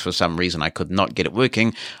complex for some reason. I could not get it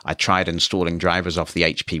working. I tried installing drivers off the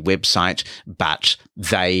HP website, but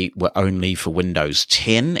they were only for Windows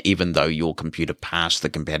 10, even though your computer passed the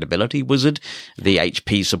compatibility wizard. The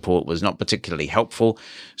HP support was not particularly helpful.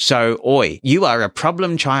 So, Oi, you are a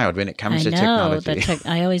problem child when it comes to technology.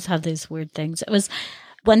 I always have these weird things. It was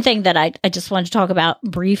one thing that I just wanted to talk about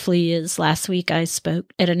briefly is last week I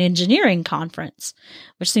spoke at an engineering conference,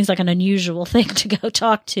 which seems like an unusual thing to go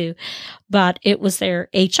talk to, but it was their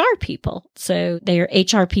HR people. So they are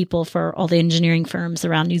HR people for all the engineering firms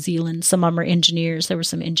around New Zealand. Some of them are engineers. There were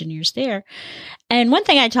some engineers there. And one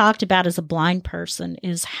thing I talked about as a blind person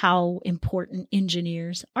is how important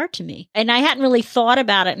engineers are to me. And I hadn't really thought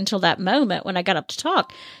about it until that moment when I got up to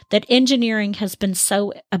talk, that engineering has been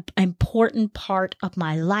so an important part of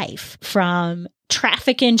my life, from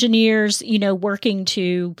traffic engineers, working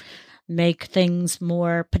to make things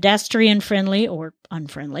more pedestrian friendly or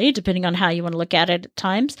unfriendly, depending on how you want to look at it at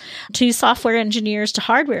times, to software engineers, to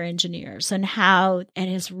hardware engineers, and how it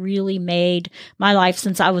has really made my life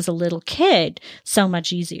since I was a little kid so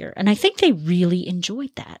much easier. And I think they really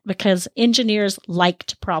enjoyed that because engineers like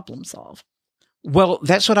to problem solve. Well,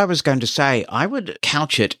 that's what I was going to say. I would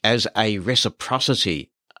couch it as a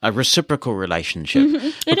reciprocal relationship.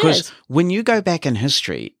 Because when you go back in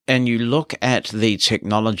history and you look at the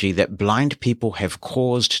technology that blind people have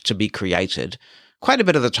caused to be created, quite a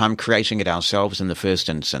bit of the time creating it ourselves in the first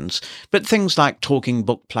instance, but things like talking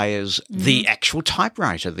book players, the actual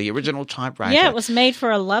typewriter, the original typewriter. Yeah, it was made for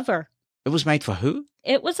a lover. It was made for who?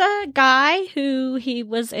 It was a guy who he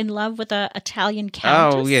was in love with an Italian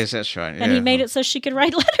countess. Oh, yes, that's right. And he made it so she could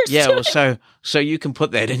write letters to him. So you can put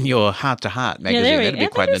that in your Heart-to-Heart magazine. Yeah, That'd be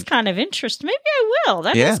quite that is kind of interesting. Maybe I will.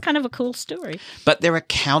 That is kind of a cool story. But there are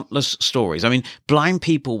countless stories. I mean, blind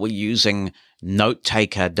people were using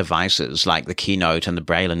note-taker devices like the Keynote and the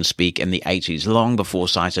Braille and Speak in the 80s, long before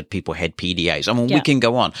sighted people had PDAs. I mean, we can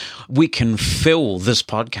go on. We can fill this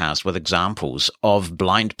podcast with examples of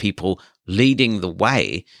blind people leading the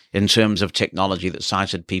way in terms of technology that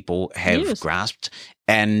sighted people have grasped.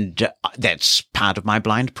 And that's part of my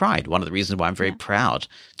blind pride. One of the reasons why I'm very proud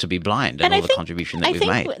to be blind and all the contribution that we've made.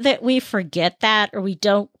 I think that we forget that, or we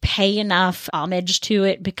don't pay enough homage to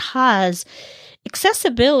it, because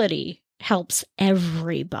accessibility helps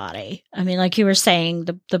everybody. I mean, like you were saying,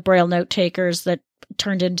 the Braille note takers that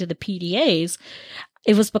turned into the PDAs,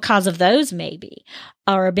 it was because of those maybe.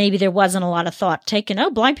 Or maybe there wasn't a lot of thought taken. Oh,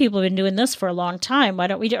 blind people have been doing this for a long time. Why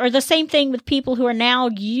don't we do? Or the same thing with people who are now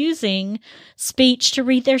using speech to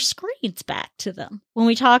read their screens back to them. When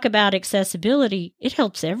we talk about accessibility, it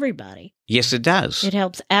helps everybody. Yes, it does. It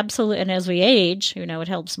helps absolutely. And as we age, it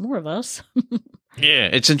helps more of us. Yeah,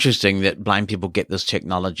 it's interesting that blind people get this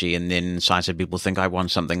technology and then sighted people think, I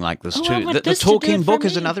want something like this too. The talking book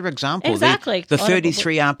is another example. Exactly. The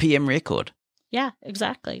 33 RPM record. Yeah,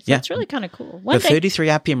 exactly. So it's really kind of cool. The 33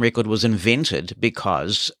 RPM record was invented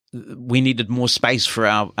because we needed more space for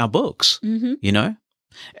our books,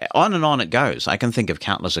 On and on it goes. I can think of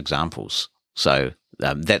countless examples. So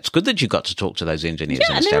that's good that you got to talk to those engineers.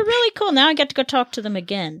 Yeah, and they were really cool. Now I get to go talk to them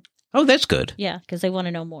again. Oh, that's good. Yeah, because they want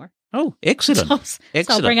to know more. Oh, excellent. So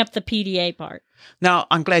I'll bring up the PDA part. Now,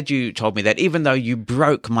 I'm glad you told me that, even though you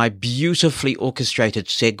broke my beautifully orchestrated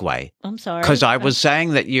segue. I'm sorry. Because I was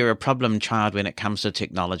saying that you're a problem child when it comes to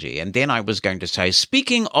technology. And then I was going to say,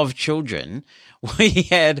 speaking of children, we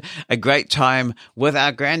had a great time with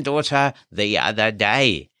our granddaughter the other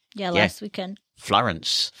day. Yeah, last weekend.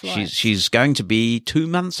 Florence. She's going to be 2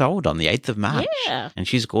 months old on the 8th of March. Yeah. And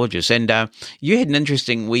she's gorgeous. And you had an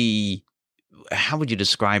interesting how would you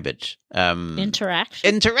describe it?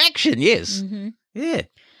 Interaction. Interaction, yes. Mm-hmm. Yeah.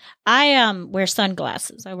 I wear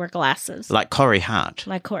sunglasses. I wear glasses. Like Corey Hart.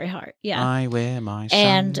 Like Corey Hart, yeah. I wear my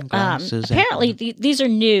sunglasses. And apparently these are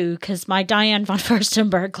new because my Diane von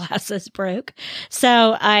Furstenberg glasses broke.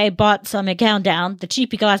 So I bought some at Countdown, the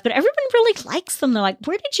cheapy glass, but everyone really likes them. They're like,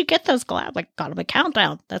 where did you get those glasses? Like, got them at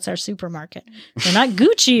Countdown. That's our supermarket. They're not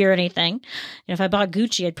Gucci or anything. And if I bought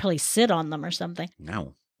Gucci, I'd probably sit on them or something.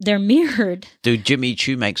 No. They're mirrored. Do Jimmy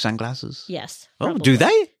Choo make sunglasses? Yes. Oh, probably. do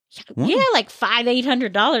they? Yeah, like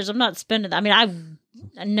 $500-$800. I'm not spending. I mean,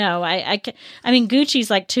 Gucci's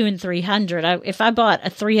like $200 and $300. If I bought a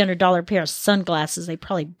 $300 pair of sunglasses, they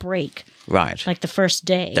probably break. Right. Like the first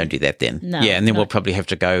day. Don't do that then. No. Yeah, and then we'll probably have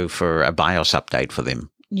to go for a BIOS update for them.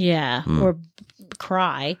 Yeah, or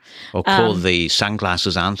cry. Or call the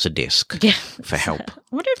sunglasses answer desk for help.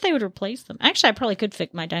 I wonder if they would replace them. Actually, I probably could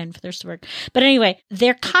fix my Diane Furstenberg. But anyway,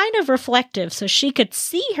 they're kind of reflective, so she could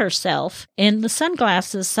see herself in the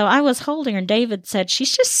sunglasses. So I was holding her, and David said,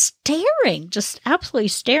 she's just staring, just absolutely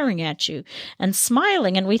staring at you and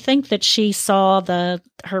smiling. And we think that she saw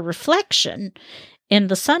her reflection in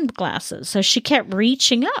the sunglasses. So she kept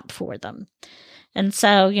reaching up for them. And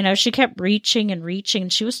so, she kept reaching and reaching,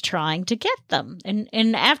 and she was trying to get them.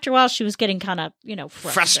 And after a while, she was getting kind of,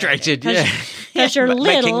 frustrated. Because you're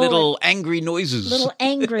making little angry noises. Little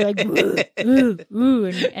angry, like, ooh, ooh,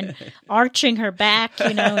 and arching her back,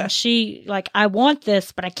 and she, like, I want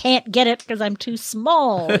this, but I can't get it because I'm too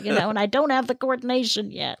small, and I don't have the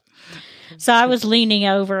coordination yet. So I was leaning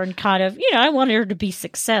over and kind of, I wanted her to be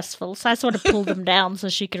successful. So I sort of pulled them down so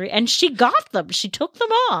she could and she got them. She took them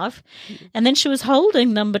off. And then she was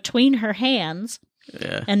holding them between her hands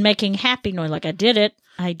and making happy noise. Like, I did it.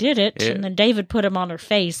 Yeah. And then David put them on her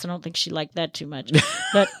face. I don't think she liked that too much.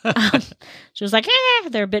 But she was like,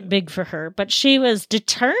 they're a bit big for her. But she was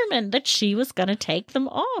determined that she was going to take them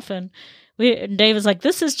off. And And Dave was like,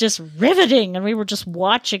 this is just riveting. And we were just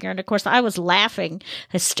watching her. And of course, I was laughing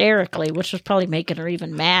hysterically, which was probably making her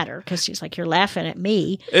even madder because she's like, you're laughing at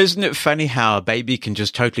me. Isn't it funny how a baby can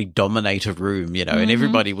just totally dominate a room, and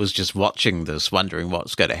everybody was just watching this, wondering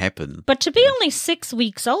what's going to happen. But to be only 6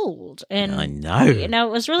 weeks old. And I know. It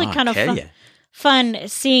was really kind of fun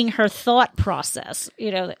seeing her thought process.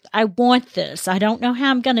 I want this. I don't know how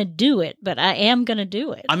I'm going to do it, but I am going to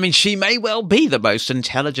do it. I mean, she may well be the most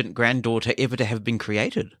intelligent granddaughter ever to have been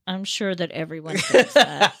created. I'm sure that everyone thinks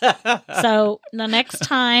that. So the next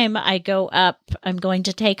time I go up, I'm going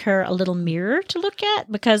to take her a little mirror to look at,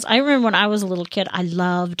 because I remember when I was a little kid, I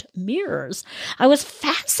loved mirrors. I was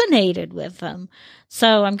fascinated with them.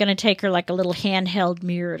 So I'm going to take her like a little handheld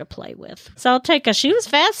mirror to play with. So I'll take her. She was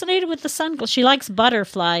fascinated with the sunglasses. She likes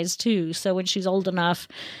butterflies too. So when she's old enough,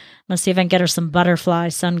 let's see if I can get her some butterfly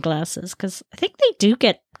sunglasses, because I think they do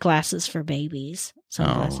get glasses for babies.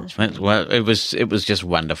 Sunglasses. Well, it was just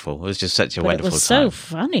wonderful. It was just such a wonderful time. It was so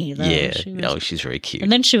funny though. Yeah. She's very cute. And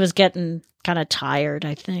then she was getting kind of tired,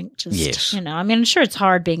 I think. Yes. I'm sure it's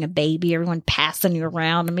hard being a baby, everyone passing you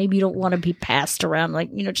around, and maybe you don't want to be passed around,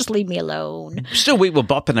 just leave me alone. Still, we were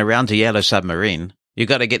bopping around to Yellow Submarine. You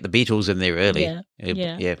got to get the Beatles in there early.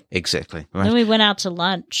 Yeah, exactly. Right. Then we went out to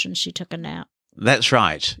lunch and she took a nap. That's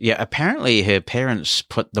right. Yeah, apparently her parents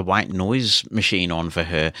put the white noise machine on for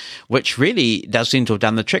her, which really does seem to have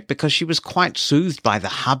done the trick, because she was quite soothed by the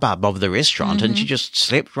hubbub of the restaurant and she just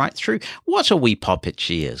slept right through. What a wee poppet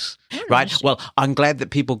she is. Right. Well, I'm glad that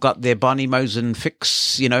people got their Bonnie Mosen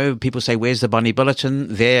fix. People say, where's the Bonnie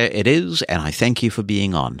Bulletin? There it is. And I thank you for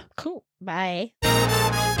being on. Cool. Bye.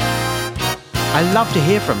 I love to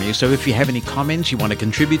hear from you, so if you have any comments you want to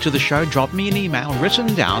contribute to the show, drop me an email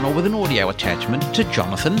written down or with an audio attachment to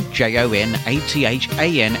Jonathan,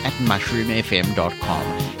 JONATHAN,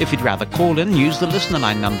 @mushroomfm.com. If you'd rather call in, use the listener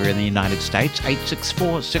line number in the United States,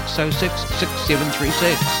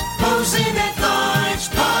 864-606-6736.